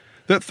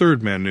 That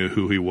third man knew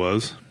who he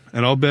was,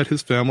 and I'll bet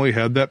his family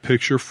had that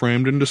picture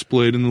framed and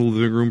displayed in the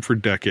living room for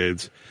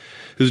decades.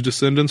 His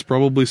descendants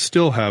probably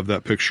still have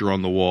that picture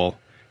on the wall.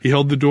 He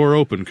held the door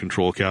open,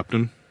 Control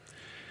Captain.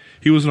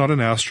 He was not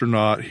an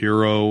astronaut,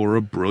 hero, or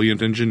a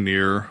brilliant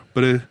engineer,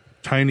 but a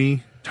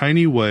tiny,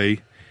 tiny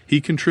way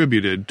he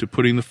contributed to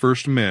putting the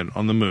first men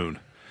on the moon.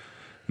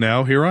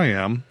 Now here I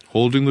am,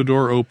 holding the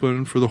door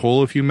open for the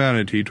whole of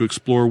humanity to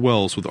explore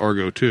Wells with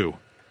Argo 2.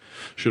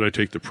 Should I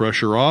take the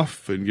pressure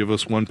off and give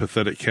us one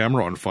pathetic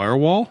camera on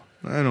Firewall?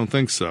 I don't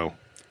think so.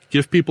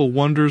 Give people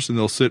wonders and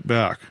they'll sit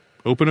back,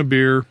 open a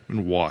beer,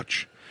 and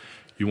watch.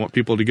 You want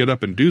people to get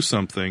up and do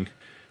something,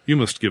 you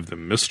must give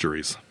them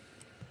mysteries.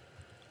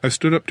 I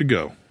stood up to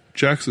go.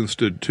 Jackson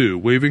stood too,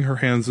 waving her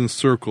hands in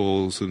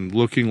circles and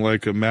looking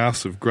like a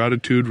mass of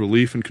gratitude,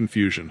 relief, and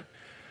confusion.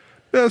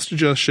 Best to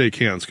just shake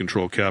hands,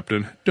 Control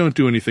Captain. Don't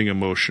do anything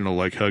emotional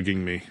like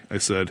hugging me, I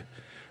said.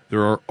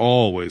 There are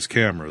always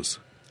cameras.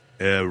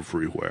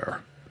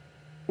 Everywhere.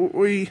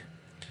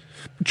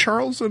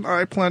 Charles and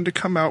I plan to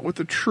come out with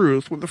the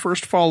truth when the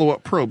first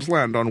follow-up probes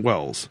land on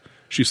Wells,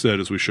 she said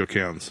as we shook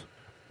hands.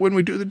 When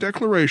we do the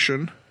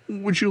declaration,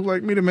 would you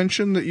like me to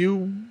mention that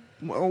you,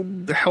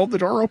 held the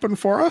door open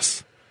for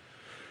us?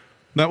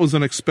 That was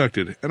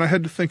unexpected, and I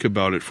had to think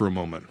about it for a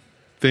moment.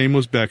 Fame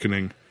was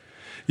beckoning,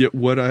 yet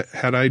what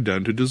had I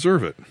done to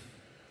deserve it?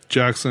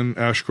 Jackson,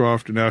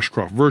 Ashcroft, and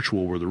Ashcroft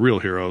Virtual were the real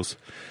heroes.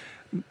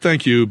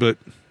 Thank you, but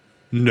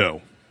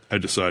no, I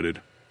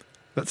decided.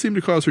 That seemed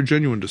to cause her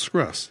genuine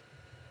distress.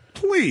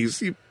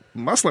 Please, you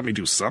must let me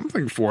do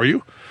something for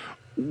you.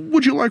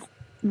 Would you like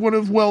one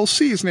of Wells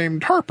C's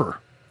named Harper?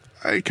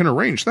 I can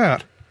arrange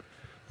that.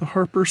 A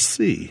Harper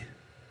C.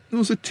 It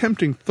was a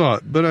tempting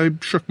thought, but I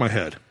shook my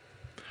head.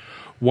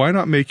 Why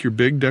not make your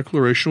big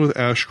declaration with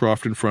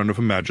Ashcroft in front of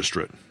a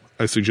magistrate?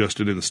 I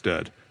suggested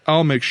instead.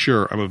 I'll make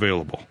sure I'm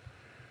available.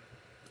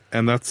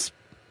 And that's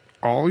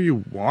all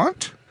you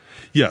want?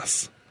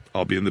 Yes,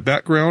 I'll be in the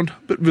background,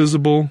 but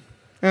visible,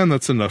 and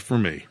that's enough for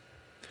me.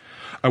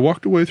 I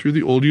walked away through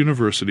the old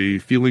university,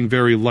 feeling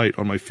very light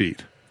on my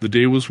feet. The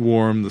day was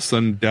warm, the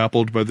sun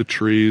dappled by the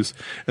trees,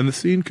 and the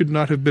scene could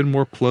not have been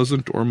more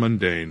pleasant or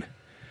mundane.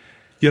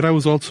 Yet I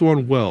was also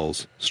on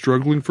Wells,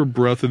 struggling for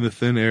breath in the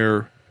thin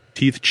air,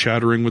 teeth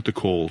chattering with the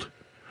cold.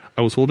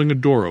 I was holding a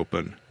door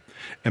open,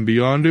 and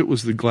beyond it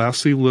was the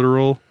glassy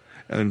littoral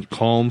and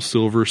calm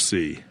silver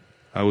sea.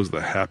 I was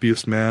the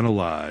happiest man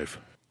alive.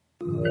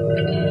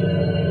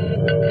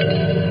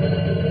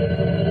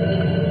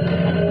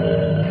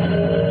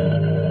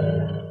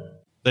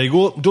 There you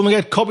go. Don't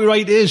forget,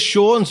 copyright is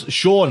Sean's.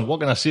 Sean, what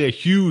can I say? A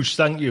huge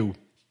thank you.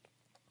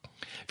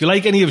 If you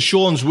like any of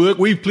Sean's work,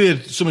 we've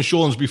played some of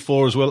Sean's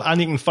before as well,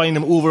 and you can find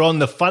them over on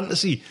the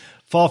Fantasy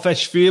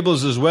Far-Fetched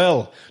Fables as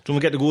well. Don't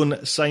forget to go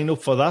and sign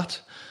up for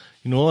that.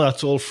 You know,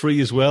 that's all free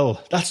as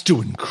well. That's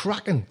doing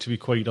cracking, to be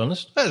quite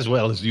honest, as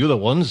well as the other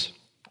ones.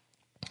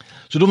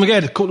 So don't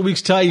forget, a couple of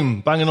weeks'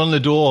 time, banging on the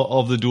door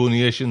of the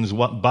donations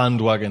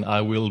bandwagon I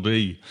will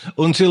be.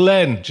 Until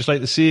then, just like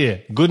to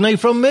say, good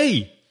night from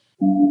me.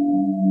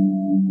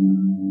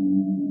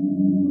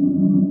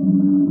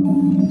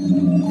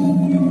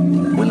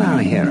 Will our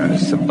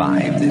heroes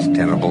survive this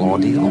terrible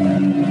ordeal?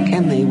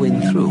 Can they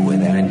win through with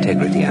their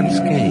integrity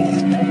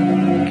unscathed?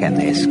 Can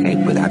they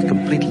escape without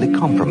completely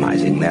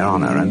compromising their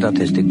honor and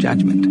artistic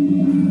judgment?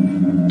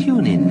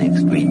 Tune in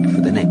next week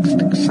for the next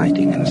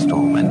exciting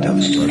installment of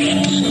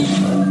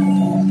StarShipSofa.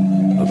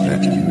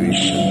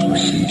 Evacuation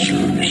procedure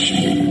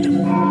initiated.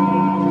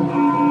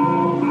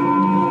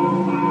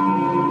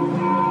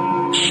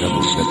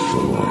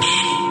 Flush.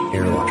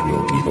 Airlock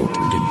will be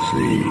opened in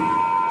 3,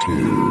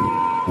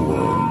 2,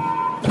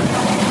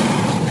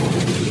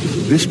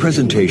 1. This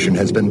presentation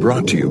has been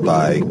brought to you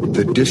by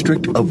the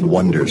District of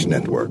Wonders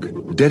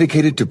Network,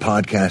 dedicated to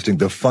podcasting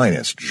the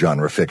finest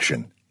genre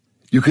fiction.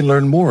 You can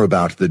learn more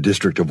about the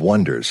District of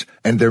Wonders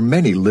and their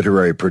many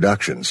literary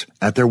productions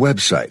at their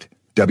website,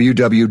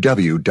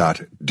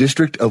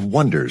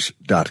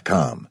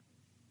 www.districtofwonders.com.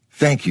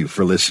 Thank you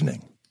for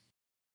listening.